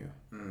venue.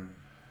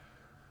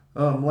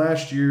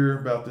 Last year,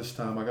 about this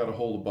time, I got a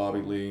hold of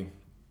Bobby Lee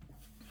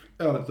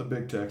out at the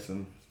Big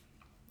Texan,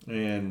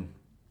 and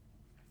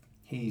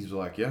he's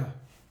like, "Yeah,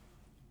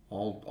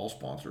 I'll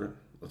sponsor it.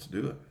 Let's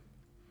do it."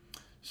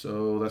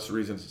 So that's the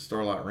reason it's at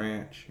Starlight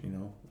Ranch.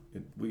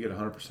 We get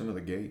 100% of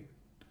the gate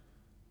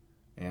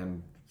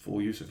and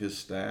full use of his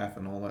staff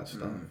and all that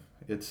stuff.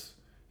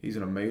 He's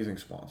an amazing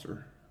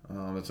sponsor.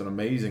 It's an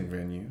amazing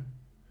venue.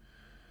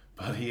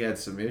 But he had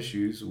some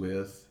issues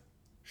with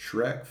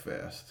Shrek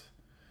Fest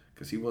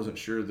because he wasn't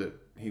sure that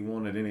he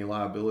wanted any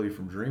liability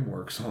from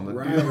DreamWorks on the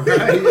deal.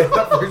 Right,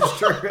 yeah, for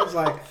sure. It's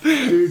like,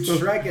 dude,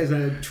 Shrek is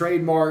a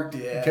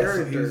trademarked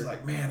character. So he was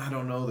like, man, I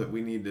don't know that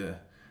we need to,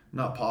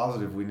 not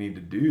positive we need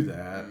to do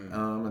that.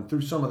 And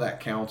through some of that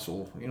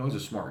counsel, he's a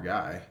smart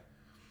guy.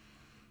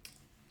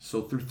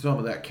 So through some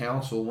of that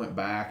counsel, went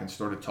back and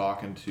started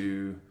talking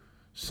to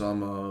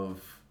some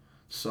of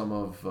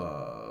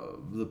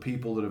the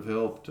people that have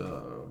helped.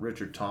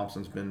 Richard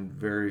Thompson's been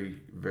very,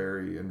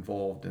 very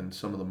involved in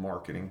some of the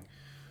marketing.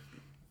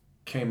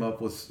 Came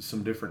up with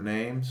some different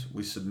names.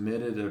 We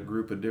submitted a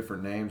group of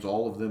different names,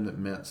 all of them that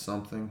meant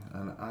something.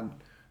 And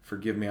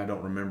forgive me, I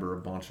don't remember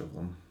a bunch of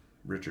them.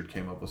 Richard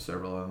came up with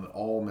several of them that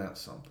all meant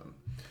something.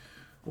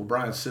 Well,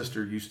 Brian's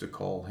sister used to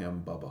call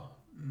him Bubba.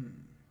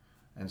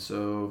 And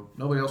so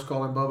nobody else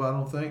called him Bubba, I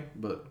don't think,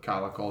 but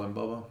Kyla called him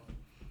Bubba.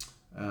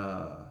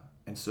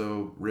 And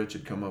so Rich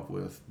had come up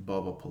with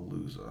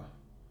Bubbapalooza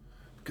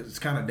because it's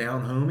kind of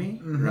down homey,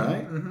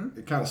 right?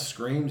 It kind of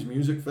screams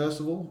music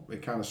festival.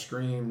 It kind of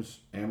screams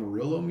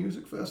Amarillo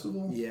Music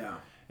Festival. Yeah.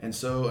 And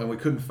we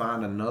couldn't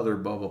find another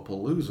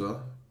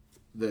Bubbapalooza.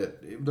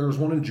 There was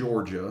one in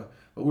Georgia,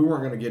 but we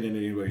weren't going to get into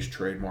anybody's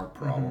trademark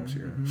problems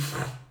here.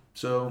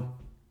 So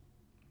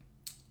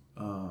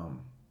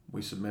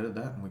we submitted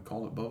that and we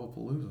called it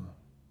Bubbapalooza.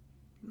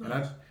 Nice. And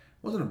I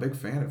wasn't a big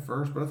fan at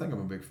first, but I think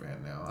I'm a big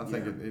fan now. I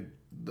think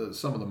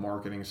some of the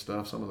marketing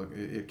stuff,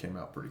 it came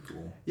out pretty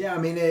cool. Yeah, I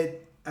mean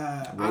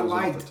I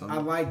liked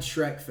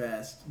Shrek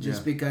Fest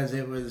just because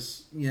it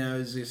was it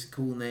was just a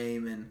cool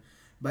name,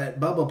 but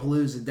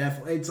Bubbapalooza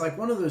definitely, it's like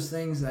one of those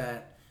things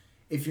that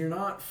if you're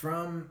not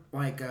from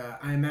I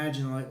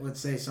imagine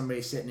let's say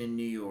somebody sitting in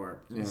New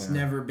York, it's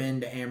never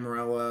been to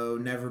Amarillo,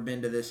 never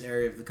been to this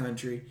area of the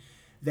country,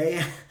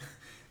 they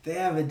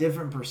have a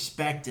different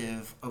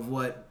perspective of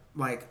what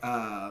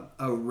a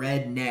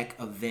redneck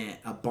event,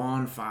 a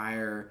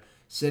bonfire,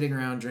 sitting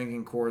around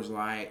drinking Coors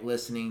Light,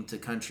 listening to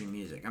country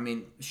music. I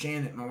mean,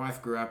 Shannon, my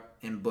wife, grew up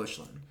in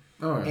Bushland.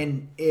 Oh, yeah.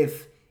 And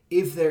if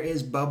there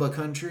is Bubba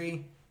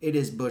country, it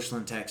is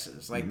Bushland,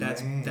 Texas.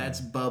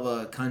 That's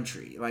Bubba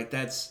country.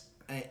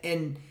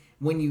 And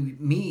when you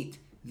meet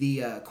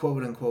the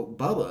quote unquote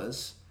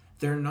Bubbas,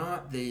 they're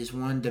not these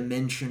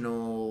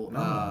one-dimensional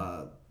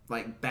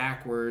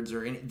backwards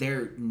or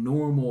they're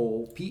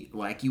normal people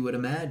like you would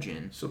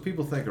imagine. So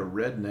people think of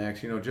rednecks.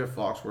 Jeff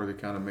Foxworthy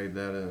kind of made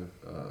that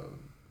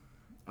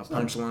a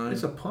punchline.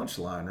 It's a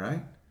punchline,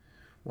 right?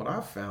 What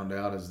I've found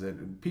out is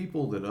that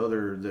people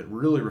that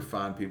really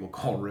refined people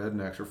call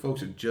rednecks are folks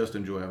that just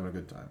enjoy having a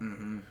good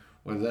time.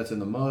 Whether that's in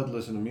the mud,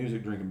 listening to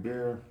music, drinking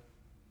beer,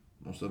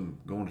 most of them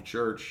going to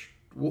church,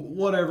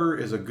 whatever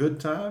is a good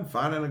time,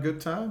 finding a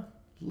good time,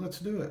 let's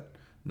do it.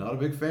 Not a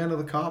big fan of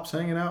the cops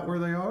hanging out where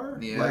they are.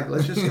 Yeah.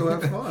 Let's just go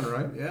have fun,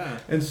 right? Yeah.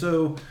 And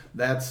so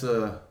that's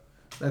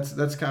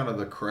kind of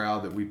the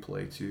crowd that we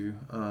play to.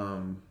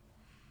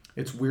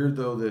 It's weird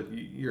though that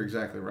you're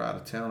exactly right. A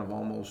town of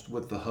almost,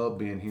 with the hub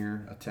being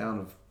here, a town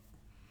of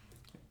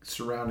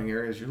surrounding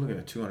areas, you're looking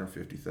at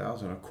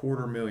 250,000,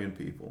 250,000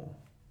 people.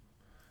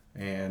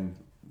 And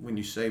when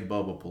you say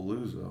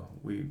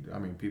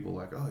Bubbapalooza, people are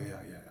like, oh yeah,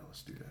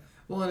 let's do that.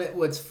 Well, and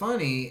what's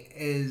funny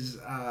is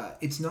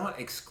it's not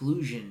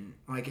exclusion.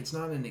 It's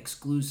not an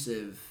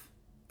exclusive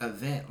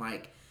event.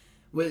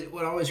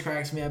 What always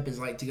cracks me up is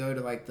to go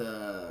to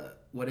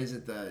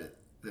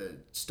the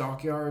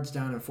stockyards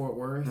down in Fort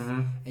Worth,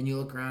 and you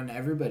look around,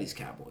 everybody's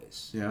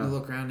cowboys. Yeah. You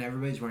look around,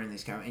 everybody's wearing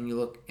these cowboys, and you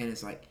look, and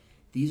it's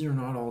these are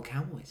not all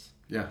cowboys.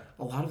 Yeah.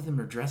 a lot of them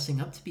are dressing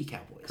up to be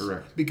cowboys.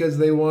 Correct. Because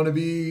they want to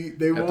be,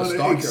 they want to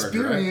stockyards,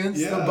 experience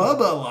right? the Yeah.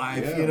 Bubba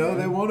life. Yeah, You know, man.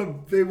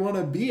 they want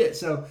to be it.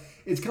 So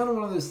it's kind of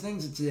one of those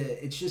things.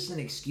 It's just an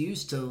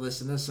excuse to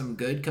listen to some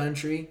good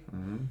country.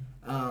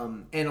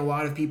 And a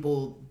lot of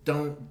people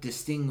don't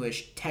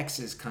distinguish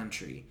Texas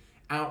country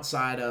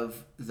outside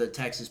of the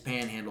Texas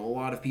Panhandle. A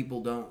lot of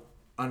people don't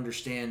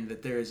understand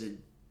that there is a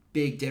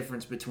big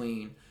difference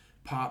between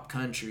pop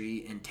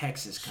country and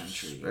Texas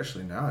country.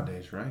 Especially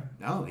nowadays, right?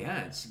 Oh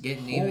yeah, it's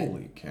getting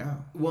Holy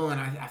cow. well, and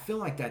I feel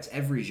like that's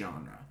every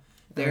genre.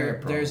 Yeah,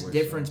 There's probably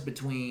difference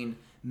between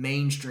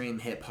mainstream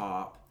hip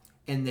hop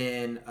and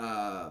then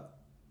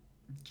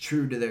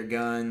true to their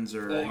guns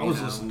or I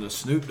was listening to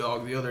Snoop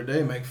Dogg the other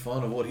day make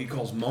fun of what he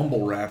calls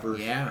mumble rappers.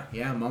 yeah,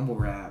 mumble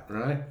rap.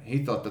 Right?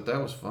 He thought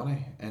that was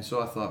funny. And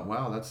so I thought,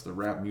 wow, that's the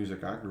rap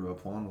music I grew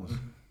up on was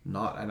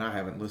not, and I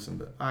haven't listened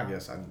to, I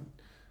guess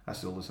I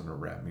still listen to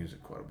rap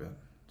music quite a bit.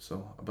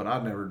 So, but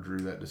I never drew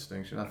that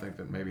distinction. I think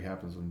that maybe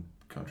happens in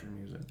country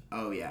music.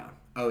 Oh yeah.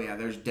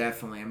 There's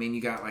definitely. I mean,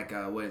 you got like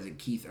what is it,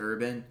 Keith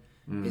Urban?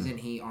 Isn't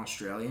he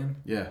Australian?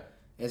 Yeah.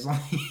 It's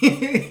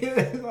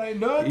like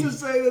not to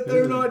say that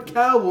they're not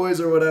cowboys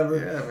or whatever,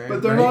 Yeah, man,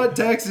 but they're right? not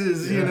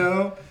Texas, you Yeah.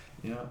 know.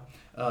 Yeah.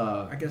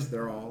 I guess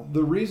they're all.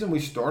 The reason we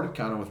started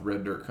kind of with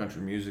red dirt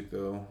country music,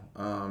 though,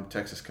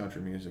 Texas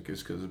country music,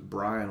 is because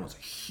Brian was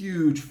a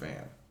huge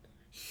fan.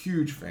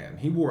 Huge fan.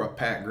 He wore a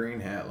Pat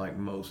Green hat like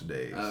most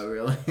days. Oh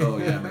really? Oh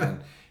yeah,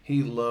 man.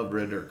 He loved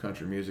red dirt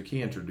country music.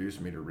 He introduced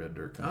me to red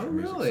dirt country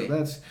music. really? So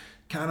that's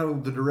kind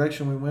of the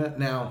direction we went.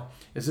 Now,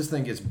 as this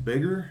thing gets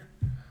bigger,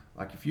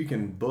 like if you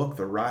can book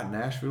the right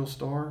Nashville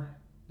star,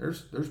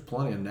 there's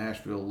plenty of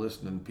Nashville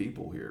listening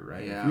people here,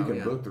 right? Yeah, if you can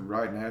yeah. book the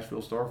right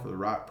Nashville star for the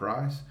right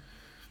price,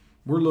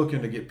 we're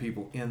looking to get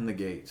people in the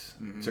gates.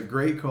 It's a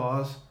great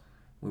cause.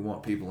 We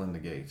want people in the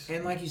gates.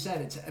 And like you said,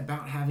 it's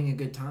about having a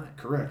good time.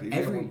 Correct. You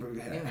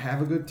Yeah.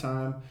 have a good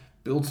time,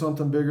 build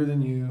something bigger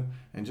than you,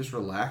 and just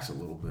relax a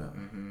little bit.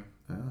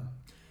 Yeah.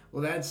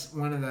 Well, that's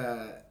one of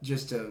the,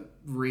 just to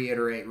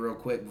reiterate real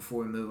quick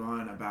before we move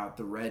on about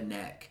the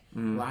redneck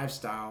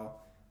lifestyle.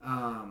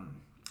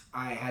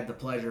 I had the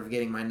pleasure of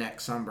getting my neck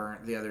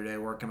sunburnt the other day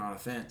working on a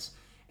fence.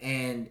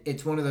 And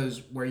it's one of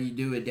those where you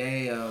do a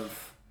day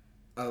of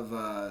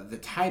the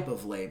type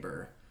of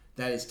labor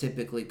that is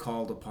typically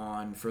called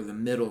upon for the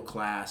middle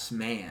class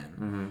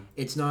man.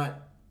 It's not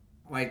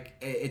like,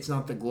 it's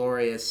not the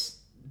glorious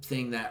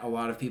thing that a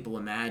lot of people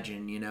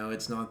imagine, you know.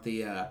 It's not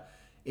the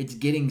it's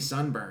getting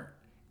sunburnt.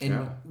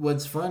 And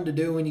what's fun to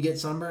do when you get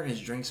sunburnt is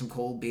drink some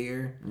cold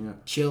beer,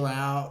 chill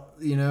out,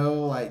 you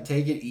know, like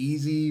take it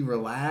easy,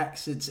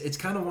 relax. It's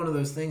kind of one of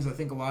those things I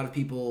think a lot of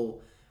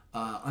people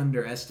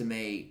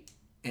underestimate,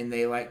 and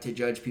they like to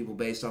judge people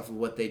based off of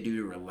what they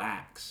do to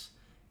relax,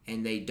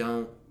 and they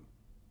don't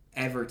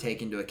ever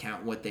take into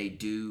account what they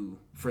do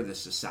for the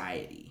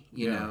society.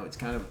 You know, it's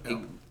kind of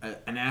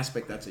an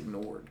aspect that's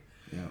ignored.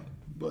 Yeah.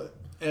 But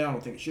and I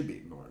don't think it should be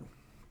ignored.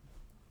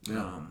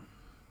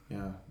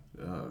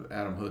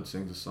 Adam Hood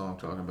sings a song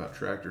talking about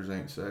tractors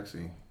ain't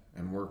sexy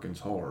and working's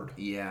hard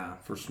Yeah.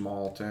 for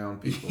small town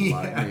people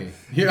like me.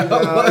 Like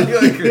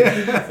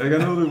I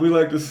know that we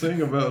like to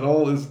sing about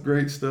all this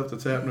great stuff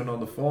that's happening on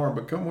the farm,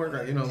 but come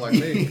work, you know, like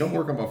me, come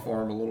work on my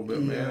farm a little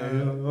bit, man.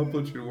 You know, I'll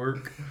put you to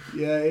work.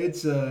 Yeah,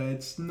 it's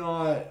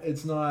not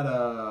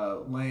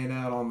laying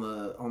out on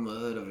the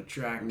hood of a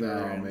tractor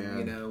No, and man.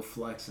 you know,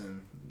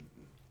 flexing.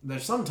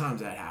 There's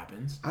sometimes that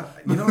happens. I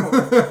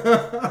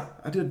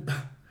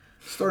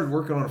started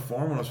working on a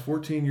farm when I was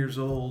 14 years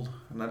old,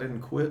 and I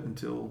didn't quit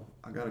until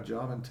I got a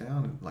job in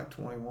town at like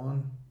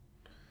 21.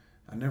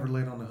 I never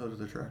laid on the hood of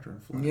the tractor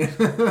and flexed.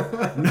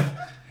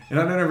 And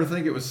I didn't ever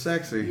think it was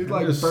sexy. You'd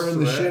like burn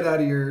the shit out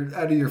of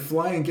your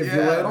flank if you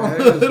laid on man,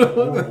 the it's hood.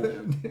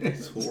 horrible.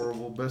 It's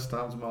horrible. Best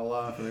times of my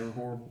life, and they were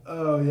horrible.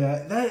 Oh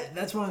yeah,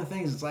 that's one of the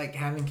things. It's like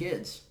having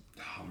kids.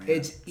 Oh, man.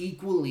 It's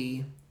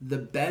equally the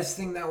best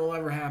thing that will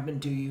ever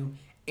happen to you,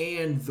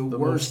 and the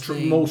worst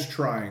thing. most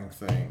trying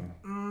thing.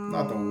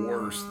 Not the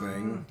worst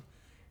thing.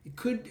 It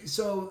could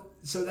so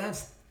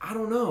that's, I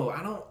don't know.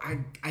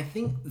 I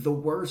think the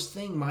worst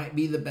thing might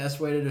be the best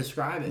way to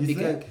describe it. You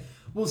think?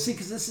 Well, see,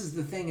 because this is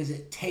the thing: is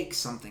it takes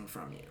something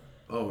from you.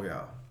 Oh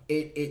yeah.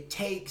 It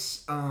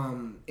takes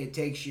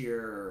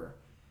your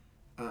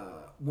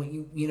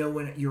when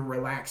your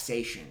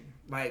relaxation.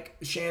 Like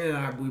Shannon and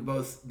I, we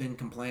both been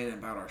complaining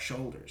about our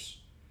shoulders.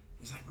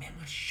 He's like, man,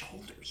 my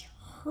shoulders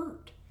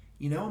hurt.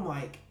 You know,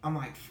 I'm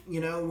like,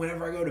 you know,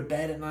 whenever I go to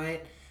bed at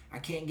night, I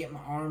can't get my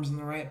arms in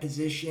the right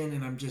position,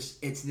 and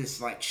it's this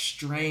like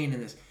strain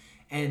and this.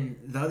 And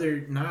the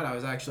other night, I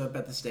was actually up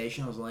at the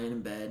station. I was laying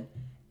in bed,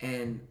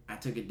 and I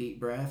took a deep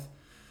breath.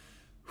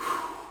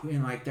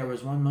 And like there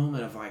was one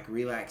moment of like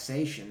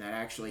relaxation that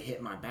actually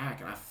hit my back,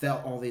 and I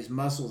felt all these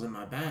muscles in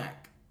my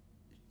back.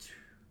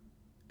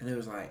 And it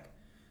was like,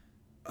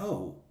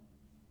 oh,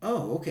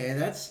 okay,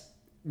 that's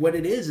what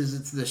it is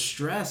it's the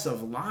stress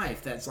of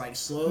life that's like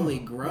slowly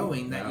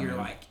growing that you're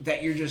like,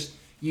 that you're just,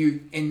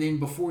 and then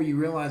before you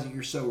realize it,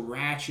 you're so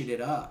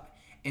ratcheted up.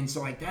 And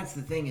so like, that's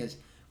the thing is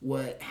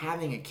what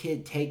having a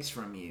kid takes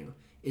from you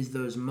is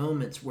those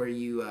moments where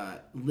you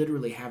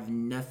literally have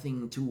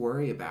nothing to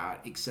worry about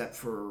except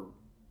for,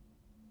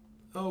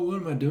 oh, what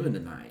am I doing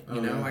tonight?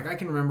 You know, like I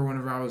can remember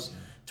whenever I was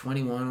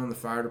 21 on the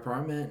fire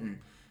department, and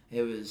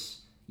it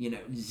was, you know,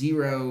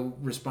 zero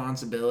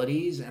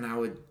responsibilities, and I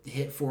would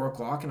hit 4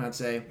 o'clock and I'd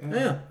say,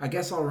 yeah, I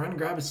guess I'll run and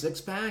grab a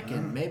 6-pack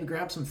and maybe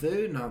grab some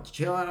food, and I'll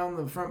chill out on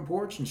the front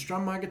porch and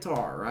strum my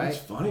guitar, right? It's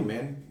funny,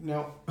 man.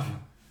 Now,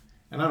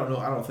 and I don't know,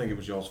 I don't think it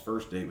was y'all's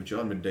first date, but y'all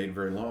hadn't been dating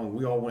very long.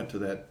 We all went to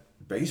that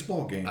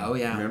baseball game. Oh,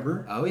 yeah.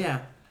 Remember? Oh,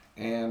 yeah.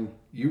 And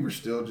you were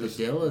still just...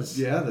 The Dillas.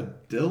 Yeah, the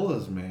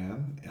Dillas,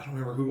 man. I don't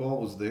remember who all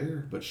was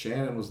there, but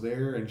Shannon was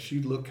there, and she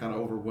looked kind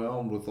of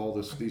overwhelmed with all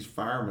these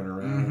firemen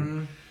around.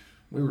 Mm-hmm.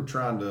 We were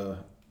trying to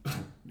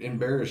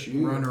embarrass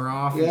you. Run her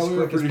off. Yeah, as we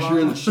were quick as pretty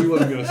sure that she possible.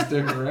 wasn't going to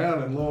stick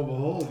around, and lo and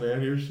behold, man,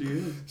 here she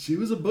is. She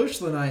was a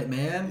Bushlandite,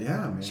 man.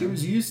 Yeah, man. She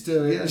was used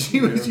to it. Yeah,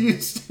 she was knew.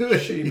 used to it.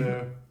 She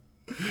knew.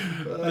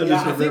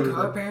 I think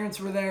her parents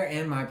were there,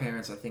 and my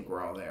parents, I think,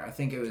 were all there. I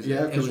think it was.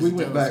 Yeah, because we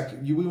went Dylan's-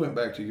 back. We went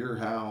back to your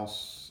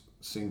house.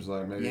 Seems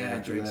like maybe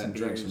after that and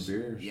drank some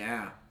beers.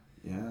 Yeah,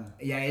 Yeah.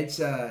 yeah. It's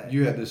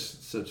You had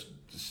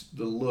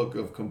the look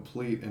of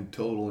complete and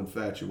total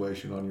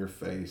infatuation on your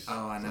face.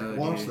 Oh, I know,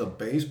 Watch dude. the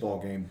baseball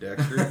game,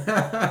 Dexter.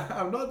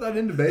 I'm not that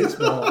into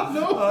baseball.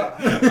 No,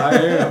 I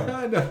am.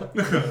 I know.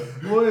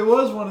 Well, it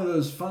was one of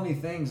those funny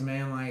things,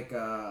 man. Like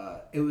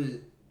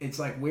it's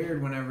like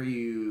weird whenever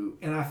you,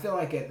 and I feel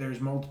like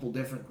there's multiple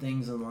different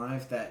things in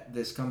life that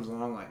this comes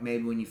along. Like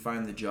maybe when you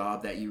find the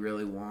job that you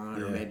really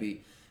want, or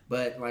maybe.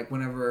 But like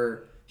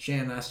whenever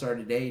Shannon and I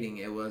started dating,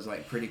 it was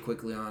like pretty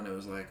quickly on. It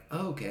was like,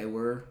 oh, okay,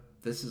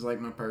 this is like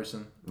my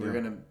person.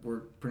 We're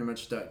pretty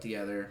much stuck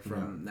together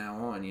from now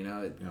on. You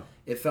know,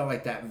 it felt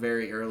like that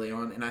very early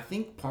on, and I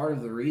think part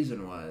of the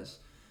reason was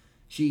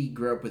she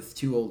grew up with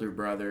 2 older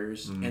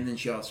brothers, and then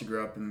she also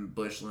grew up in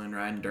Bushland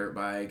riding dirt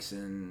bikes,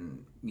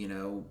 and you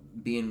know,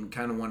 being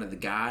kind of one of the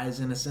guys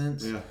in a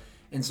sense. Yeah.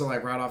 And so,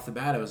 like, right off the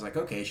bat, it was like,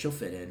 okay, she'll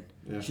fit in.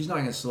 Yeah. She's not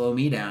going to slow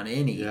me down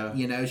any. Yeah.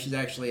 You know, she's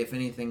actually, if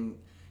anything,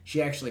 she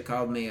actually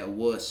called me a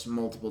wuss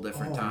multiple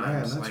different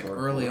times. Man, like,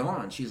 early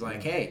on. She's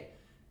like, hey,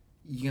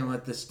 you going to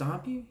let this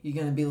stop you? You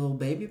going to be a little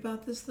baby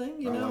about this thing?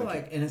 You know?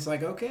 Like and it's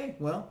like, okay,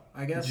 well,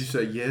 I guess. Did you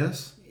say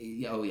yes?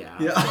 Oh, yeah.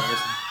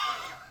 Yeah.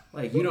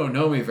 Like, you don't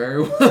know me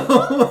very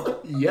well.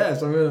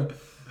 Yes, I'm going to.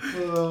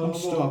 I'm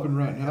stopping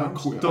right now. I'm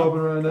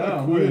stopping right now.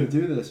 I'm going to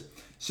do this.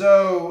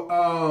 So,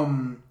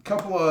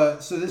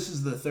 so this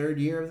is the 3rd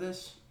year of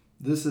this?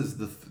 This is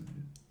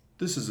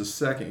the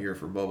second year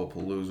for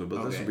Bubbapalooza,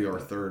 but this will be our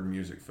 3rd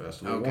music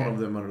festival. Okay. One of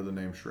them under the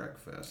name Shrek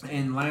Fest.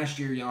 And last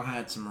year y'all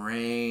had some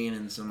rain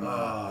and some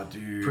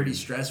pretty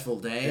stressful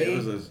day.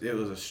 It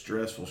was a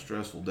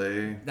stressful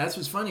day. That's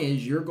what's funny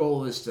is your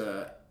goal is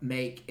to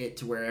make it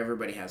to where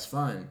everybody has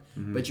fun,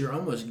 but you're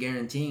almost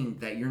guaranteeing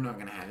that you're not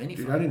going to have any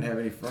fun. Dude, I didn't have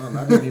any fun.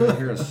 I didn't even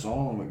hear a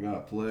song that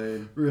got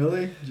played.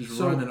 Really? Just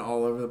running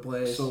all over the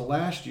place? So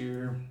last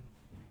year,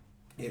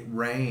 it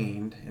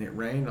rained, and it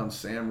rained on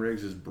Sam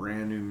Riggs'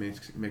 brand new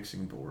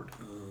mixing board.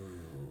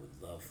 Ooh,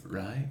 lovely.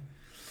 Right?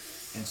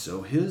 And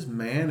so his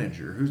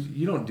manager,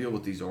 you don't deal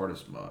with these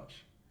artists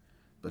much,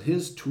 but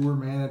his tour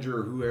manager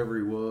or whoever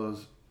he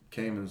was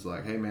came and was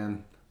like, hey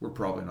man, we're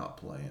probably not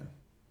playing.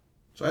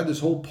 So I had this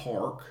whole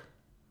park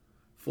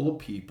full of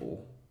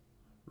people,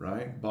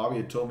 right? Bobby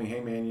had told me, hey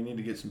man, you need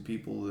to get some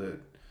people that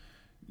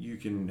you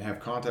can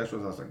have contacts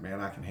with. I was like, man,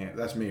 I can handle.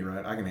 That's me,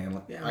 right? I can handle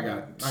it. Yeah, I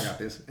got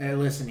this. Hey,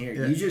 listen here.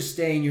 Yeah. You just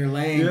stay in your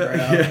lane, bro.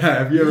 Yeah.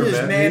 Have you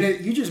ever met me?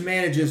 You just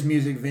manage this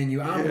music venue.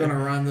 I'm gonna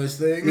run this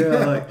thing.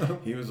 Yeah.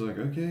 Like he was like,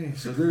 okay.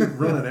 So they're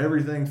running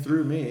everything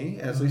through me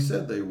as they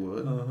said they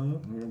would. I'm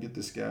gonna get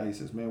this guy. He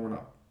says, man,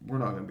 we're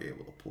not gonna be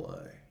able to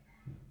play.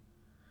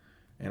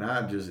 And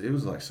it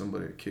was like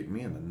somebody had kicked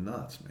me in the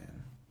nuts,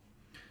 man.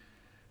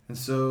 And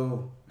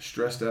so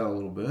stressed out a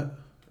little bit.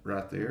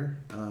 Right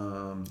there,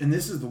 and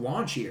this is the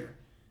launch year.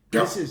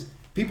 Yeah.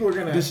 People are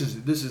gonna. This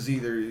is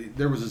either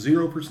there was a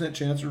 0%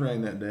 chance of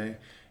rain that day,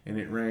 and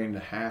it rained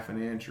a half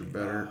an inch or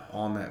better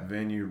on that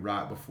venue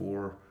right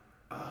before,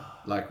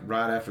 like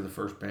right after the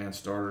first band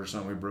started or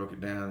something. We broke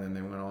it down, and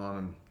they went on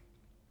and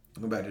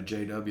went back to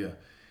JW.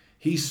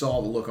 He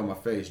saw the look on my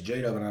face.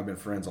 JW and I have been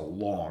friends a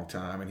long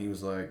time, and he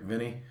was like,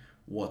 "Vinny,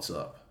 what's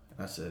up?"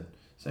 And I said,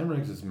 "Sam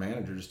Riggs'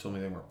 manager just told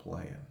me they weren't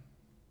playing,"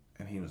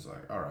 and he was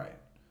like, "All right.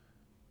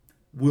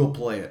 We'll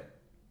play it.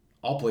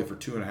 I'll play for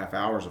 2.5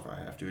 hours if I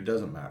have to. It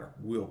doesn't matter.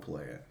 We'll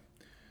play it."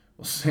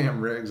 Well,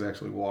 Sam Riggs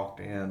actually walked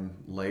in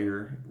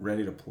later,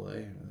 ready to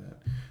play. And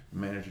the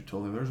manager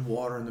told him, there's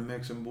water in the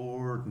mixing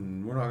board,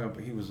 and we're not going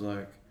to... He was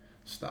like,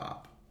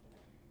 stop.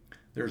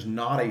 There's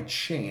not a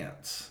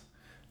chance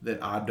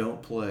that I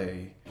don't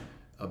play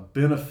a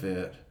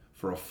benefit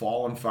for a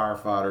fallen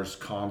firefighters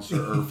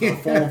concert or for a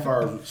fallen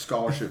fire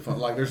scholarship fund.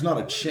 Like, there's not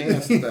a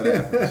chance that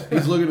happens.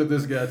 He's looking at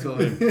this guy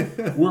telling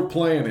him, we're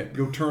playing it.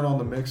 Go turn on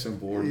the mixing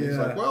board. And he's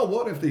like, well,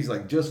 what if he's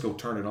like, just go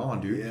turn it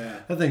on, dude? Yeah.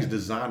 That thing's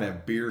designed to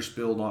have beer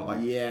spilled on it. Like,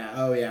 yeah.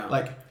 Oh, yeah.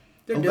 Like,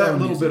 that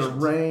little bit of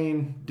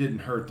rain didn't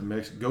hurt the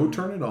mix. Go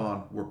turn it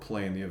on. We're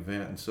playing the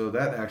event. And so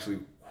that actually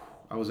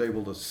I was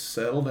able to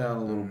settle down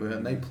a little bit,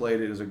 and they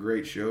played it as a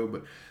great show.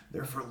 But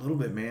there for a little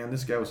bit, man,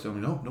 this guy was telling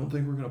me, no, don't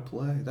think we're going to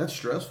play. That's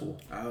stressful.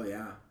 Oh,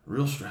 yeah.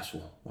 Real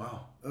stressful.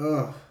 Wow.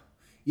 Ugh.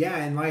 Yeah,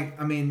 and like,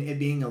 I mean, it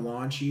being a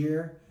launch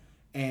year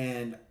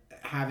and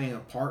having a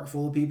park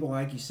full of people,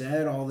 like you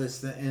said, all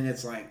this, and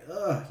it's like,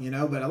 ugh, you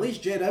know, but at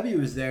least JW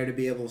was there to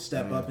be able to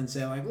step up and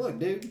say, like, look,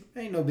 dude,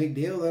 ain't no big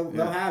deal.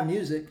 They'll have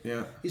music.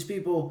 Yeah. These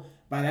people,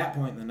 by that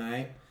point in the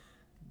night,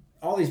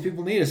 all these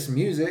people needed some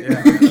music.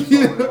 Yeah,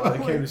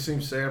 they came to see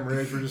Sam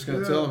Ridge. We're just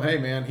going to tell him, hey,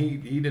 man, he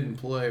didn't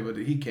play, but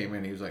he came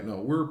in. He was like, no,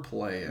 we're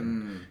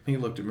playing. He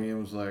looked at me and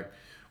was like,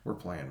 we're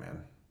playing,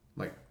 man.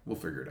 Like, we'll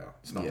figure it out.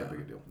 It's not that big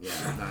a deal.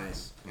 Yeah,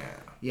 nice. Yeah.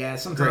 Yeah,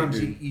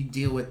 sometimes you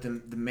deal with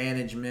the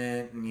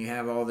management and you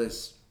have all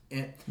this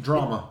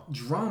drama,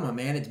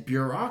 man. It's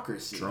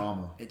bureaucracy.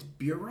 Drama. It's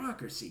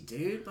bureaucracy,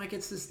 dude. Like,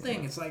 it's this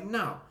thing. It's like,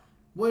 no.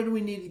 What do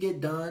we need to get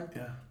done?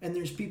 Yeah. And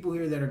there's people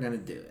here that are going to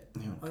do it.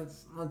 Yeah.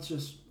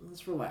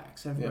 Let's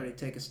relax. Everybody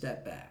take a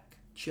step back.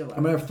 Chill out.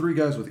 I'm going to have 3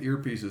 guys with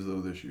earpieces,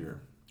 though, this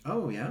year.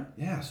 Oh, yeah?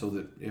 Yeah, so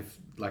that if,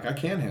 like, I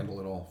can handle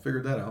it all.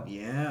 Figured that out.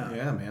 Yeah.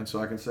 Yeah, man. So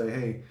I can say,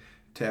 hey,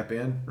 tap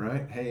in,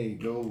 right? Hey,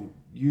 go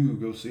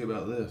see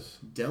about this.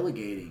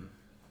 Delegating.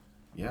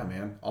 Yeah,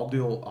 man. I'll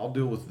deal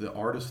with the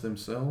artists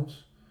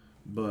themselves,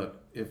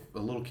 but if a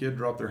little kid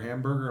dropped their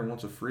hamburger and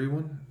wants a free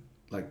one,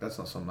 like, that's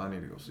not something I need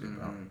to go see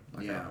about.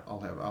 Like, yeah. I'll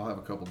have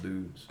a couple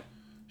dudes.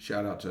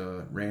 Shout out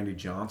to Randy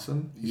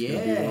Johnson. He's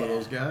gonna be one of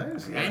those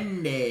guys.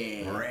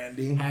 Randy.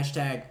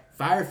 Hashtag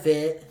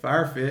FireFit.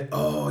 FireFit.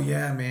 Oh,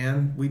 yeah,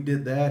 man. We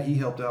did that. He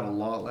helped out a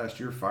lot last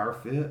year.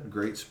 FireFit,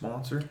 great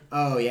sponsor.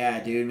 Oh,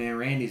 yeah, dude, man.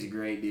 Randy's a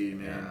great dude,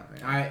 man.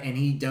 Yeah, man. And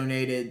he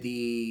donated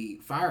the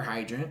fire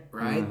hydrant,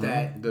 right?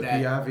 Mm-hmm. The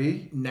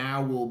PIV.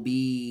 Now will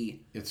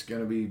be... It's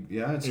going to be,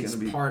 it's going to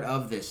be... part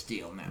of this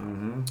deal now.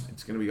 Mm-hmm.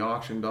 It's going to be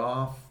auctioned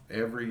off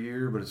every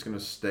year, but it's going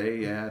to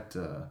stay at...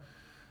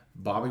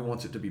 Bobby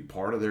wants it to be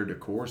part of their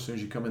decor as soon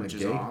as you come in the gate.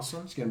 Which is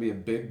awesome. It's going to be a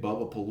big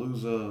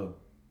Bubbapalooza...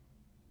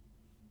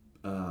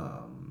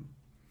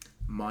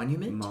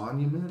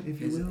 monument, if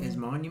you will. Is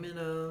monument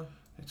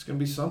It's gonna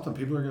be something.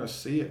 People are gonna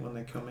see it when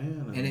they come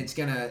in,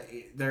 and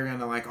they're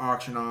gonna like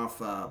auction off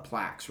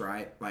plaques,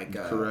 right? Like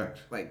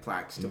correct, like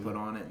plaques to put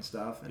on it and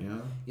stuff.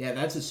 And yeah,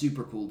 that's a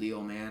super cool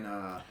deal,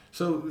 man.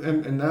 So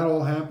and that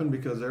all happened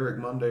because Eric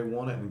Monday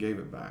won it and gave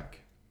it back.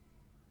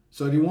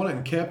 So if he won it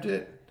and kept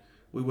it,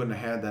 we wouldn't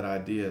have had that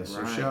idea.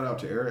 So shout out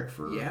to Eric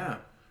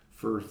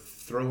for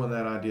throwing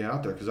that idea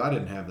out there, because I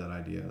didn't have that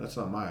idea. That's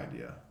not my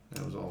idea.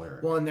 That was all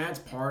Eric. Well, and that's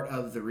part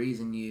of the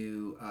reason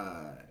you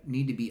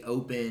need to be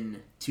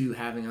open to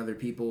having other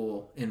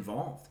people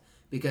involved.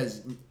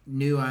 Because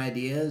new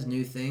ideas,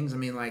 new things. I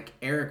mean, like,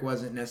 Eric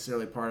wasn't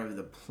necessarily part of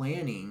the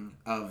planning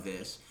of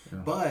this,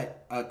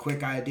 but a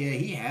quick idea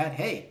he had,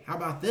 hey, how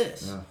about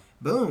this? Yeah.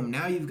 Boom,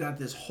 now you've got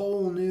this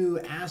whole new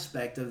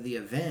aspect of the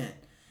event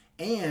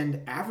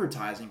and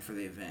advertising for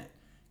the event.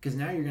 Because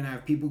now you're going to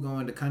have people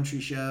going to country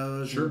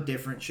shows and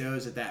different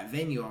shows at that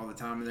venue all the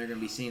time, and they're going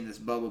to be seeing this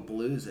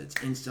Bubbapalooza. It's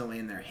instantly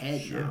in their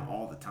head now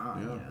all the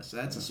time. Yeah. You know? So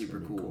that's a super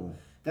cool.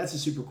 That's a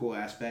super cool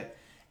aspect,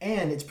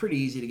 and it's pretty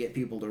easy to get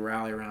people to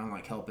rally around,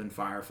 like helping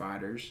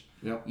firefighters.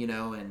 Yep. You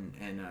know, and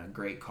a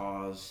great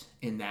cause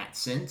in that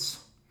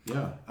sense.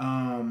 Yeah.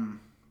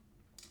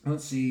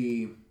 Let's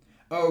see.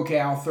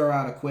 Okay, I'll throw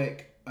out a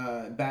quick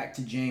back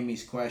to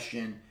Jamie's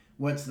question.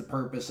 What's the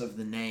purpose of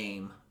the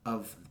name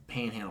of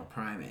Panhandle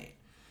Primate?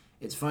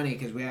 It's funny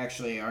because we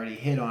actually already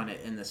hit on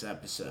it in this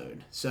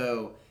episode.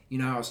 So, you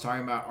know, I was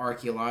talking about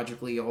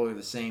archaeologically, all are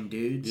the same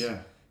dudes.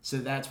 Yeah. So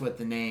that's what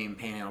the name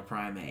Panhandle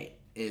Primate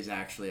is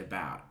actually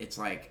about. It's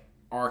like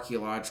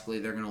archaeologically,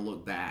 they're going to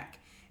look back.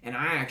 And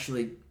I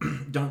actually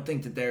don't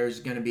think that there's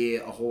going to be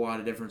a whole lot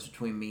of difference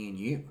between me and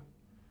you.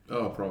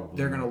 Oh, probably.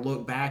 They're going to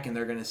look back and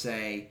they're going to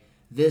say,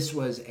 this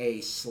was a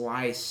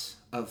slice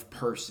of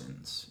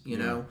persons, you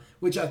know,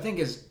 which I think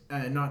is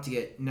not to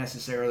get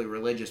necessarily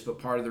religious, but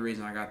part of the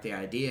reason I got the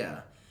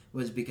idea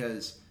was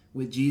because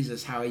with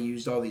Jesus, how he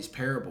used all these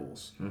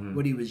parables,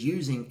 what he was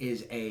using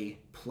is a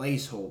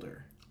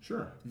placeholder.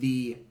 Sure.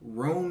 The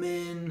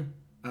Roman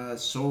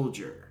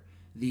soldier,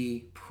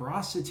 the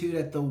prostitute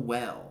at the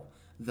well,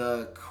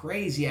 the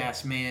crazy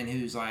ass man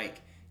who's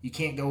like, you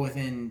can't go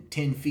within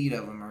 10 feet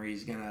of him or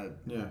he's going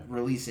to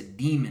release a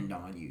demon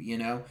on you, you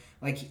know?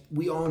 Like,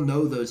 we all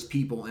know those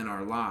people in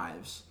our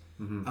lives.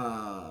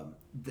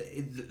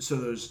 So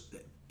those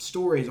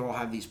stories all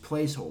have these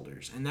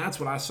placeholders. And that's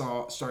what I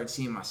started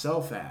seeing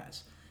myself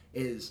as,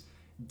 is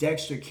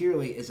Dexter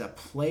Kearley is a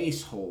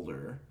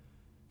placeholder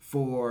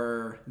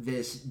for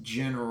this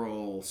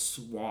general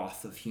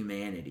swath of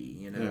humanity,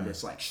 you know?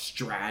 This, like,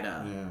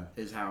 strata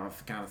is how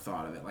I've kind of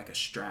thought of it, like a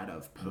strata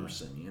of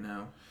person, you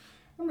know?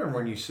 I remember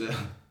when you said,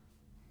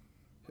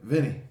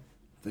 Vinny,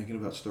 thinking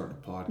about starting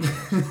a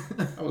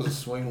podcast. I was a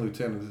swing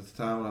lieutenant at the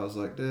time, and I was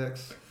like,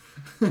 Dex,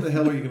 what the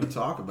hell are you going to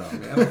talk about,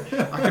 man?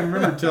 I can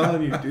remember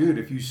telling you, dude,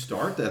 if you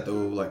start that,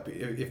 though, like,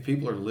 if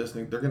people are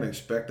listening, they're going to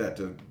expect that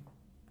to,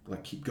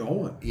 like, keep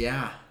going.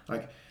 Yeah.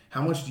 Like,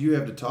 how much do you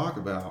have to talk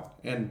about?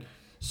 And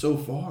so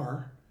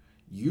far,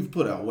 you've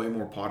put out way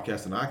more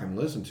podcasts than I can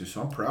listen to,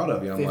 so I'm proud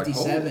of you. I'm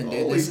 57, like,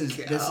 dude. This is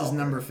cow.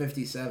 number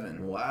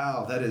 57.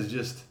 Wow, that is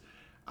just.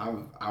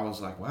 I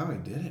was like, wow, he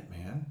did it,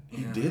 man.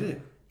 He did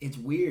it. It's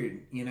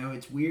weird,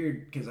 it's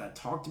weird because I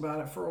talked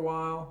about it for a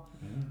while,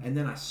 and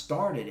then I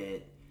started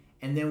it,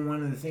 and then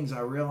one of the things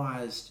I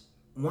realized,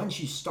 once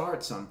you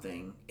start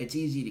something, it's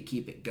easy to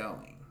keep it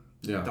going.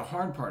 Yeah. The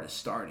hard part is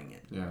starting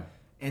it. Yeah.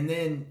 And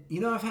then,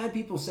 I've had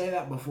people say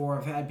that before.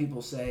 I've had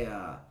people say,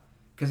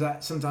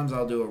 because sometimes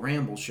I'll do a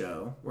ramble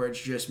show where it's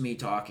just me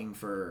talking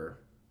for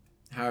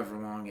however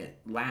long it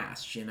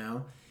lasts,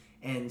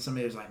 and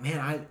somebody was like,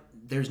 man,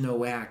 there's no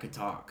way I could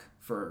talk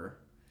for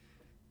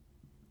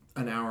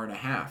an hour and a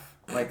half,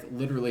 like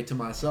literally to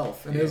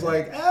myself. And it was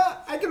like,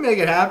 I can make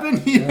it happen.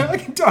 I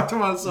can talk to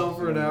myself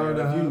for an hour and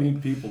a half. If you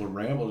need people to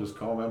ramble, just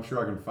call me. I'm sure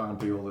I can find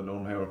people that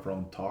don't have a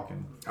problem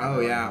talking.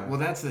 Oh, yeah. Well,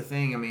 that's the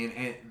thing. I mean,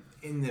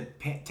 in the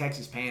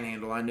Texas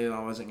Panhandle, I knew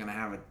I wasn't going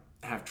to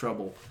have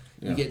trouble.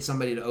 Yeah. You get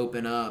somebody to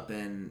open up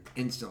and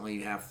instantly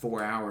you have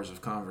 4 hours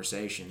of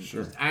conversation.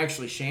 Sure.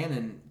 Actually,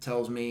 Shannon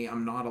tells me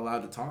I'm not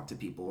allowed to talk to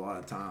people a lot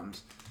of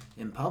times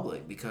in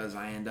public because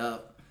I end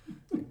up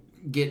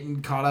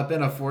getting caught up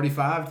in a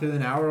 45 to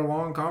an hour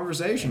long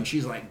conversation.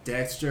 She's like,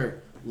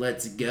 Dexter,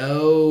 let's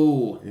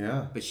go.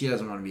 Yeah. But she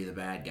doesn't want to be the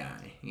bad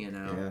guy,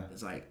 Yeah.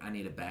 It's like, I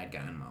need a bad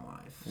guy in my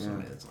life. Yeah.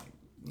 Somebody that's like,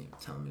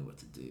 telling me what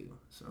to do.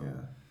 So, yeah.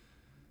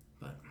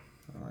 But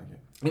I like it.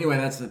 Anyway,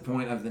 that's the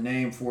point of the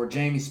name for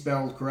Jamie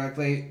spelled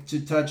correctly. To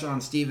touch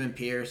on Stephen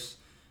Pierce,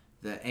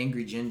 the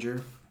Angry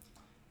Ginger.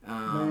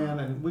 Man,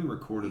 and we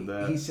recorded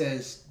that. He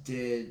says,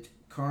 did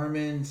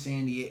Carmen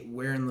Sandiego,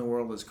 where in the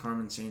world is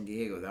Carmen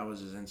Sandiego? That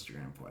was his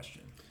Instagram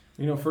question.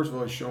 First of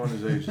all, he's showing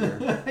his age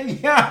there.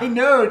 Yeah, I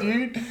know,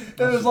 dude. It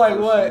was like,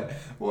 what,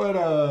 we're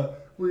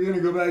going to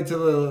go back to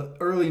the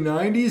early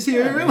 90s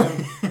here? Yeah,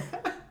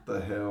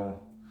 the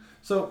hell?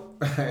 So,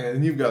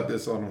 and you've got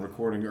this on a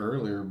recording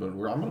earlier, but I'm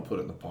going to put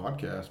it in the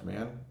podcast,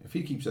 man. If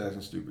he keeps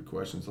asking stupid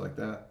questions like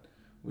that,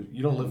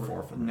 you don't live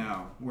far from him.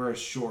 No, we're a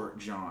short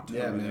jaunt.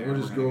 Yeah, man. We'll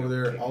just go over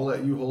there. I'll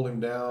let you hold him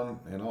down,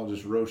 and I'll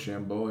just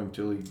Rochambeau him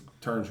till he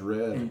turns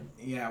red.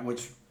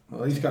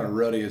 Well, he's kind of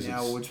ruddy as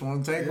which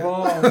won't take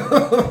long.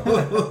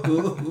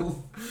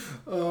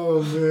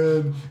 Oh,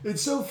 man.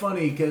 It's so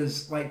funny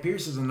because, like,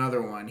 Pierce is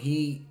another one.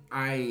 He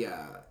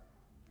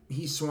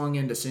swung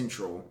into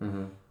Central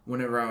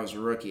whenever I was a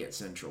rookie at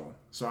Central.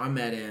 So I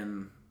met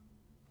him,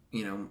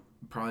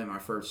 probably my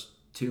first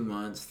 2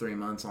 months, 3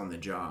 months on the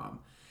job.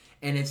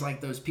 And it's like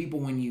those people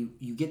when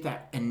you get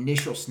that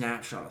initial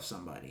snapshot of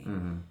somebody,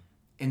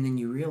 and then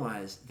you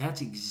realize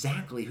that's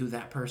exactly who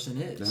that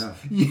person is.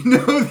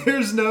 Yeah.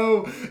 There's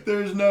no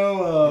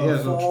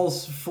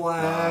false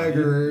flag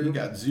or you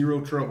got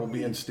zero trouble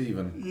being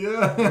Steven.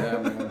 Yeah.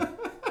 Yeah, man.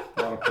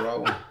 Not a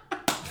problem.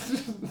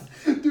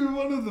 Dude,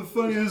 one of the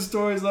funniest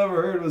stories I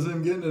ever heard was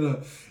him getting in a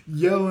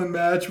yelling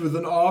match with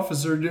an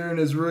officer during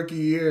his rookie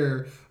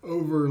year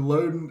over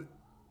loading.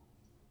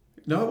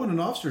 No, it wasn't an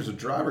officer, it's a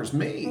driver. It's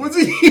me. Was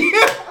he?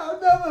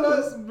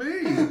 That's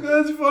me.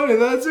 That's funny.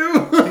 That's who.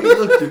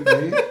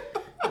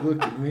 He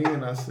looked at me,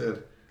 and I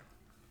said,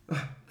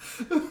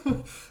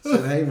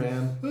 hey,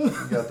 man,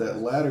 you got that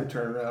ladder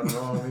turned around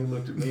wrong. And he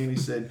looked at me, and he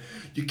said,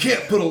 you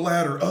can't put a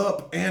ladder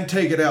up and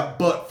take it out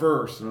butt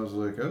first. And I was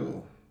like,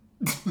 oh,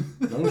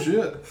 no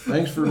shit.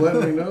 Thanks for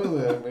letting me know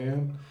that,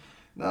 man.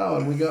 No,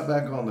 and we got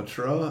back on the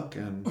truck,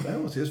 and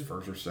that was his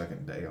first or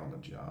second day on the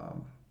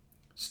job.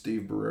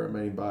 Steve Barrera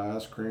made him buy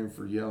ice cream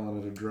for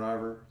yelling at a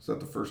driver. Is that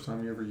the first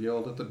time you ever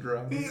yelled at the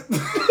driver?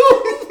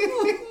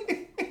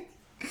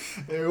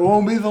 It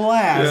won't be the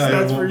last,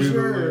 that's for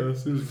sure.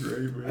 It was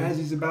great, man. As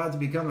he's about to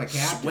become a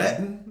captain.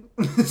 Sweating?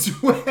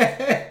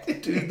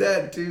 Sweat. Dude,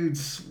 that dude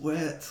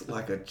sweats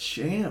like a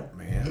champ,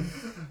 man.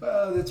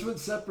 That's what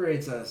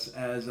separates us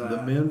as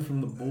the men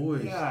from the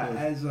boys. Yeah,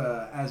 as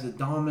a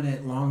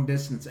dominant long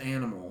distance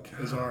animal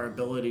is our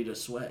ability to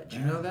sweat. Do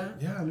you know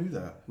that? Yeah, I knew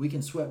that. We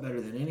can sweat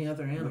better than any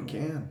other animal. We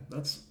can.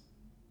 That's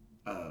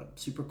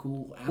super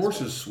cool aspect.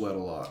 Horses sweat a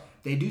lot.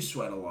 They do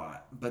sweat a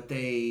lot, but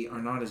they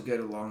are not as good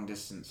at long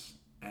distance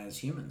as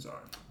humans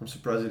are. I'm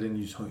surprised they didn't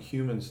use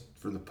humans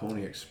for the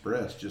Pony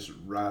Express. Just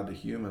ride the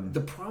human. The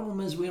problem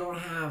is we don't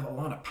have a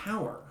lot of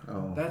power.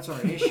 Oh. That's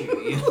our issue.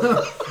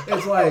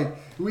 It's like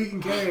we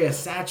can carry a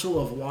satchel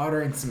of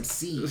water and some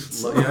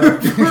seeds for a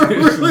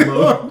really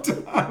long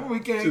time. We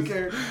can't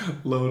carry.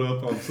 Load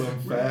up on some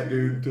fat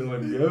dude and tell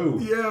him go.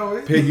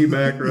 Yeah.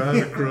 Piggyback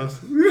right across.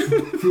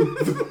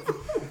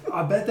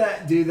 I bet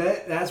that, dude.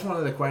 That's one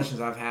of the questions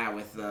I've had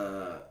with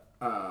the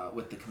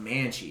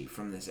Comanche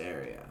from this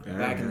area. Yeah,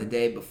 back in the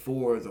day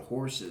before the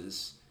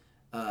horses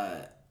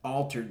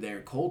altered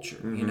their culture.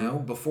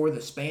 Before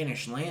the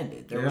Spanish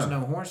landed, there was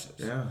no horses.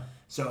 Yeah.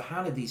 So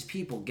how did these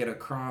people get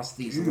across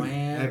these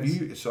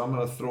lands? So I'm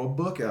going to throw a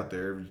book out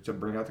there to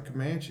bring out the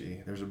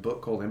Comanche. There's a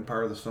book called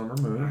Empire of the Summer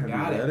Moon. Have you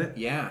read it?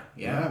 Yeah.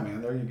 Yeah,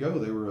 man. There you go.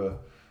 They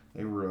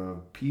were a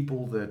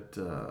people that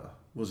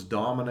was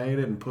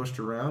dominated and pushed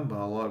around by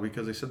a lot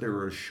because they said they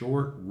were a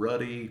short,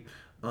 ruddy,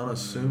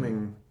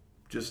 unassuming,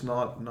 just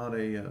not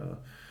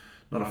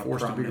not a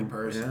force to be prominent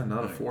person. yeah,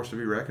 not a Right. force to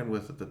be reckoned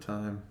with at the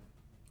time.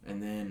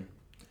 And then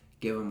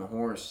give him a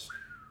horse.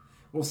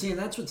 Well, see, and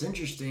that's what's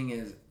interesting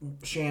is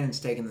Shannon's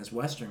taking this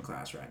Western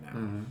class right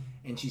now.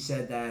 And she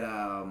said that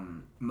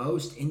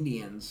most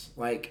Indians,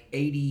 like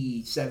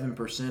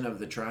 87% of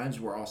the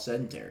tribes, were all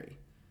sedentary.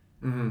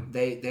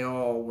 They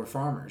all were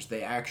farmers.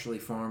 They actually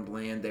farmed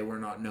land. They were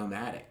not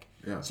nomadic.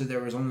 Yeah. So there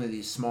was only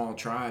these small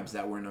tribes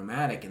that were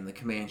nomadic, and the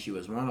Comanche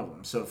was one of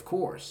them. So, of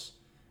course,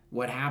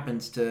 what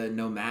happens to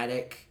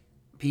nomadic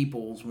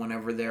peoples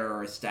whenever there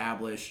are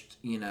established,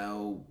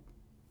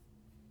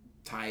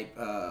 type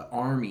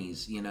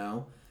armies,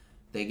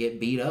 they get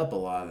beat up a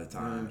lot of the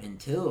time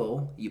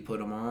until you put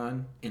them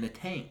on in a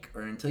tank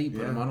or until you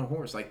put them on a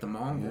horse, like the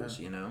Mongols,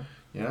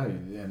 Yeah,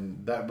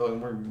 and that, but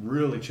we're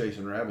really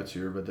chasing rabbits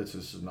here, but this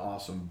is an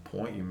awesome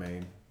point you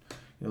made.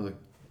 The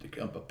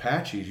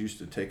Apaches used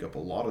to take up a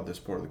lot of this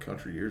part of the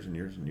country years and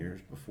years and years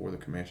before the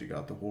Comanche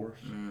got the horse.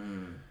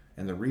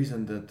 And the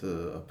reason that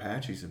the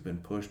Apaches have been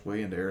pushed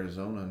way into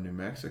Arizona and New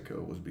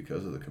Mexico was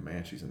because of the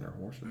Comanches and their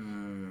horses.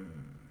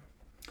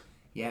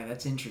 Yeah,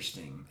 that's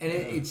interesting. And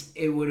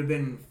it would have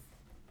been,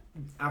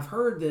 I've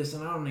heard this,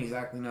 and I don't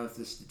exactly know if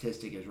this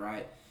statistic is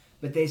right,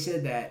 but they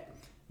said that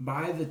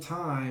by the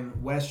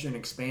time Western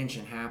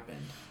expansion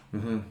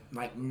happened,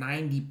 like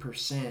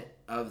 90%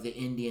 of the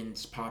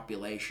Indians'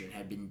 population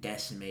had been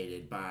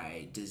decimated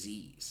by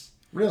disease.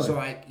 Really?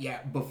 So,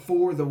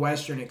 before the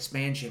Western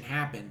expansion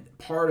happened,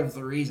 part of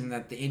the reason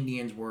that the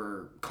Indians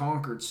were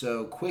conquered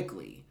so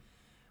quickly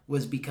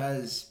was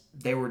because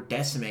they were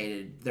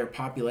decimated. Their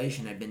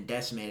population had been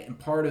decimated. And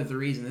part of the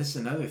reason, this is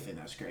another thing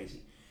that's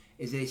crazy,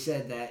 is they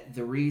said that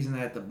the reason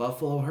that the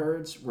buffalo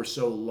herds were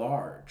so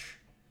large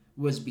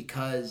was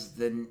because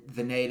the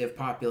native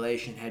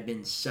population had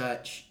been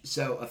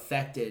so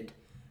affected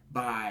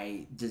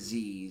by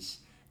disease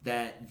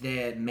that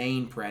the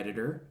main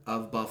predator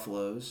of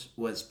buffaloes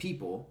was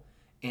people,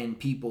 and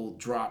people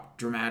dropped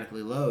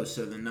dramatically low,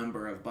 so the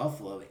number of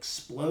buffalo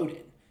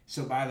exploded.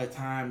 So by the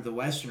time the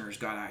Westerners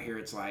got out here,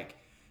 it's like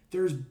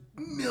there's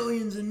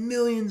millions and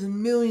millions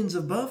and millions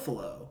of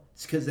buffalo.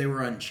 It's because they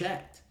were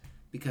unchecked,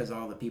 because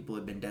all the people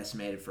had been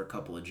decimated for a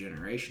couple of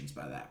generations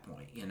by that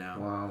point,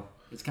 Wow.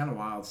 It's kind of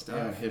wild stuff.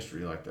 Yeah,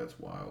 history like that's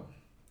wild.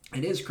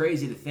 It is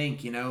crazy to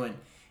think,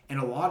 and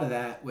a lot of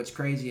that, what's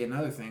crazy,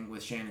 another thing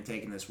with Shannon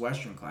taking this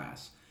Western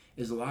class,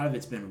 is a lot of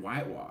it's been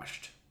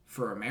whitewashed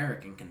for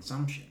American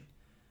consumption.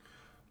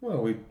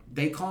 Well,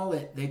 They call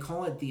it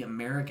the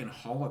American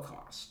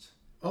Holocaust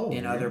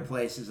in other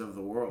places of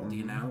the world,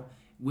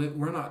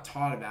 We're not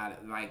taught about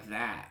it like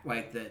that,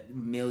 like that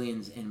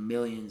millions and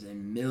millions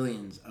and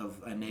millions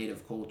of a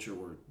native culture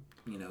were,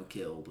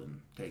 killed and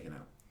taken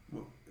out.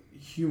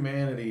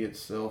 Humanity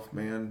itself,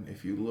 man,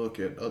 if you look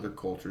at other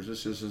cultures,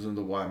 this just isn't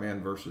the white man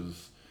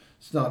versus,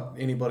 it's not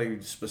anybody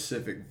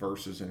specific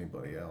versus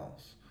anybody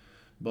else.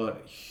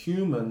 But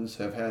humans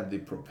have had the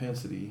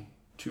propensity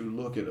to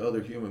look at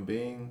other human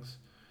beings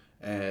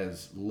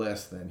as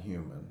less than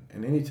human.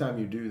 And anytime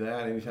you do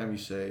that, anytime you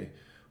say,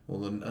 well,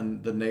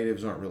 the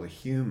natives aren't really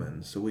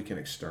humans, so we can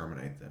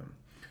exterminate them.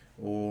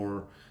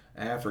 Or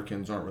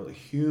Africans aren't really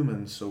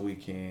humans, so we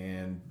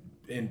can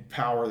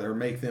empower or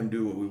make them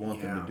do what we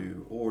want them to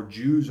do. Or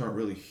Jews aren't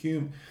really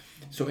human.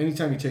 So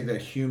anytime you take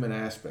that human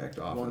aspect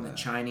off of the that.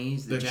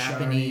 Chinese, the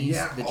Japanese,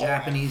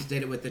 Japanese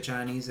did it with the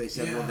Chinese. They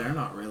said, well, they're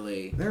not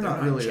really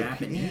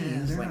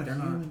Japanese. They're not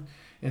human.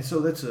 And so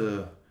that's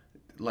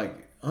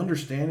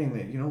understanding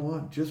that, you know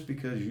what, just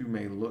because you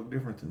may look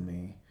different than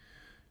me,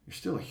 you're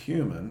still a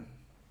human.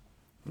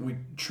 We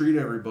treat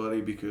everybody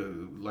because,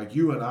 like,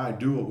 you and I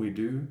do what we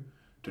do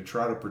to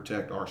try to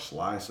protect our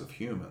slice of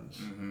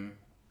humans.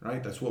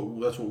 Right? That's what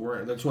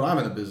I'm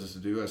in the business to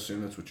do. I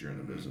assume that's what you're in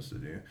the business to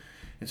do.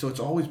 And so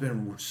it's always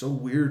been so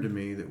weird to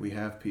me that we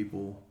have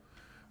people,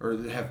 or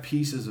have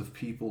pieces of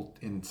people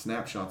in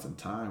snapshots in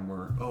time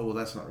where, oh, well,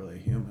 that's not really a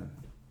human.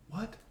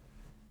 What?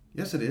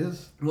 Yes, it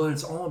is. Well,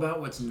 it's all about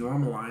what's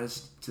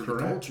normalized to the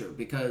culture,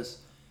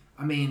 because,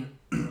 I mean,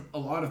 a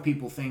lot of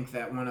people think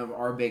that one of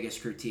our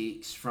biggest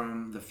critiques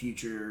from the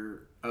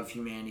future of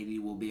humanity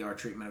will be our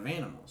treatment of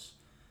animals.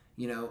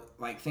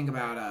 Think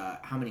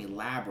about how many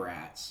lab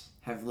rats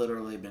have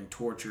literally been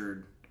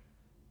tortured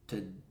to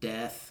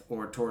death,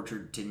 or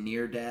tortured to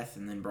near death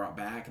and then brought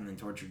back, and then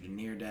tortured to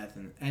near death.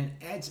 And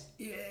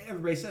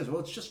everybody says, well,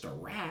 it's just a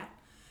rat.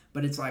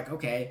 But it's like,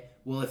 okay,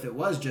 well, if it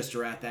was just a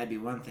rat, that'd be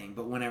one thing.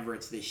 But whenever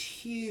it's this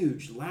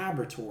huge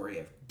laboratory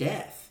of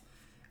death,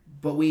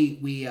 but we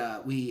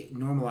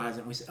normalize it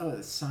and we say, oh,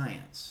 it's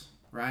science,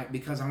 right?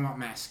 Because I want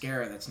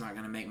mascara that's not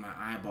going to make my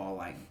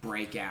eyeball,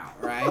 break out,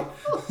 right?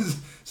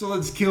 So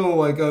let's kill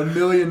 1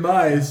 million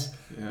mice,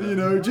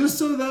 just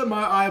so that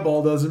my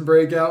eyeball doesn't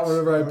break out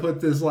whenever I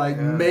put this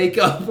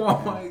makeup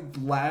on my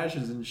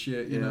lashes and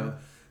shit, you know.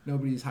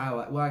 Nobody's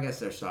highlight. Well, I guess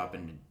they're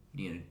stopping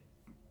to,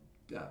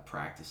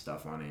 practice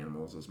stuff on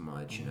animals as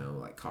much,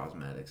 like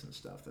cosmetics and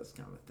stuff. That's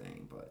kind of a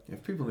thing. But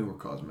if people knew where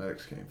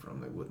cosmetics came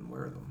from, they wouldn't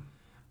wear them.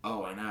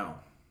 Oh, I know.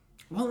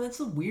 Well, that's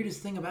the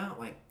weirdest thing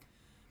about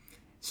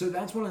so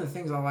that's one of the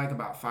things I like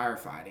about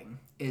firefighting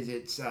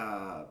is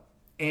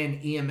and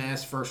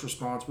EMS, first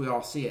response, we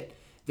all see it.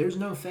 There's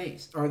no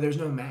face, or there's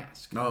no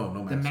mask. No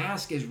mask. The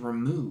mask is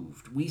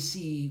removed. We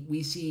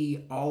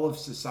see all of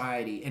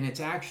society, and it's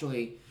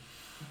actually,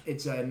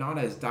 it's not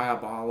as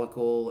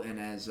diabolical and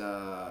as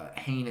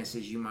heinous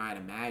as you might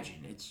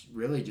imagine. It's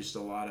really just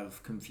a lot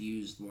of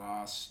confused,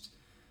 lost,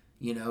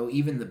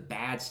 even the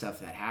bad stuff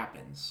that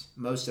happens.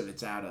 Most of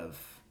it's out of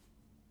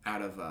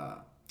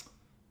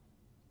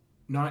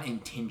not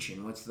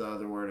intention. What's the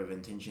other word of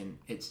intention?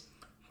 It's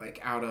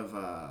like out of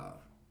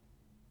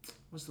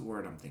what's the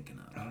word I'm thinking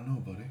of? I don't know,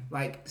 buddy.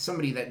 Like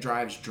somebody that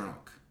drives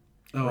drunk.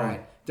 Oh.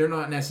 Right. They're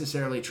not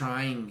necessarily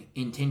trying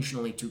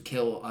intentionally to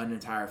kill an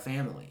entire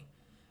family.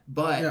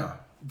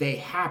 But they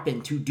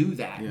happen to do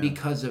that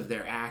because of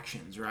their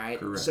actions, right?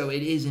 Correct. So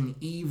it is an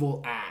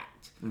evil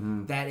act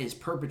that is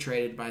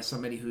perpetrated by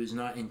somebody who's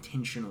not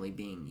intentionally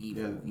being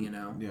evil,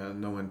 Yeah,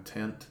 no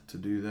intent to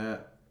do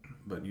that,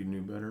 but you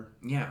knew better.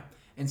 Yeah.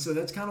 And so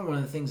that's kind of one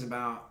of the things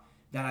about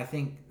that I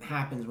think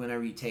happens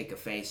whenever you take a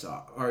face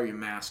off or your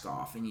mask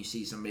off and you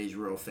see somebody's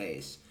real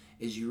face,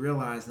 is you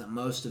realize that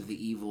most of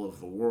the evil of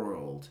the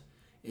world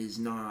is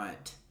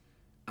not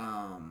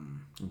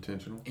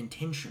intentional.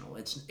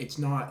 It's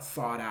not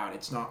thought out.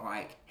 It's not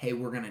like, hey,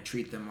 we're going to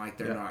treat them like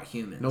they're not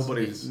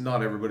humans.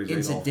 Not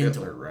everybody's Adolf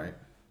Hitler, right?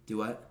 Do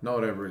what?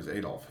 Not everybody's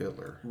Adolf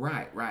Hitler.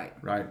 Right.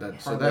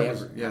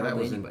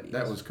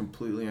 That was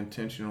completely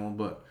intentional.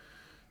 But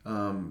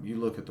you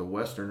look at the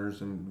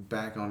Westerners and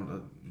back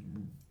on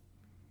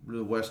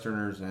the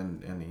Westerners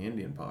and the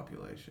Indian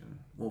population.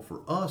 Well,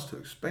 for us to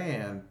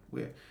expand,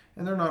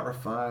 and they're not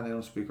refined. They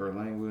don't speak our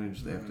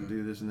language. They have to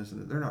do this and this and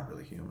that. They're not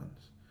really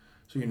humans.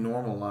 So you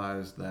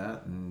normalize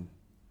that, and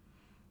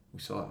we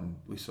saw it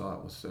with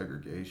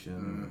segregation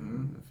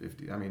in the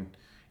 50s. I mean,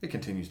 it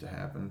continues to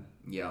happen.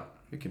 Yeah.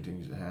 It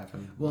continues to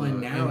happen. Well,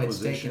 and now it's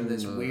taken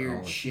this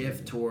weird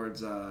shift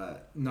towards,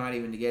 not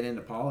even to get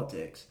into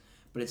politics,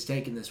 but it's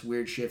taken this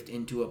weird shift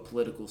into a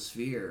political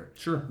sphere.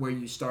 Sure. Where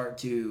you start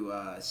to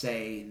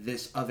say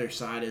this other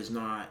side is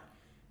not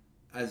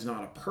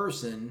a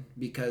person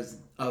because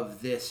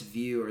of this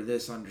view or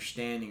this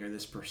understanding or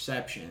this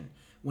perception,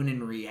 when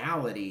in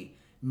reality,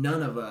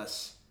 none of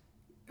us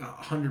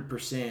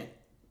 100%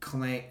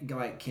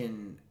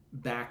 can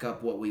back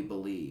up what we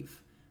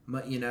believe.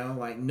 But,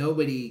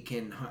 nobody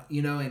can,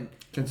 and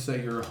can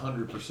say you're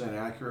 100%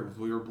 accurate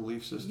with your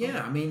belief system.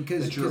 Yeah, I mean,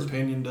 because your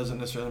opinion doesn't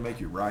necessarily make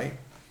you right.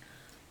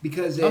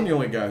 Because I'm the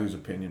only guy whose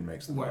opinion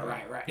makes them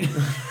right.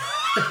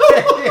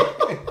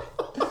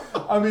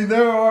 I mean,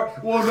 there are.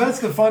 Well, that's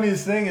the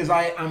funniest thing is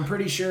I'm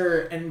pretty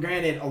sure, and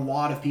granted, a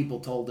lot of people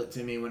told it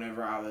to me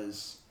whenever I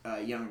was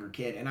a younger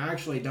kid, and I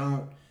actually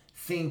don't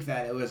think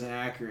that it was an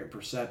accurate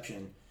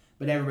perception.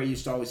 But everybody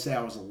used to always say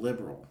I was a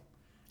liberal.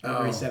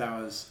 Everybody said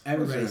I was.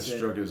 Everybody said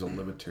struck as a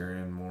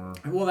libertarian more.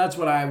 Well, that's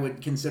what I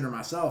would consider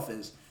myself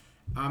as.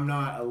 I'm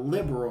not a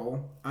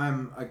liberal.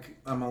 I'm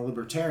a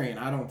libertarian.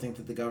 I don't think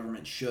that the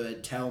government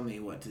should tell me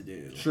what to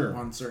do. Sure.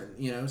 On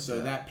certain,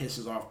 so that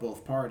pisses off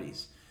both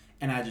parties.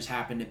 And I just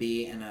happen to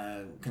be in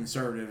a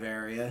conservative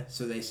area,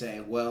 so they say,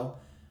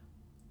 well,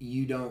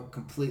 you don't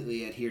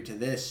completely adhere to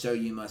this, so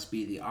you must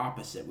be the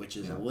opposite, which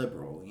is a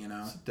liberal,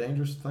 It's a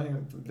dangerous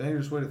thing,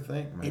 dangerous way to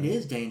think, man. It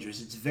is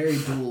dangerous. It's very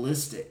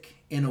dualistic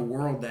in a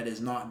world that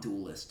is not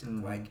dualistic.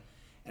 Mm-hmm.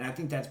 And I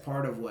think that's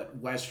part of what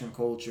Western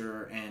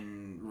culture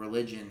and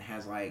religion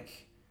has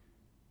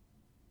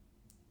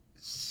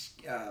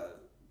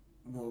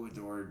what would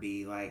the word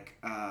be?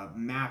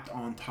 Mapped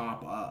on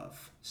top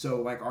of.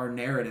 So our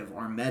narrative,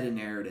 our meta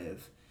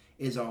narrative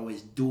is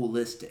always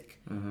dualistic.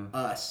 Mm-hmm.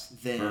 Us,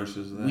 then,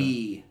 versus them.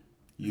 We,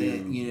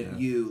 then,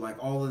 you,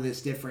 all of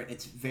this different.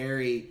 It's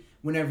very,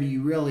 whenever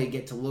you really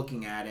get to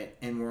looking at it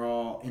and we're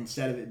all,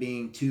 instead of it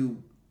being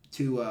two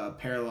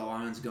parallel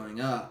lines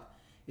going up,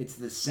 it's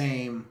the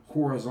same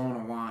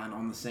horizontal line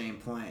on the same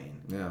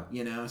plane. Yeah.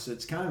 So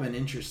it's kind of an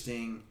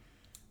interesting,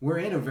 we're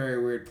in a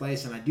very weird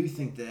place, and I do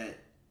think that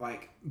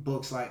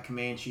books like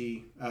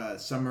Comanche,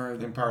 Empire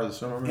of the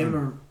Summer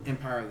Moon,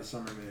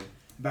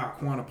 about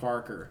Quanah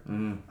Parker.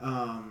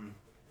 Mm-hmm.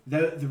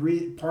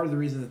 Part of the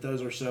reason that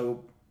those are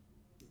so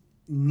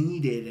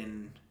needed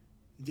and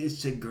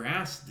is to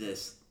grasp the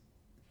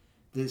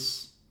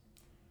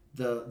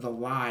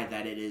lie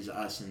that it is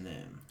us and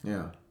them.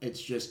 Yeah.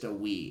 It's just a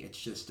we. It's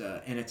just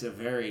and it's a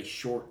very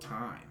short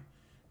time.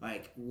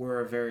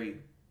 We're a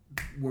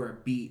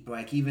beat.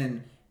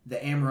 Even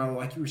the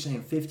Amarillo, you were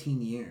saying,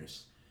 15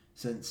 years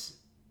since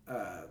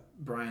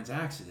Brian's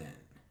accident.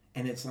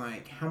 And it's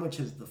how much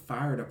has the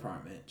fire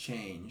department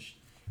changed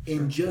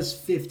in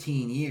just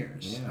 15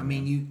 years? Yeah. I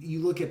mean, you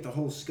look at the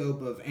whole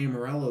scope of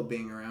Amarillo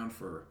being around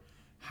for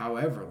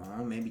however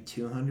long, maybe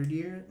 200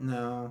 years?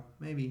 No,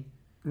 maybe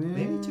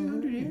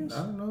 200 years?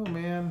 I don't know,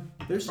 man.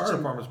 The fire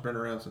department's been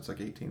around since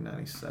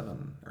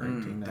 1897 or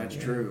 1898. That's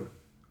true.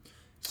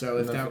 So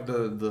if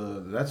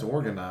that's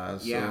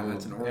organized. Yeah, so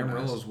that's an organized.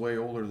 Amarillo's way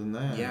older than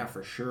that. Yeah,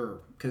 for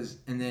sure.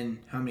 And then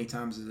how many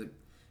times is it?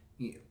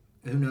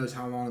 Who knows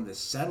how long the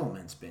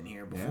settlement's been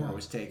here before it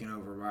was taken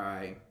over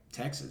by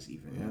Texas,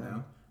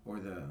 even or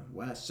the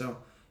West. So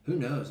who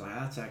knows? Like,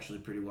 that's actually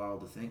pretty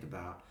wild to think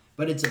about.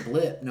 But it's a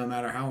blip, no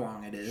matter how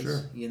long it is.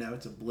 Sure. You know,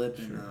 it's a blip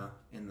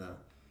in the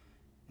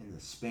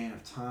span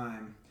of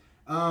time.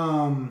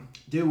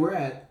 Dude, we're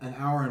at an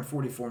hour and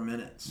 44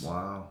 minutes.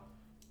 Wow.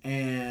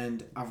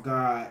 And I've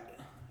got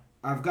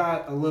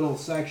a little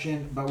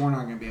section, but we're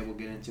not going to be able to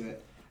get into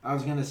it. I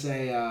was going to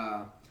say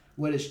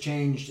what has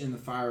changed in the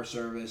fire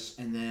service,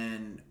 and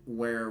then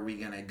where are we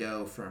going to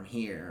go from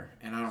here?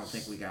 And I don't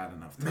think we got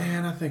enough time.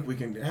 Man, I think we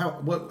can.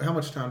 How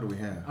much time do we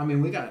have? I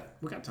mean, we got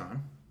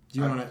time. Do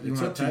you want to?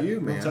 It's up to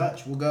you, man. We'll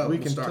touch. We'll go. We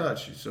we'll can start.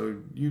 touch. So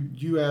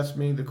you ask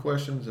me the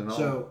questions, and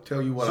I'll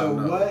tell you what I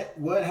know. So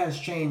what has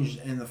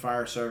changed in the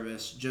fire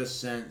service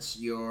just since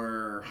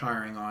your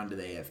hiring on to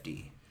the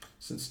AFD?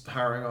 Since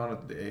hiring on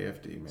at the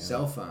AFD, man.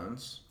 Cell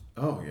phones.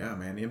 Oh yeah,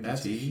 man. MDTs.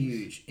 That's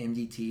huge.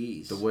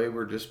 MDTs. The way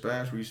we're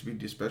dispatched, we used to be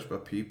dispatched by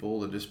people.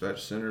 The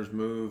dispatch centers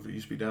moved. It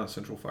used to be down at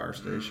Central Fire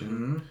Station.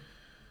 Mm-hmm.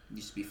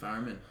 Used to be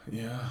firemen.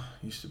 Yeah,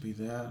 used to be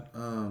that.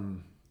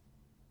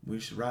 We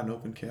used to ride in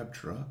open cab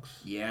trucks.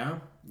 Yeah,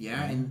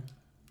 and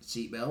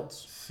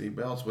seatbelts.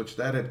 Seatbelts, which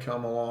that had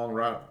come along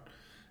right.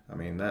 I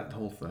mean, that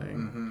whole thing.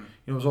 Mm-hmm.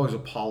 It was always a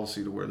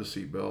policy to wear the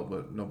seatbelt,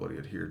 but nobody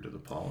adhered to the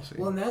policy.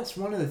 Well, and that's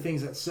one of the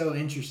things that's so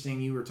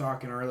interesting. You were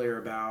talking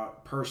earlier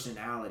about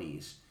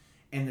personalities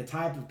and the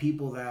type of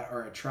people that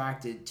are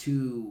attracted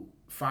to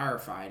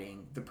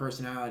firefighting. The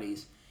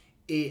personalities.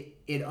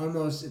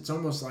 It's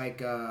almost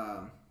like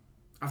I've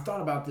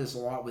thought about this a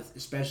lot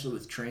especially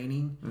with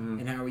training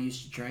and how we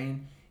used to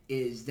train.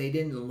 Is they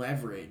didn't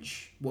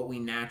leverage what we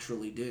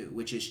naturally do,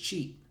 which is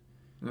cheat.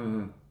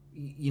 Mm-hmm.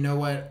 You know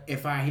what?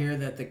 If I hear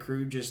that the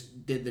crew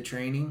just did the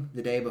training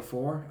the day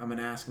before, I'm going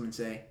to ask them and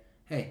say,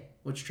 hey,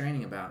 what's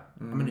training about?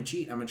 I'm going to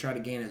cheat. I'm going to try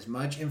to gain as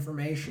much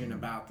information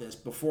about this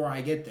before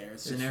I get there.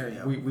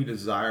 Scenario. We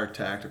desire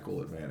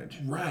tactical advantage.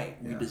 Right.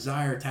 We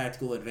desire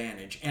tactical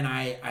advantage. And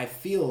I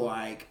feel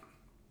like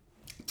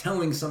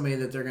telling somebody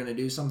that they're going to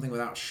do something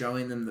without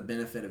showing them the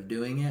benefit of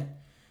doing it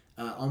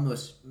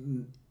almost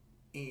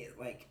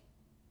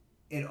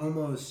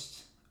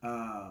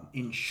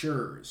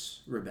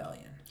ensures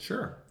rebellion.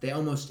 Sure. They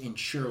almost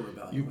ensure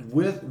rebellion.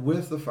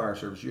 With the fire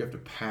service, you have to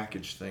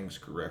package things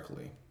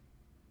correctly.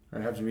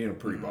 It has to be in a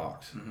pretty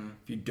box. Mm-hmm.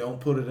 If you don't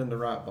put it in the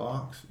right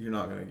box, you're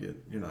not gonna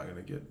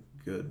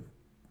get good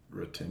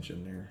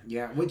retention there.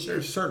 Yeah,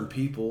 there's certain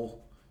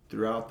people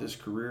throughout this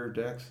career,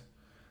 Dex,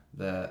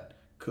 that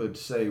could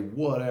say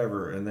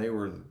whatever, and they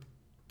were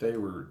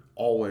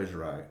always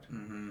right.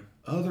 Mm-hmm.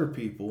 Other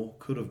people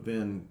could have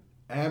been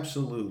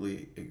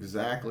absolutely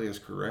exactly as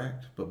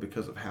correct, but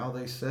because of how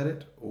they said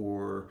it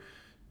or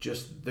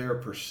just their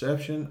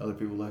perception, other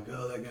people are like,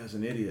 oh, that guy's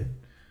an idiot.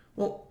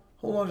 Well,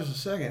 hold on just a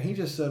second. He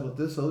just said what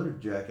this other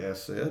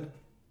jackass said.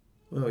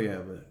 Well, yeah,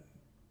 but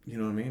you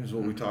know what I mean? Is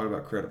what we talk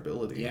about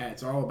credibility. Yeah,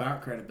 it's all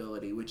about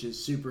credibility, which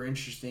is super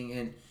interesting,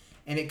 and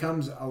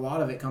a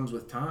lot of it comes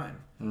with time.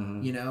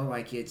 Mm-hmm. You know,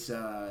 like it's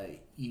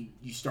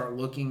you start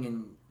looking,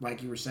 and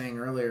like you were saying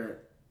earlier,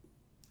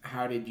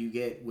 how did you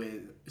get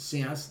with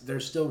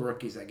there's still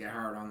rookies that get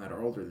hired on that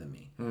are older than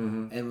me.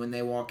 Mm-hmm. And when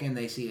they walk in,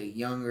 they see a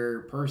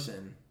younger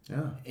person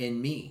in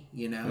me,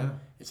 you know. Yeah.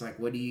 It's like,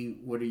 what are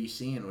you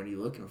seeing? What are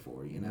you looking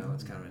for? You know,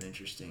 it's kind of an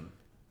interesting.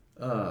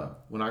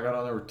 When I got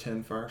on, there were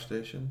 10 fire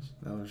stations.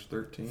 Now there's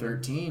 13.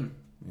 13.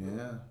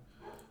 Yeah.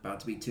 About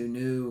to be 2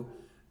 new,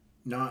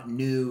 not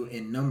new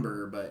in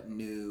number, but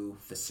new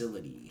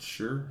facilities.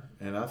 Sure.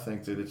 And I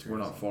think that we're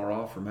not far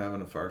off from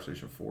having a fire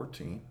station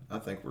 14. I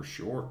think we're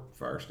short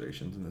fire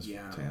stations in this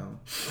town.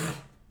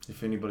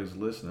 If anybody's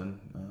listening,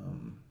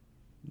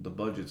 the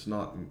budget's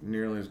not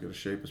nearly as good a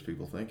shape as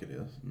people think it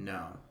is.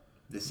 No.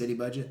 The city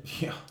budget?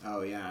 Yeah.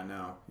 Oh, yeah, I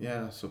know.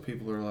 Yeah, so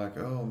people are like,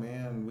 oh,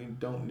 man, we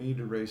don't need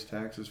to raise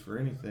taxes for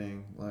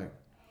anything. Like,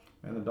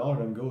 man, the dollar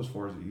doesn't go as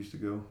far as it used to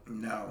go.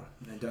 No,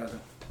 it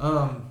doesn't.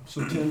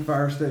 So 10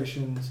 fire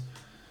stations.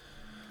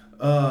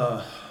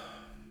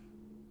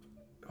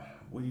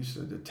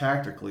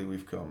 Tactically,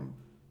 we've come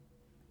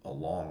a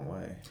long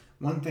way.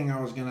 One thing I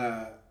was going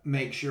to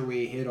make sure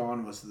we hit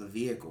on was the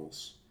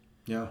vehicles.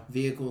 Yeah.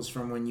 Vehicles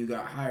from when you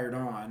got hired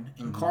on,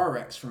 and car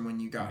wrecks from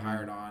when you got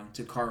hired on,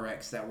 to car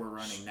wrecks that we're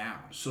running now.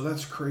 So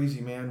that's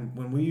crazy, man.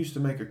 When we used to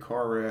make a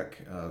car wreck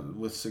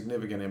with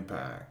significant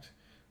impact,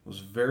 it was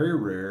very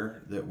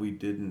rare that we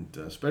didn't,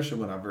 especially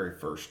when I very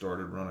first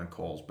started running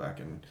calls back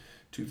in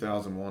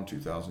 2001,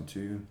 2002.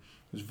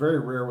 It was very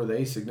rare with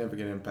a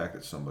significant impact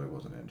that somebody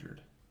wasn't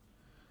injured.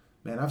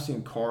 Man, I've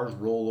seen cars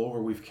roll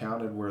over. We've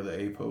counted where the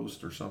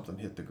A-post or something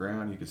hit the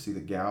ground. You could see the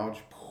gouge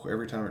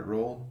every time it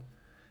rolled.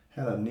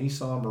 Had a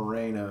Nissan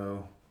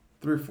Murano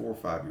 3 or 4 or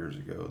 5 years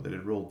ago that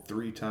had rolled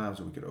 3 times,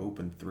 and we could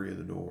open 3 of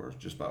the doors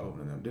just by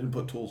opening them. Didn't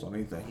put tools on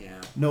anything. Yeah.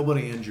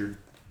 Nobody injured.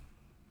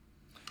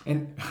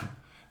 And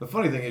the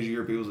funny thing is, you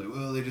hear people say,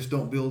 well, they just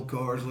don't build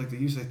cars like they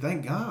used to.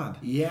 Thank God.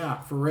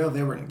 Yeah, for real.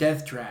 They were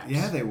death traps.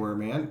 Yeah, they were,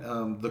 man.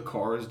 The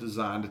car is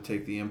designed to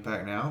take the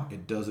impact now.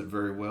 It does it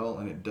very well,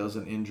 and it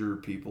doesn't injure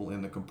people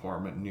in the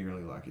compartment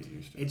nearly like it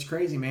used to. It's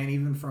crazy, man.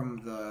 Even from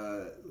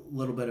the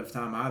little bit of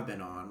time I've been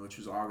on, which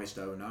was August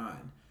 2009,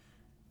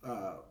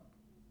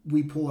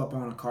 we pull up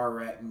on a car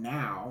wreck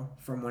now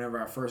from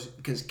whenever I first,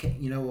 because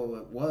you know what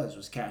it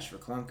was cash for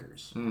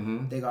clunkers.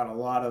 Mm-hmm. They got a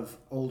lot of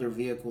older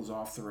vehicles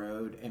off the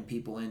road and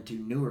people into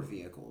newer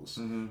vehicles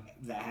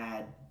that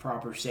had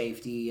proper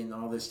safety and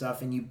all this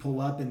stuff. And you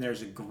pull up and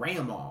there's a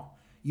grandma.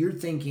 You're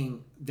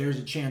thinking there's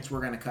a chance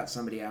we're going to cut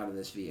somebody out of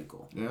this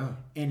vehicle. Yeah.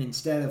 And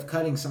instead of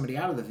cutting somebody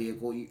out of the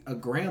vehicle, a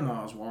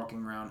grandma is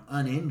walking around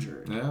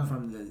uninjured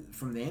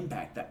from the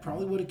impact. That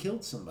probably would have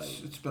killed somebody.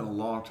 It's been a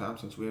long time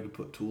since we had to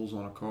put tools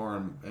on a car,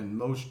 and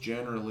most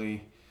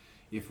generally,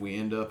 if we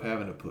end up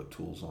having to put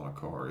tools on a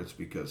car, it's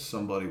because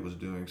somebody was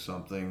doing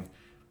something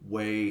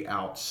way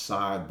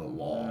outside the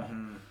law.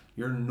 Mm-hmm.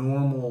 Your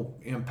normal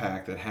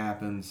impact that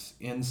happens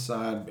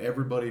inside,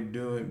 everybody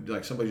doing,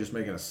 like somebody just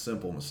making a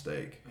simple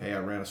mistake. Hey, I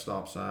ran a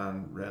stop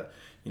sign.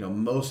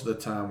 Most of the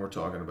time we're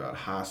talking about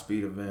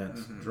high-speed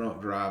events,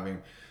 drunk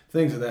driving,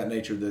 things of that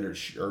nature that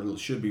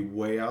should be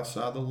way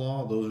outside the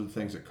law. Those are the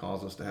things that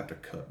cause us to have to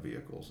cut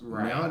vehicles.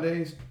 Right.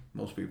 Nowadays,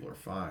 most people are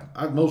fine.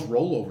 Most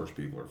rollovers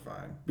people are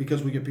fine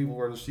because we get people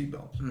wearing their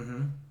seatbelts.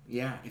 Mm-hmm.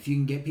 Yeah, if you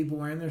can get people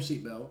wearing their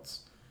seatbelts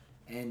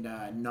and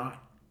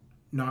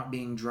not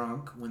being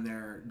drunk when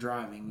they're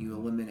driving, you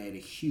eliminate a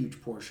huge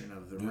portion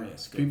of the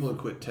risk. People that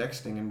quit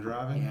texting and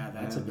driving. Yeah,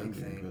 that's a big that'd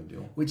be thing. good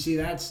deal. Which, see,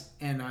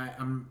 and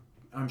I'm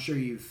sure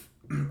you've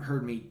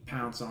heard me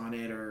pounce on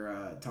it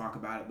or talk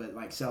about it, but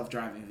like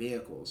self-driving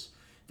vehicles,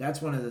 that's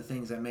one of the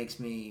things that makes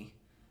me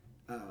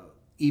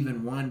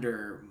even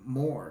wonder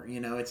more.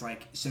 It's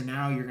like, so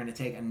now you're going to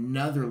take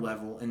another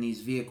level, and these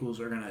vehicles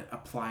are going to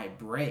apply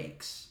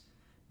brakes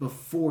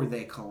before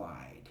they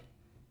collide.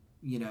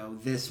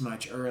 This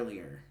much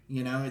earlier.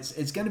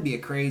 It's going to be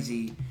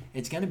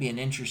it's going to be an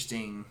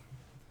interesting.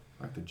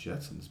 Like the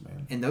Jetsons,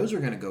 man. And those are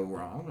going to go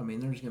wrong. I mean,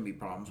 there's going to be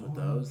problems with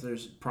those.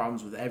 There's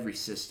problems with every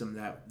system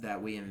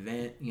that we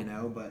invent,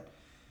 but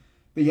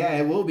yeah,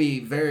 it will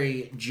be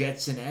very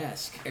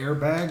Jetson-esque.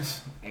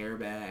 Airbags?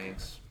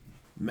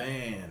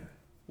 Man.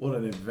 What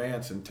an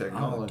advance in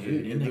technology. Oh,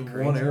 dude, isn't it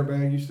crazy? One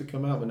airbag used to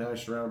come out, but now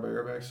it's surrounded by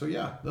airbags. So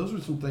yeah, those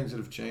are some things that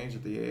have changed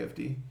at the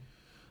AFD.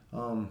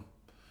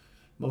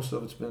 Most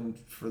of it's been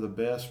for the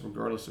best,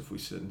 regardless if we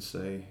sit and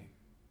say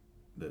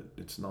that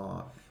it's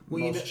not.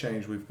 Well, Most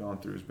change we've gone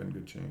through has been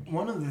good change.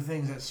 One of the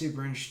things that's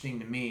super interesting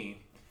to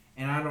me,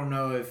 and I don't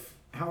know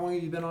how long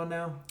have you been on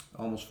now?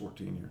 Almost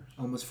 14 years.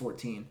 Almost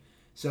 14.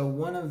 So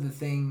one of the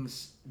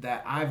things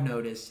that I've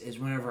noticed is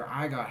whenever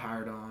I got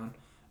hired on,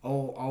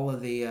 all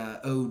of the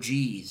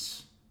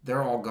OGs,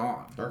 they're all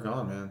gone. They're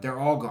gone, man. They're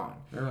all gone.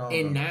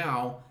 And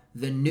now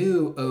the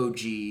new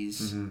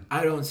OGs,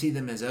 I don't see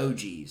them as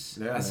OGs.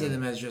 Yeah, I see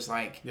them as just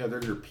like... Yeah,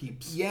 they're your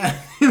peeps. Yeah,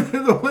 they're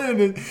the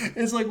one.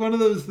 It's like one of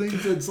those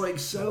things that's like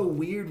so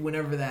weird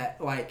whenever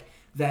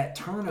that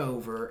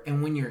turnover,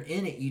 and when you're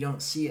in it, you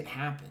don't see it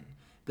happen.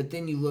 But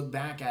then you look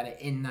back at it,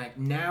 and like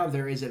now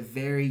there is a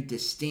very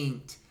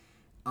distinct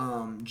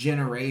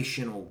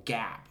generational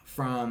gap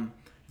from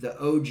the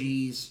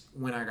OGs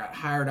when I got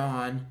hired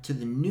on to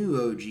the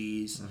new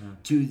OGs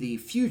to the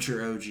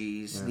future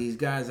OGs, these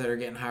guys that are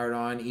getting hired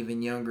on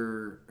even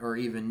younger or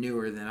even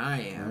newer than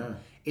I am. Yeah.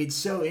 It's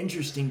so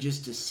interesting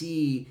just to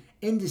see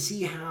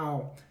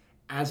how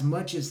as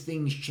much as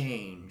things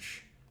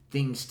change,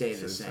 things stay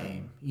the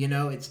same.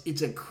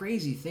 It's a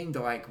crazy thing to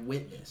like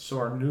witness. So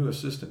our new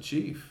assistant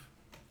chief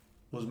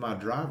was my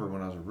driver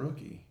when I was a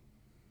rookie.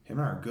 Him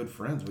and I are good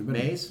friends. We've been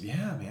Maze?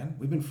 Yeah, man.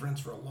 We've been friends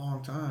for a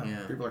long time.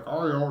 Yeah. People are like,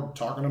 oh, y'all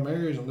talking to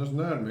Maze and this and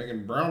that and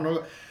making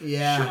Brown.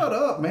 Yeah. Shut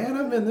up,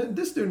 man.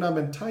 This dude and I've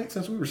been tight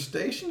since we were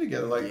stationed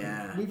together. Like,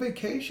 we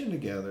vacationed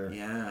together.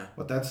 Yeah.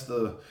 But that's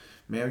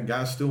man,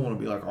 guys still want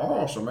to be like,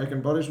 oh, so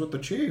making buddies with the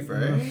chief,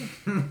 eh?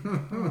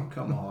 Oh,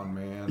 come on,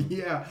 man.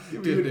 Yeah.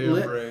 Give me a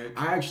damn break.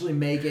 I actually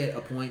make it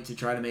a point to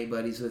try to make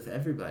buddies with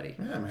everybody.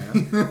 Yeah,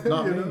 man.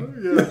 Not me.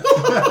 Yeah.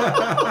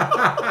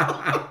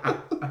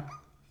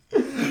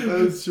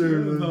 That's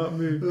true. Not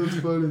me. That's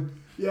funny.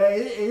 Yeah,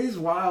 it is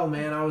wild,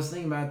 man. I was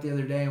thinking about it the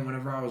other day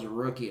whenever I was a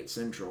rookie at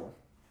Central,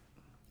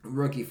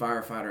 rookie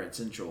firefighter at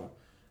Central,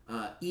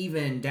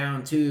 even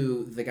down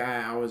to the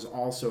guy I was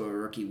also a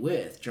rookie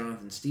with,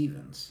 Jonathan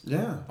Stevens.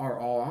 Yeah. Are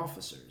all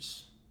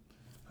officers.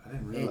 I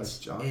didn't realize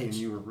Johnny and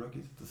you were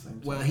rookies at the same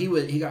time. Well,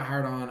 he got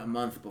hired on a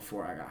month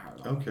before I got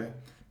hired on. Okay.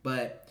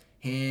 But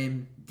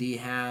him,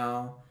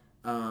 D-Howe,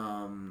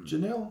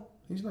 Janelle,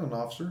 he's not an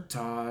officer.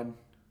 Todd.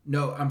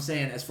 No, I'm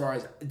saying as far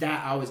as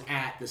that I was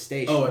at the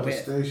station at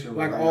with. the station.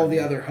 Like all the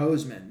other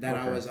hosemen that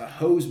I was a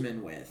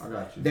hoseman with. I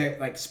got you. They're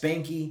like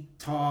Spanky,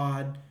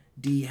 Todd,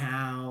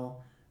 D-Howe.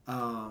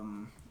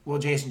 Well,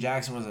 Jason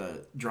Jackson was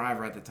a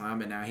driver at the time,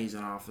 but now he's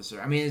an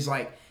officer. I mean, it's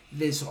like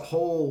this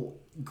whole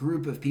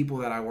group of people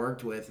that I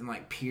worked with, and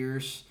like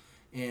Pierce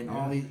and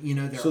all these,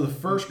 So the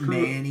first crew,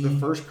 Manny. the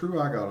first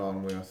crew I got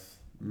on with,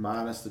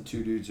 minus the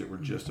two dudes that were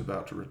just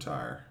about to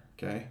retire.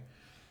 Okay,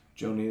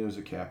 Joe Nito's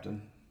a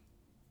captain.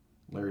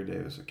 Larry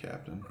Davis a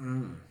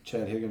captain.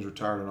 Chad Higgins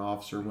retired an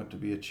officer, went to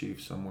be a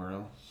chief somewhere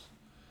else.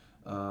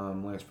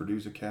 Lance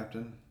Perdue's a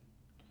captain.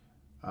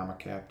 I'm a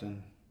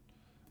captain.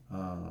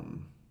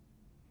 Trying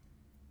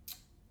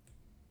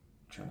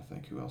to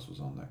think who else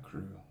was on that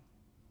crew.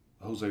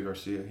 Jose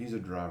Garcia. He's a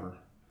driver.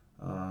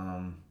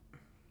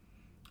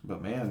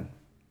 But man,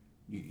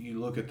 you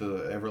look at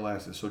the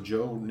everlasting. So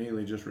Joe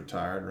Neely just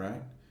retired,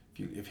 right?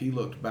 If he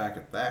looked back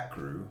at that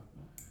crew,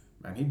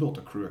 man, he built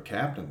a crew of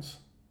captains.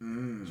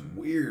 It's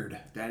weird.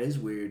 That is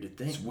weird to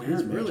think. It's weird.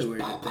 It's man. really Just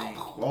weird to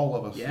think. All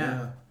of us.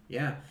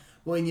 Yeah.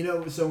 Well,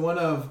 and so one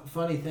of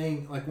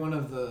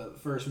the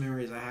first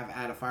memories I have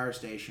at a fire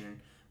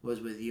station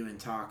was with you and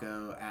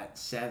Taco at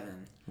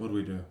 7. What do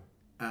we do?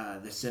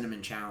 The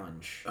Cinnamon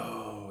Challenge.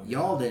 Oh, yeah.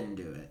 Y'all didn't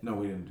do it. No,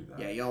 we didn't do that.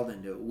 Yeah, y'all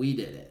didn't do it. We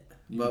did it.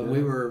 But did?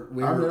 we were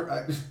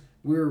I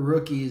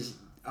rookies,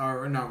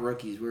 or not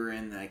rookies. We were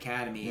in the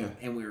academy, Yeah.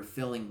 and we were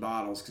filling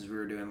bottles because we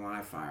were doing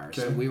live fire.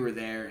 Okay. So we were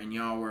there, and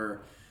y'all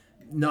were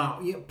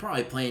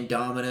probably playing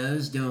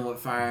dominoes, doing what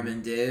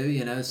firemen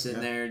do.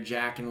 Sitting there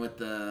jacking with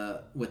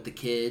the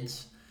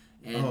kids.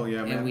 And, Oh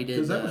yeah, man. And we did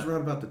Because that was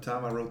right about the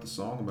time I wrote the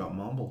song about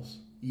mumbles.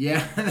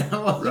 Yeah, that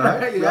was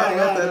Right? Yeah, Right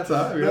yeah. about that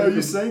time. No, Yeah.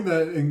 you sang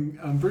that, and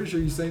I'm pretty sure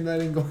you sang that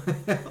in.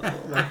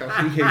 Like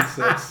he hates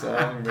that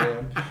song,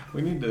 man.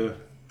 We need to.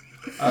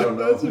 I don't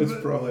know.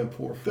 It's probably in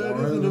poor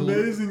form. That is an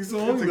amazing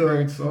song, It's a though.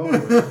 great song.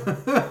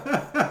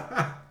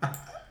 Man.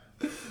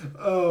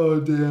 Oh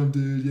damn,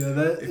 dude! Yeah,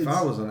 If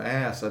I was an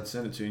ass, I'd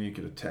send it to you and you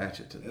could attach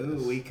it to this.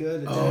 Oh, we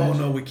could. Oh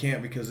no, we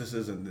can't because this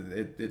isn't.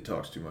 It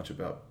talks too much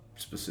about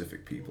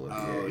specific people.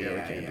 Oh, we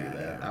yeah, can't do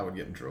that. yeah. I would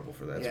get in trouble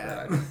for that. It's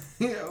Yeah. bad.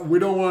 Yeah, we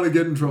don't want to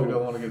get in trouble. We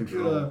don't want to get in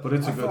trouble. But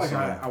it's a I feel good like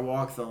song. I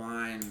walk the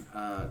line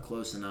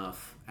close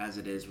enough as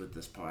it is with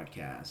this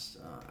podcast.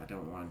 I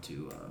don't want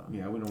to.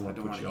 Yeah, we don't want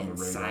to put you on the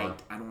radar.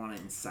 I don't want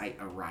to incite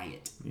a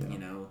riot, Yeah.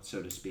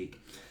 so to speak.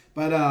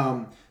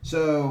 But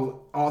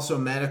so also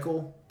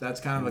medical. That's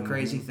kind of a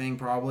crazy thing.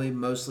 Probably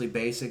mostly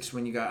basics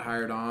when you got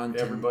hired on.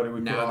 Everybody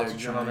would put now they're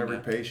oxygen on trying every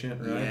to- patient,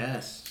 right?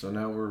 Yes. So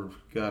now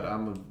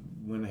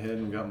went ahead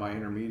and got my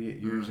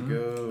intermediate years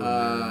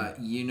ago.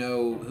 You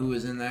know who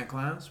was in that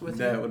class with you?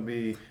 That would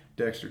be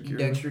Dexter Kearley.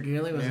 Dexter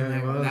Kearley was in Yeah,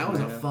 that. he was, That was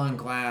a man. fun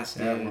class,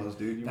 dude. Yeah, it was,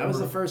 dude. You That was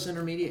the remember? first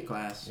intermediate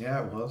class.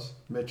 Yeah, it was.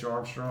 Mitch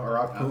Armstrong, or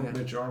I poked yeah.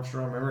 Mitch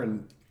Armstrong, remember?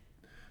 And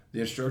the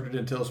instructor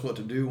didn't tell us what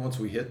to do once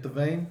we hit the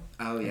vein.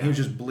 Oh yeah. He was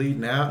just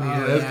bleeding out. And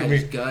Oh, he asked yeah, me,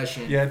 just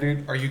gushing. yeah,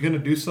 dude, are you going to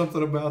do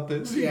something about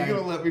this? Yeah. Are you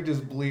going to let me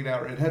just bleed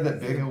out? It had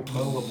that big old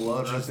puddle of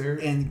blood right there.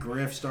 And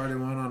Griff started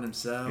one on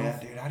himself. Yeah,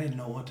 dude, I didn't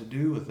know what to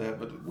do with that,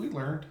 but we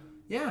learned.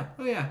 Yeah.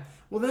 Oh yeah.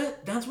 Well,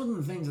 that's one of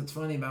the things that's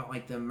funny about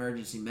like the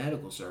emergency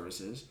medical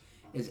services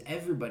is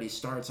everybody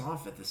starts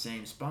off at the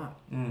same spot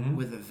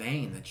with a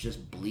vein that's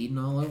just bleeding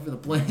all over the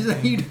place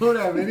that you don't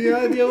have any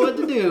idea what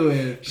to do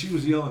with. She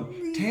was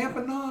yelling,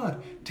 tamponade,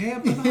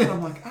 tamponade.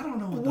 I'm like, I don't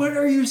know What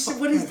are you?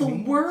 What is the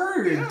means.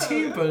 word? Yeah, what does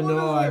that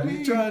Tamponade. mean?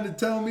 You trying to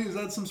tell me is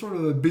that some sort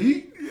of a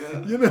beat? Yeah.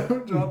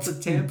 Drop the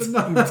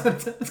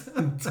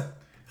tamponade.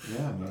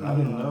 Yeah, man. I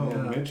didn't know.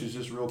 Yeah. Mitch is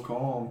just real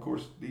calm. Of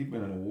course, he'd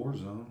been in a war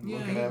zone. Yeah,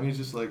 Looking he- at me, he's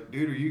just like,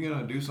 dude, are you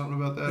going to do something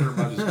about that or am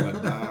I just going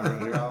to die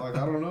right here? I'm like,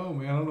 I don't know,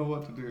 man. I don't know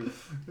what to do.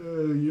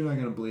 You're not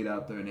gonna bleed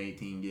out through an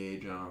 18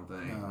 gauge. I don't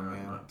think. Oh,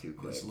 man. Not too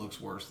quick. This looks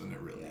worse than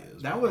it really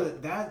is. That was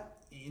that.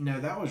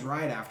 That was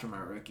right after my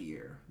rookie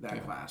year.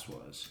 That class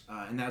was,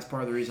 and that's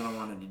part of the reason I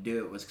wanted to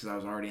do it was because I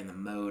was already in the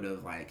mode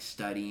of like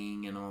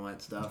studying and all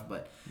that stuff.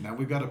 But Now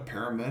we've got a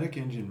paramedic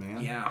engine,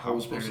 man. Yeah, I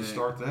was supposed to paramedic.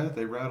 start that.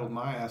 They rattled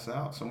my ass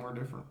out somewhere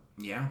different.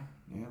 yeah,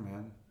 Yeah,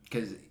 man.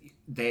 because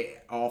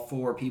all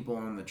 4 people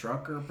on the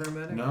truck are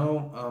paramedic.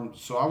 No,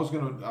 so I was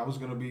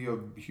gonna be a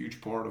huge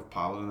part of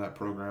piloting that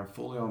program,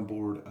 fully on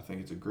board. I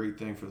think it's a great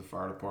thing for the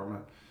fire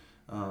department.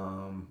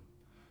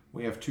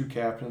 We have 2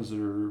 captains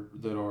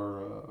that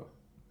are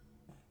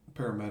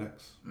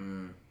paramedics,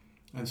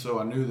 and so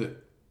I knew that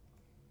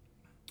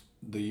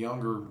the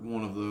younger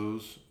one of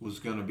those was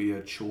going to be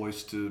a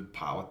choice to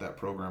pilot that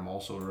program,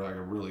 also like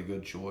a really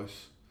good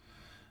choice.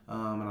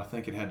 And I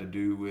think it had to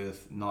do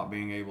with not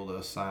being able to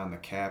assign the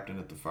captain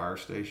at the fire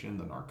station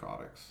the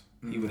narcotics.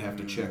 He would have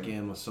to check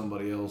in with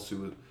somebody else who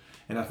would,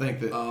 and I think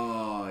that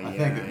I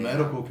think that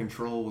medical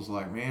control was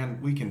like, man,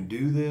 we can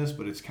do this,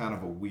 but it's kind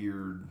of a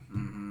weird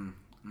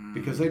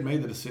because they'd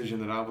made the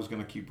decision that I was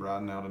going to keep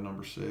riding out of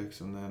number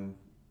 6, and then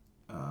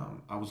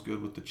I was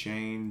good with the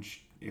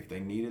change if they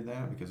needed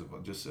that because I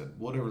just said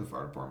whatever the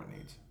fire department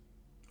needs.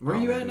 Where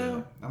are you at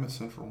now? I'm at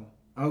Central.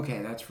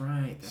 Okay, that's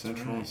right. That's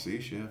Central right. and C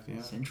shift,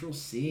 yeah. Central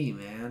C,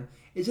 man.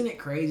 Isn't it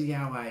crazy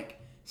how like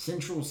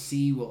Central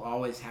C will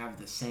always have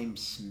the same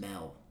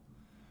smell?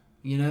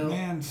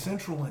 Man,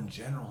 Central in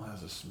general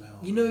has a smell.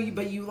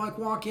 But you like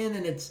walk in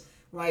and it's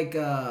like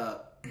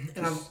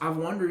and I've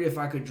wondered if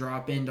I could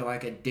drop into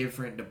like a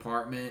different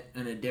department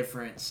in a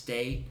different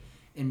state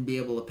and be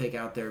able to pick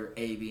out their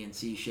A, B, and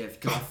C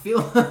shift because I feel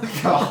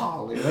like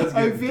Golly, that's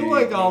I getting feel deep,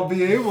 like man. I'll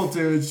be able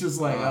to. It's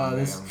just like Oh,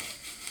 this man.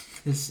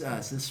 this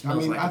smells I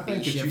mean, like I a B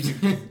think that you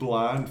shift. could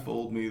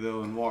blindfold me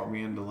though and walk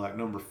me into like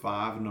number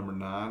 5 and number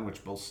 9,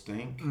 which both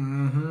stink.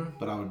 Mm-hmm.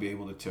 But I would be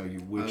able to tell you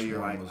which you're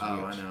one like, was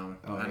oh, which. I know.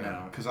 Oh, I yeah.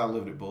 know. Because I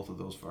lived at both of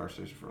those fire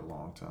stations for a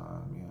long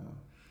time. Yeah.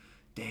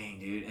 Dang,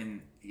 dude.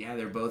 And yeah,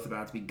 they're both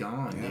about to be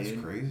gone, Yeah, dude.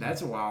 that's crazy.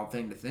 That's a wild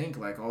thing to think.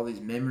 Like all these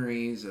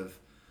memories of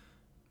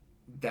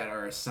that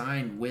are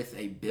assigned with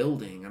a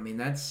building. I mean,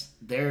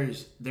 there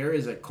is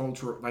a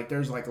culture, like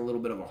there's like a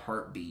little bit of a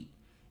heartbeat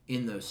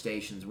in those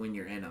stations when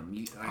you're in them.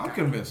 I'm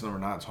convinced number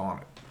 9's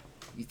haunted.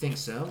 You think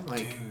so?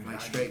 Like Dude,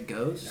 like straight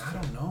ghosts? I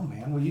don't know,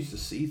 man. We used to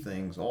see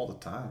things all the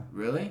time.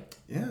 Really?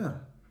 Yeah.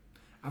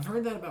 I've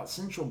heard that about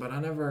Central, but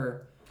I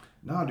never.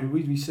 No, dude,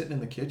 we'd be sitting in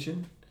the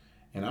kitchen,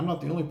 and I'm not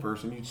the only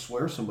person. You'd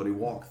swear somebody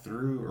walked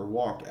through or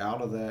walked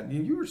out of that.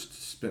 You were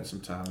spent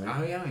some time there.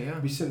 Oh yeah, yeah.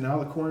 You'd be sitting out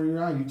of the corner of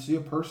your eye. You'd see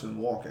a person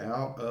walk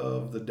out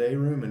of the day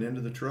room and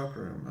into the truck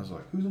room. I was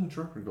like, who's in the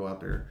truck room? Go out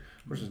there.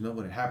 Versus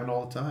nobody. It happened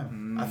all the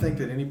time. I think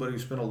that anybody who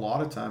spent a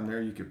lot of time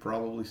there, you could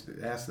probably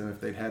ask them if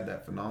they'd had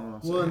that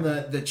phenomenon. Well, and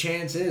the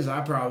chance is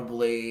I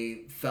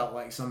probably felt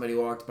like somebody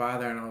walked by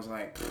there and I was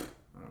like,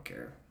 I don't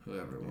care.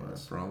 Whoever it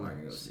was. Probably. I'm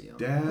going to go see him.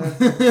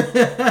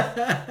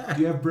 Dad,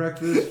 do you have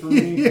breakfast for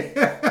me?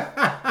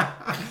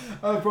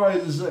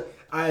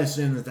 I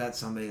assume that that's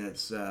somebody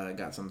that's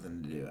got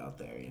something to do out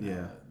there. You know?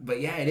 Yeah.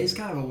 But yeah, it is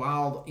kind of a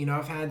wild. You know,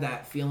 I've had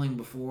that feeling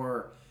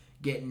before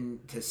getting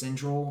to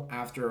Central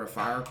after a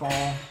fire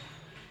call.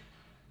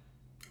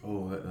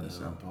 Oh, that doesn't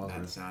sound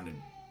positive. That sounded.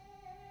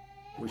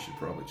 We should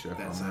probably check on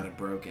That that. sounded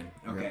broken.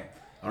 Okay.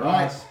 All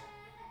right.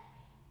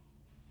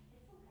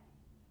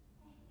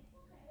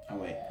 Oh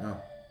wait. Oh.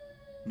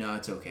 No,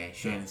 it's okay.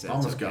 Shannon said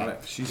Almost it's okay. got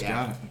it. She's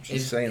got it.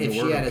 She's If saying the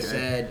she word had okay.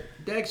 said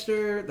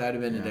Dexter,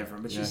 that'd have been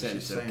different. But she said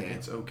she's it's saying okay.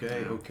 It's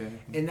okay. Yeah. Okay.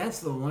 And that's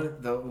the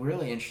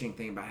really interesting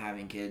thing about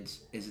having kids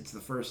is it's the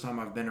first time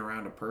I've been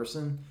around a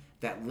person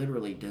that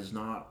literally does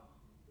not,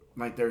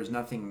 like, there's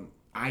nothing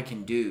I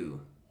can do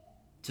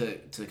to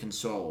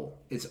console.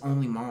 It's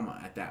only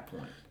mama at that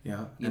point.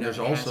 Yeah. You And know, there's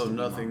it has also to be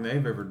nothing mama.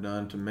 they've ever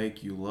done to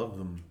make you love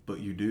them, but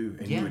you do,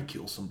 and Yeah. you would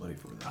kill somebody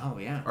for that. Oh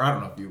yeah. Or I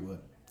don't know if you would.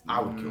 I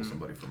would kill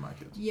somebody for my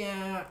kids.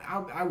 Yeah,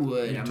 I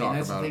would. You I mean, talk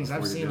that's the about it things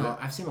I've before you seen. do it.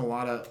 I've seen a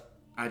lot of.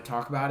 I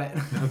talk about it.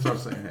 That's what I'm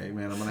saying. Hey,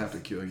 man, I'm gonna have to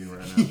kill you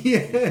right now. Yeah,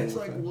 it's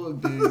like, look,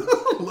 dude.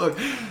 Look,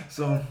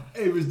 so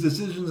It was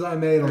decisions I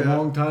made a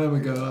long time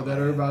ago that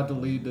are about to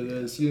lead to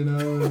this, you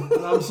know.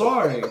 And I'm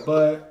sorry,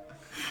 but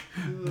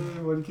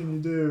what can you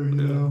do,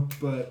 you know?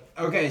 But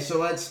okay, so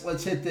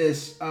let's hit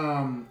this.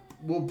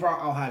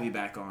 I'll have you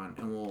back on,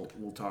 and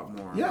we'll talk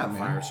more about man.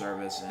 fire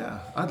service. And, Yeah,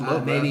 I'd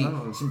love that. maybe I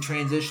don't know. some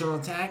transitional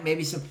attack,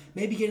 maybe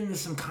get into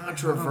some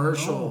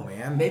controversial.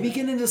 man. Maybe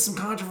get into some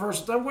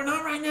controversial. We're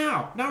not right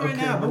now, Okay,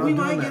 but we're we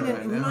not might doing get that in,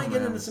 right we now, might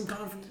get man. into some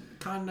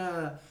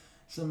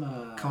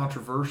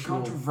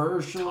controversial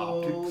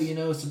topics. you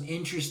know, some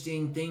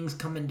interesting things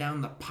coming down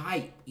the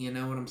pipe, you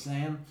know what I'm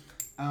saying?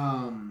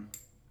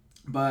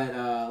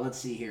 But let's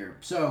see here.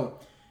 So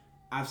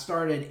I've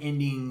started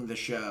ending the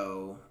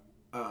show.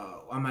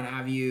 I'm gonna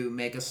have you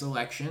make a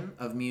selection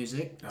of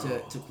music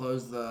to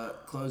close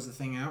the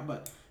thing out.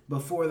 But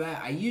before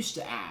that, I used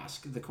to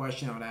ask, the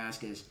question I would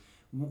ask is,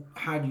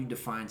 how do you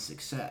define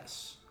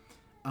success?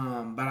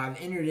 But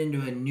I've entered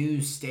into a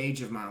new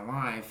stage of my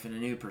life and a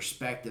new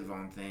perspective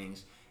on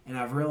things, and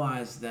I've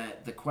realized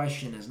that the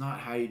question is not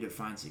how you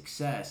define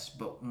success,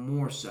 but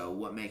more so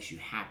what makes you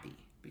happy.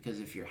 Because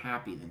if you're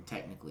happy, then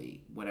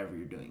technically whatever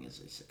you're doing is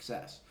a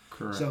success.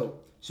 Correct.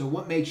 So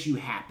what makes you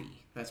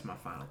happy? That's my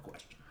final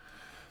question.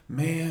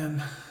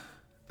 Man,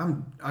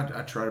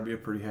 I try to be a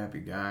pretty happy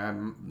guy.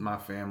 My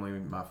family,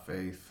 my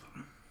faith,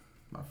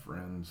 my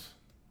friends,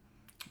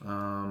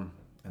 and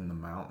the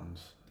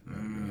mountains make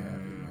me happy,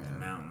 man. The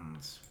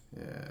mountains.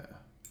 Yeah.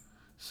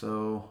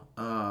 So,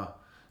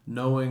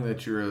 knowing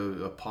that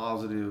you're a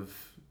positive,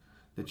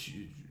 that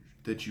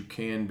you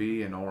can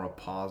be and are a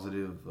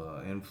positive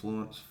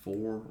influence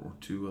for or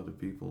to other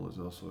people is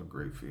also a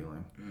great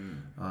feeling.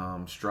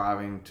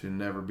 Striving to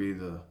never be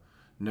the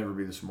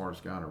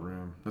smartest guy in a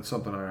room. That's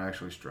something I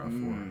actually strive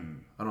for.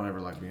 I don't ever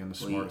like being the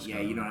smartest guy.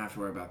 Yeah, you don't have to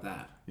worry about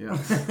that. Yeah.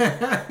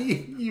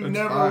 you That's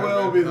never fine,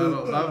 will man. be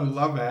the.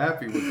 I'm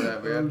happy with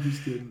that, man. I'm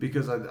just kidding.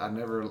 Because I How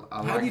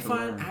like do you to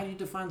find? learn. How do you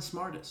define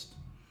smartest?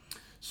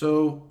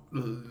 So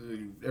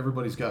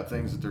everybody's got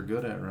things that they're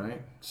good at,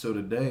 right? So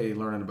today,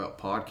 learning about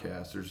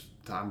podcasts,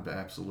 I'm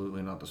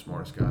absolutely not the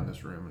smartest guy in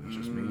this room, and it's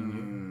just me and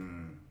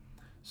you.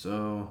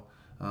 So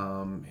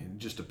it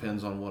just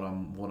depends on what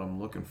I'm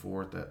looking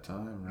for at that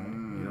time, right?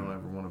 You don't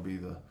ever want to be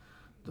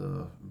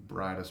the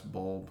brightest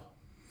bulb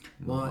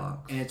in the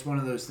box. And it's one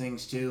of those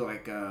things too,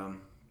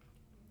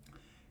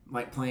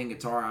 like playing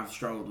guitar. I've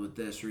struggled with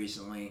this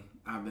recently.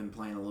 I've been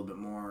playing a little bit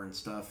more and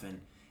stuff, and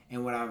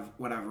what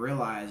I've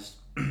realized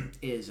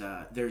is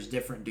there's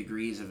different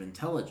degrees of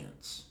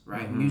intelligence,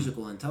 right?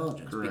 Musical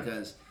intelligence. Correct.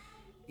 Because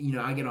you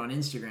know, I get on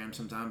Instagram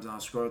sometimes and I'll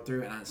scroll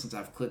through, and since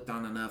I've clicked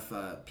on enough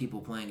people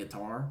playing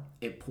guitar,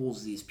 it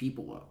pulls these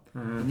people up.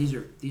 And these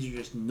are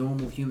just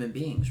normal human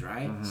beings,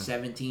 right?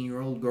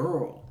 17-year-old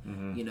girl,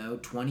 you know,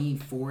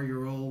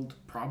 24-year-old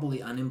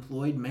probably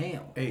unemployed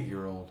male,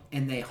 8-year-old.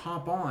 and they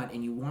hop on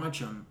and you watch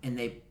them and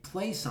they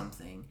play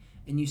something.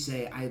 And you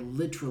say, I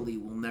literally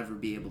will never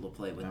be able to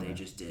play what they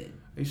just did.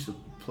 I used to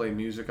play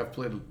music. I've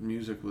played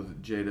music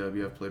with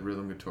JW. I've played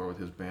rhythm guitar with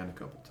his band a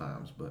couple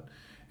times. But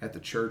at the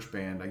church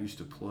band, I used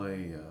to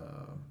play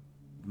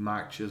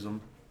Mike Chisholm.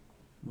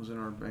 was in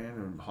our band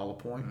in Hollow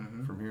Point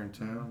from here in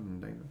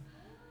town, and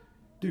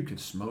dude can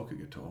smoke a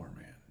guitar,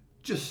 man,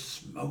 just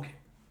smoke it.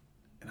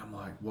 And I'm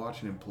like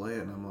watching him play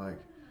it, and I'm like,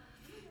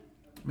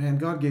 man,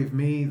 God gave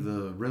me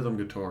the rhythm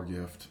guitar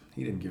gift.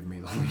 He didn't give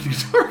me the lead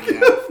guitar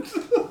gift.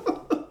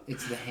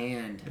 It's the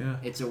hand. Yeah.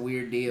 It's a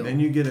weird deal. Then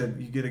you get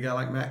a guy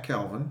like Matt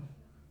Calvin,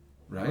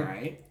 right?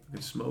 Right. Who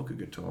can smoke a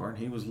guitar, and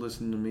he was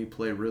listening to me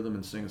play rhythm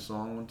and sing a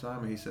song one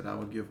time, and he said I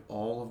would give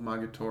all of my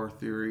guitar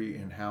theory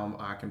and how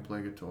I can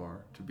play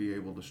guitar to be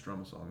able to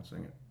strum a song and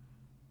sing it.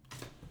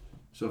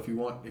 So if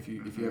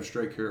you have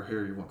straight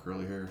hair, you want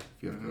curly hair.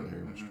 If you have curly hair,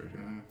 you want straight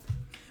hair.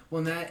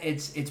 Well,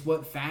 it's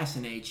what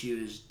fascinates you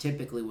is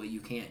typically what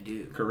you can't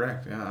do.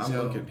 Correct. Yeah, I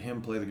look at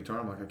him play the guitar.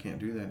 I'm like, I can't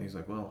do that. And he's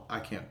like, well, I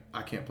can't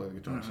play the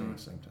guitar and sing at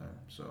the same time.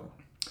 So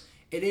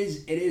it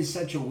is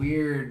such a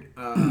weird.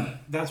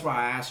 That's why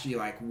I asked you,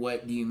 like,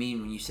 what do you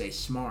mean when you say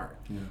smart?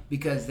 Yeah.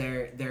 Because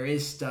there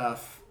is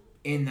stuff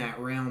in that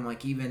realm,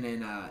 like even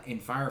in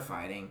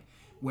firefighting,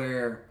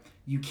 where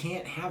you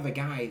can't have a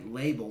guy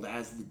labeled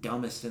as the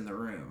dumbest in the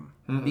room.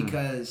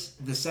 Because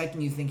the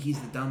second you think he's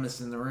the dumbest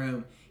in the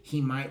room, he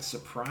might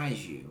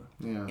surprise you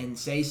and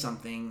say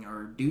something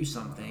or do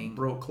something.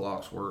 Broke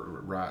clocks work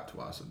right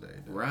twice a day.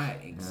 Right,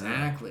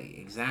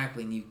 exactly.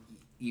 And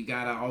you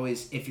gotta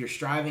always, if you're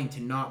striving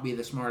to not be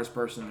the smartest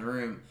person in the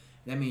room,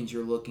 that means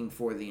you're looking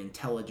for the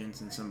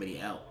intelligence in somebody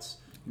else,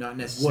 not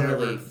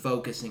necessarily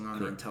focusing on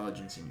the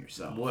intelligence in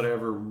yourself.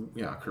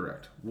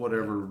 Correct.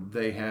 Whatever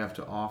they have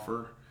to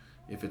offer,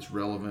 if it's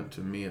relevant to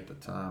me at the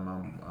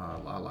time,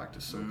 I like to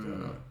soak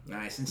that up.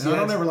 Nice. And now, I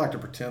don't ever like to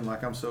pretend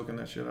like I'm soaking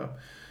that shit up,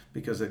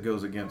 because it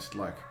goes against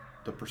like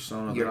the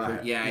persona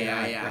that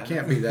I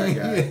can't be that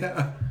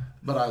guy.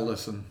 But I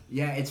listen.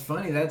 Yeah, it's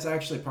funny. That's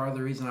actually part of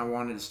the reason I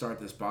wanted to start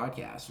this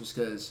podcast, was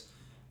because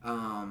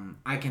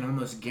I can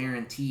almost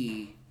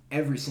guarantee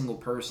every single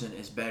person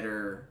is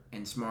better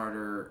and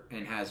smarter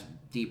and has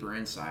deeper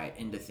insight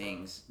into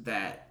things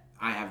that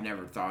I have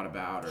never thought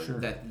about, or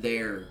that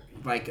they're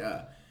like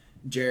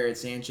Jared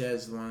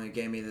Sanchez, the one that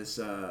gave me this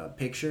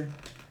picture.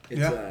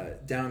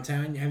 It's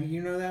downtown.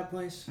 You know that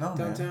place? No,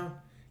 downtown. Man.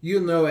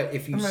 You'll know it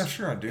if you. I'm not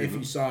sure I do. If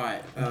you saw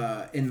it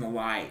in the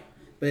light,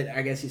 but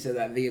I guess he said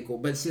that vehicle.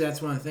 But see,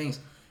 that's one of the things.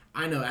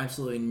 I know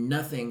absolutely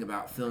nothing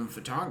about film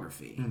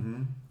photography.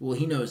 Mm-hmm. Well,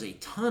 he knows a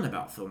ton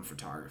about film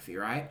photography,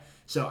 right?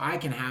 So I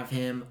can have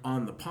him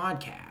on the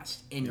podcast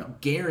and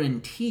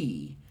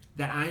guarantee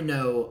that I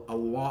know a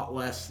lot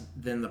less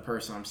than the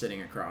person I'm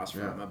sitting across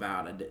from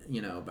about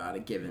a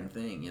given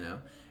thing,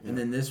 And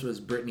then this was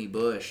Brittany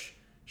Bush.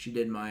 She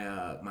did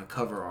my my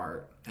cover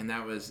art, and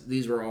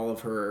these were all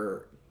of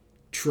her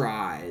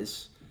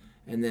tries,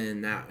 and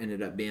then that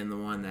ended up being the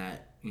one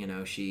that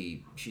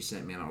she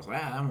sent me, and I was like,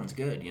 that one's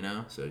good,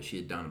 So she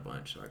had done a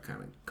bunch, so I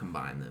kind of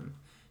combined them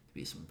to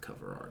be some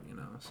cover art,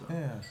 So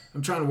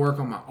I'm trying to work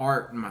on my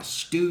art in my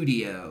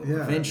studio.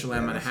 Eventually,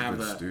 I'm gonna have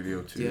a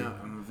studio too. Yeah,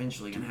 I'm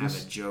eventually gonna have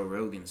a Joe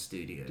Rogan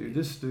studio. Dude,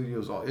 this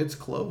studio's it's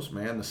close,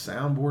 man. The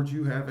soundboards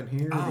you have in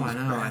here. Oh, I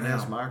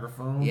know.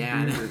 Microphones.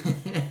 Yeah, dude,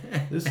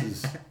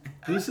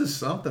 This is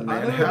something,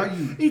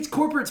 man. It's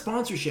corporate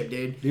sponsorship,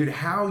 dude. Dude,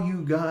 how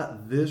you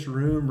got this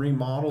room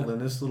remodeled in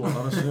this little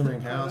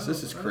unassuming house?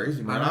 This is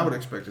crazy, man. I would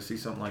expect to see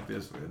something like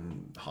this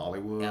in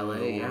Hollywood LA,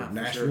 or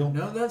Nashville. Sure.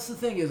 No, that's the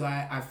thing is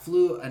I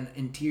flew an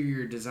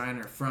interior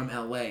designer from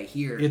LA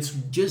here. It's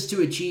just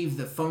to achieve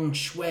the feng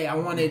shui. I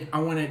wanted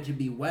it to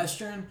be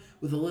Western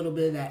with a little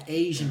bit of that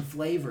Asian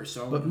flavor.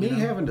 So, but me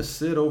having to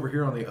sit over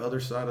here on the other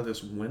side of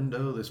this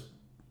window,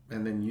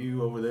 and then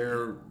you over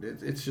there,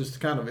 it's just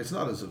kind of, it's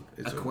not as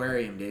it's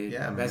aquarium, dude.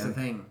 Yeah, that's the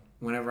thing.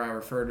 Whenever I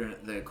referred to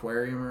the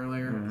aquarium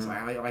earlier, it's like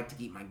I like to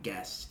keep my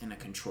guests in a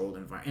controlled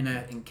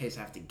environment, in case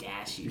I have to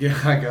gas you. Yeah,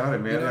 I got it,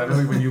 man. I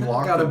know when you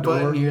lock the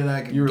door, you were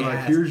like,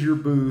 "Here's your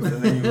booth,"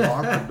 and then you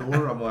lock the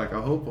door. I'm like,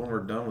 I hope when we're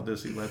done with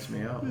this, he lets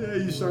me out. Yeah,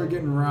 you start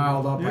getting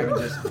riled up. I can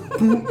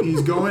just,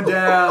 he's going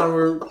down.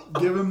 We're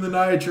give him the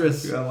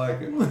nitrous. Yeah, I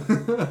like it.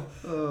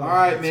 All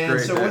right, man.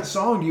 Great, so what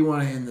song do you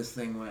want to end this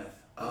thing with?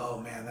 Oh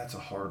man, that's a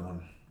hard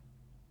one.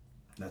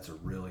 That's a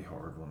really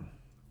hard one.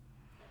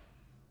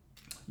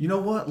 You know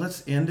what?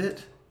 Let's end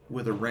it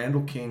with a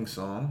Randall King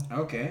song.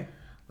 Okay.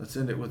 Let's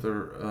end it with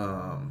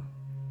a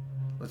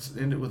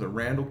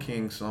Randall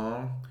King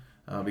song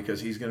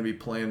because he's going to be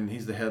playing.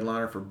 He's the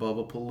headliner for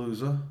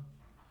Bubbapalooza.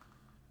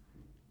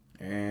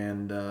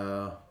 And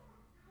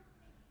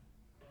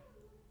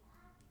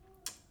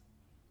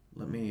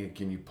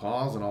can you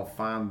pause and I'll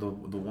find the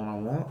one I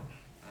want?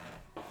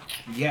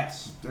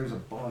 Yes. There's a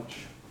bunch.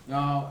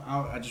 No,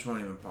 I just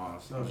won't even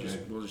pause. Okay.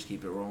 We'll just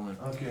keep it rolling.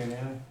 Okay,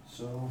 man.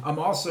 So I'm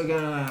also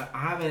I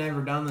haven't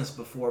ever done this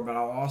before, but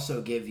I'll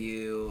also give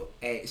you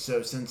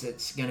so since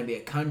it's gonna be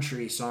a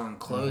country song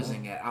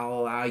closing it, I'll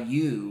allow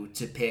you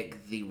to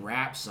pick the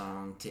rap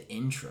song to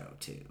intro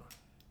to.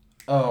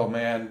 Oh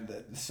man,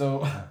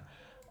 so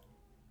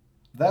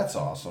that's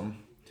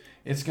awesome.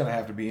 It's gonna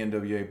have to be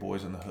NWA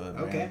Boys in the Hood,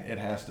 man. Okay. It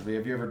has to be.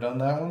 Have you ever done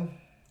that one?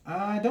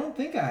 I don't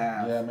think I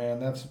have. Yeah, man,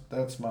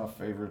 that's my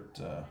favorite.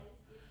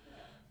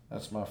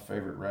 That's my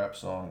favorite rap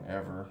song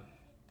ever,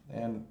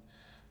 and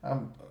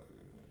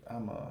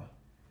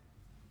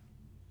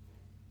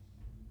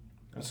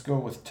Let's go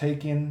with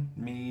Taking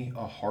Me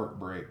a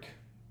Heartbreak.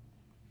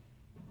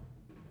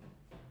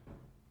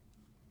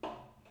 All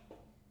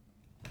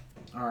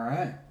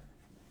right.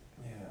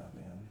 Yeah,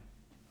 man.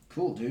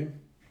 Cool, dude.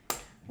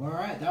 Well, all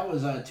right. That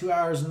was 2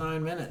 hours and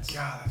 9 minutes.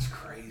 God, that's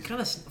crazy. Kind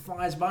of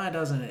flies by,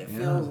 doesn't it? It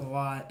feels a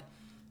lot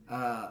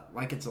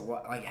like it's a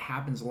lot like it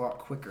happens a lot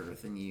quicker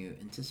than you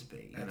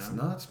anticipate. You That's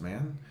know? nuts,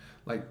 man.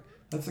 Like,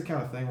 that's the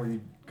kind of thing where you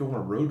go on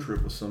a road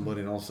trip with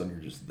somebody and all of a sudden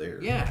you're just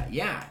there.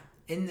 Yeah.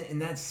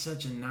 And that's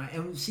such a nice.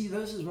 And see,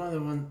 this is one of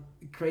the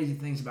crazy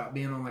things about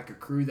being on like a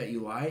crew that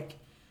you like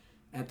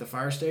at the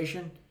fire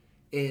station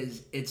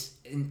is it's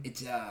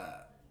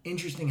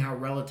interesting how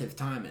relative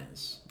time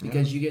is,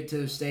 because you get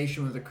to a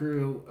station with a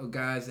crew of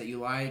guys that you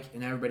like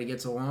and everybody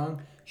gets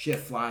along.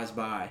 Shift flies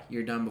by.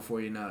 You're done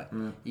before you know it.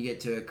 You get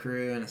to a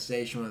crew and a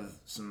station with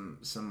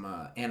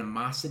some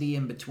animosity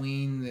in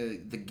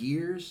between the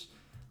gears,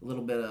 a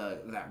little bit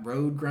of that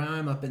road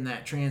grime up in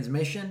that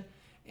transmission,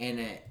 and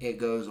it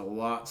goes a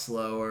lot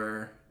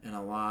slower and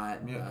a lot.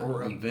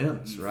 Or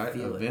events, right?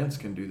 Events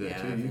can do that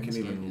Yeah, too. You can events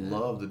can do even that.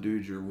 love the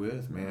dudes you're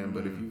with, man.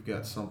 But if you've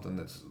got something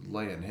that's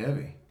laying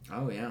heavy,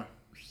 Oh yeah.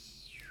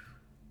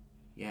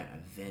 Yeah,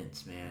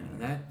 events, man.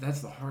 And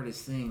that's the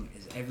hardest thing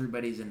is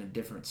everybody's in a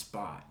different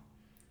spot.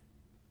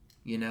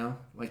 You know?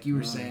 Like you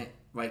were saying,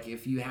 like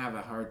if you have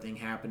a hard thing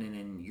happening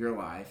in your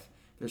life,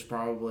 there's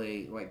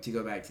probably, like to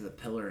go back to the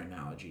pillar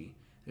analogy,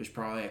 there's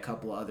probably a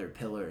couple other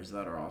pillars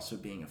that are also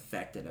being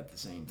affected at the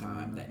same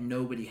time that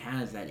nobody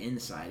has that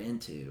insight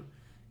into,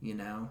 you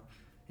know?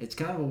 It's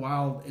kind of a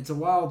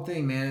wild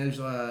thing, man.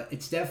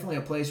 It's definitely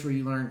a place where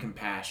you learn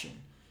compassion.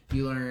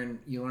 You learn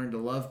to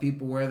love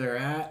people where they're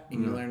at,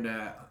 and you learn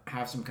to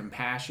have some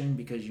compassion,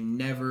 because you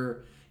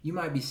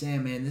might be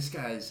saying, man, this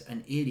guy's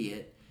an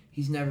idiot.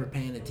 He's never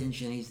paying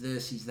attention. He's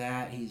this, he's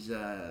that. He's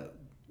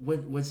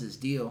what's his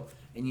deal?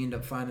 And you end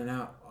up finding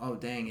out, oh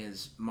dang,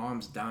 his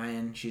mom's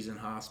dying. She's in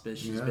hospice.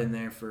 She's been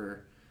there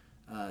for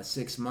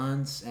 6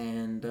 months,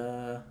 and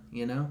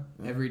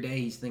every day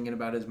he's thinking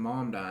about his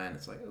mom dying.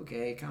 It's like,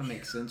 okay, it kind of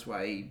makes sense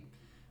why he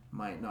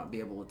might not be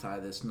able to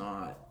tie this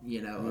knot,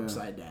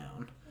 upside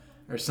down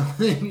or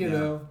something. You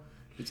know,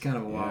 it's kind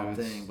of a wild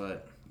thing,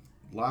 but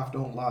life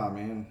don't lie,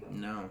 man.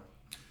 no.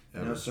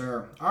 Ever. No,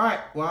 sir. All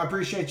right. Well, I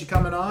appreciate you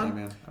coming on. Hey,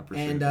 man. I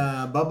appreciate and it.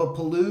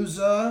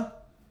 Bubbapalooza,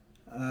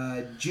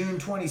 June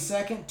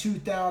 22nd,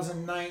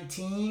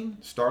 2019.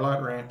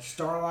 Starlight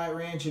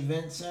Ranch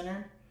Event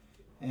Center.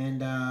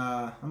 And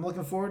I'm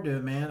looking forward to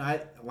it, man.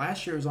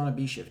 Last year was on a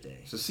B shift day.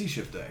 It's a C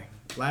shift day.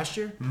 Last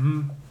year?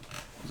 Mm-hmm.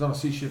 It's on a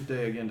C shift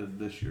day again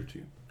this year,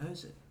 too. How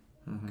is it?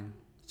 Mm-hmm.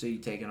 So you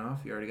taking off?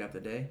 You already got the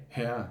day?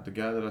 Yeah. The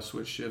guy that I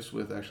switched shifts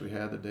with actually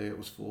had the day. It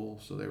was full,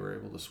 so they were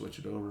able to switch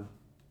it over.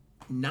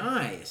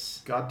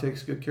 Nice. God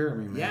takes good care of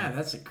me, man. Yeah,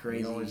 that's a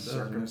crazy always does,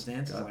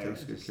 circumstance. man. God Like,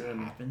 takes it good just care of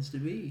me. happens to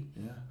be.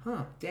 Yeah.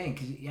 Huh. Dang.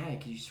 Cause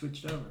you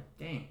switched over.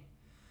 Dang.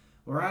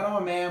 Well, right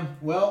on, man.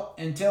 Well,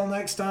 until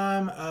next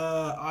time,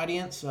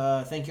 audience,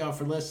 thank y'all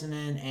for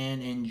listening,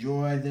 and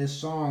enjoy this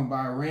song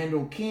by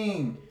Randall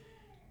King.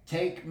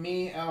 Taking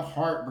Me a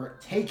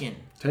Heartbreak.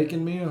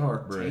 Taking Me a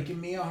Heartbreak.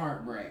 Taking Me a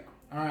Heartbreak.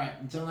 All right.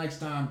 Until next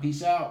time.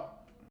 Peace out.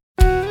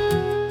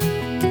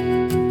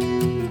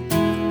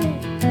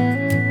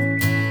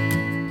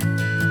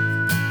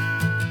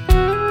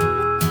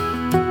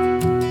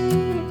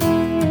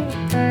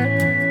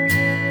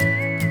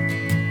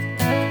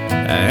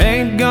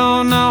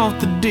 Gone off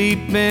the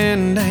deep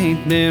end,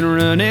 ain't been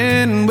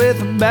running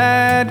with a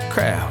bad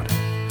crowd.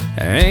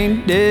 I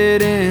ain't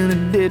dead in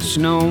a ditch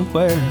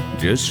nowhere,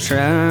 just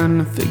trying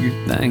to figure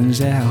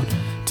things out.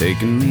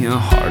 Taking me a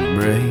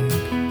heartbreak.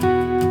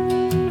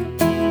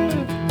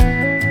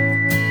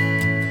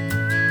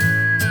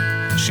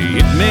 She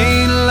hit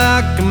me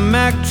like a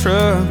Mack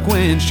truck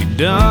when she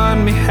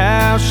done me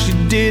how she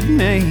did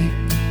me.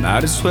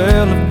 Might as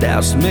well have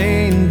doused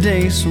me in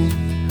diesel,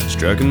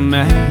 struck a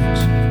match,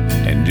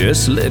 and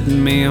just lit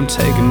me. I'm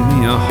taking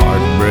me a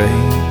heartbreak.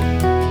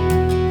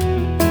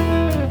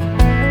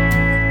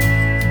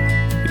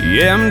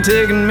 Yeah, I'm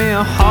taking me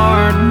a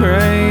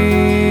heartbreak.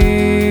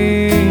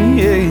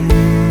 Yeah.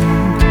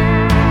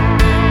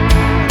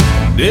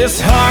 This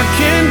heart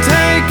can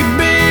take a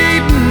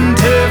beating,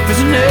 tough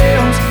as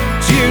nails.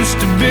 It's used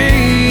to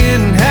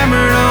being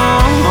hammered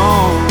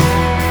on.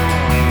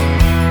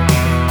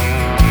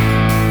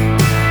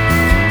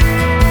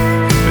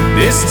 But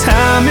this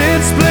time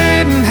it's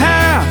split in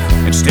half.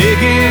 It's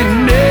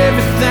taking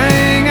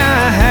everything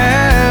I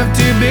have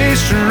to be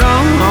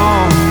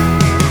strong.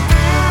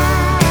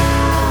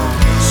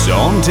 So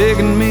I'm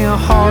taking me a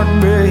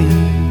heartbreak.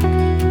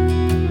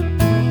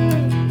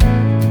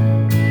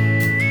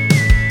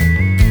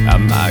 I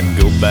might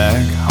go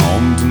back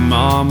home to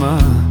mama.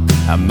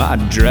 I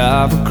might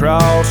drive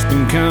across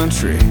the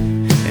country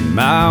in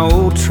my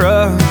old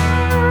truck.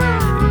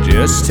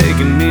 Just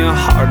taking me a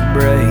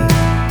heartbreak.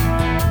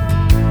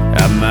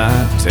 I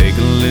might take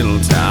a little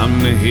time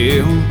to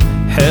heal.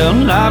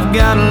 Hell, I've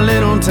got a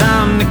little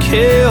time to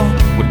kill.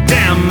 Well,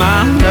 damn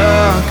my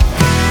luck,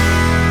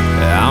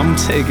 I'm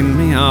taking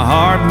me a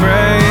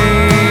heartbreak.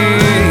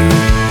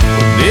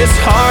 This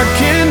heart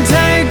can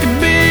take a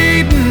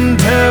beating,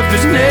 tough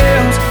as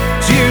nails.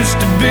 It's used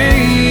to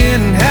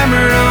being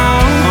hammered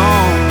on.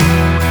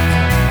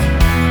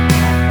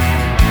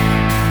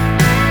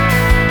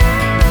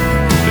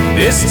 But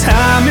this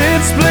time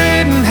it's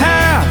split in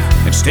half.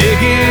 It's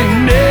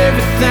taking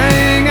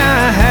everything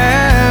I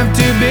have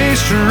to be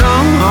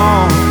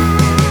strong.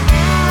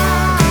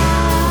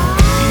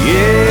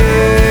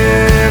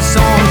 Yeah, so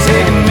I'm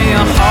taking me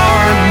a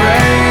heartbreak.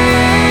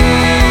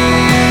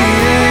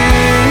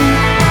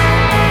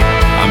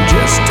 I'm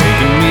just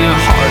taking me a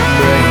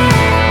heartbreak.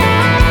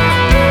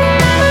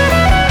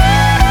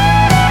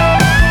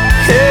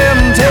 Yeah,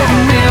 I'm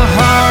taking me a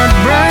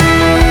heartbreak.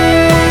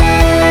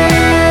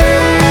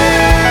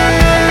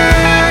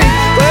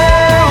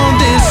 Well,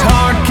 this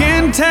heart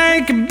can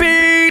take a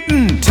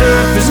beating,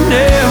 tough as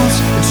nails.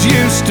 It's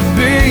used to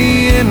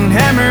being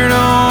hammered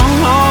on.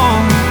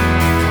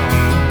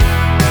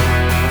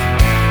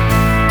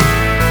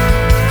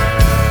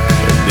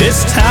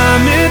 This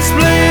time it's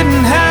split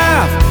in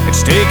half.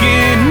 It's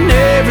taking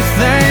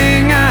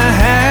everything I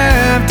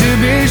have to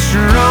be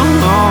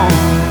strong.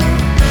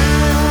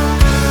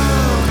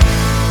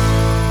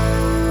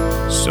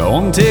 So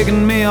I'm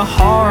taking me a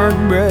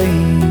heartbreak.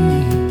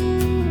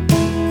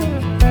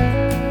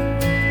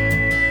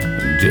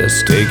 I'm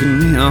just taking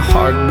me a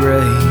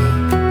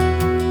heartbreak.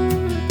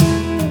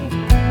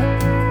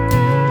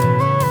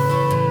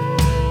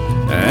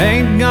 I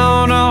ain't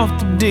gone off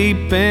the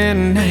deep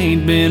end,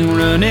 ain't been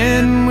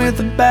running with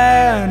a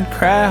bad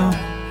crowd.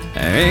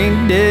 I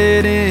ain't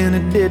dead in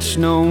a ditch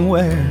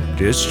nowhere,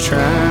 just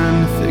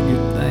trying to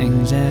figure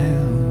things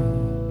out.